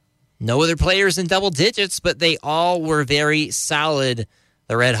 No other players in double digits, but they all were very solid.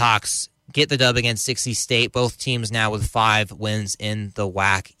 The Red Hawks get the dub against Dixie State. Both teams now with 5 wins in the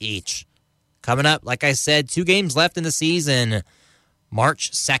WAC each. Coming up, like I said, 2 games left in the season.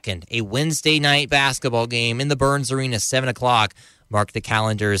 March 2nd, a Wednesday night basketball game in the Burns Arena, 7 o'clock. Mark the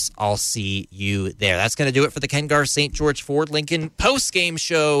calendars. I'll see you there. That's going to do it for the Ken Garff St. George Ford Lincoln post-game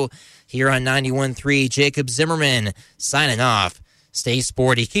show here on 91.3. Jacob Zimmerman signing off. Stay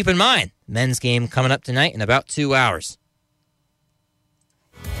sporty. Keep in mind, men's game coming up tonight in about 2 hours.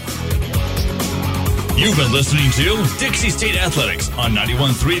 You've been listening to Dixie State Athletics on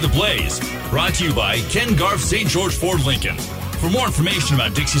 91.3 The Blaze, brought to you by Ken Garff St. George Ford Lincoln. For more information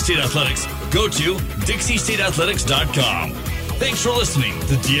about Dixie State Athletics, go to DixieStateAthletics.com. Thanks for listening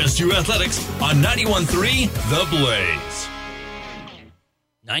to DSU Athletics on 91.3 The Blaze.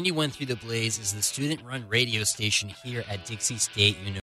 91.3 The Blaze is the student-run radio station here at Dixie State University.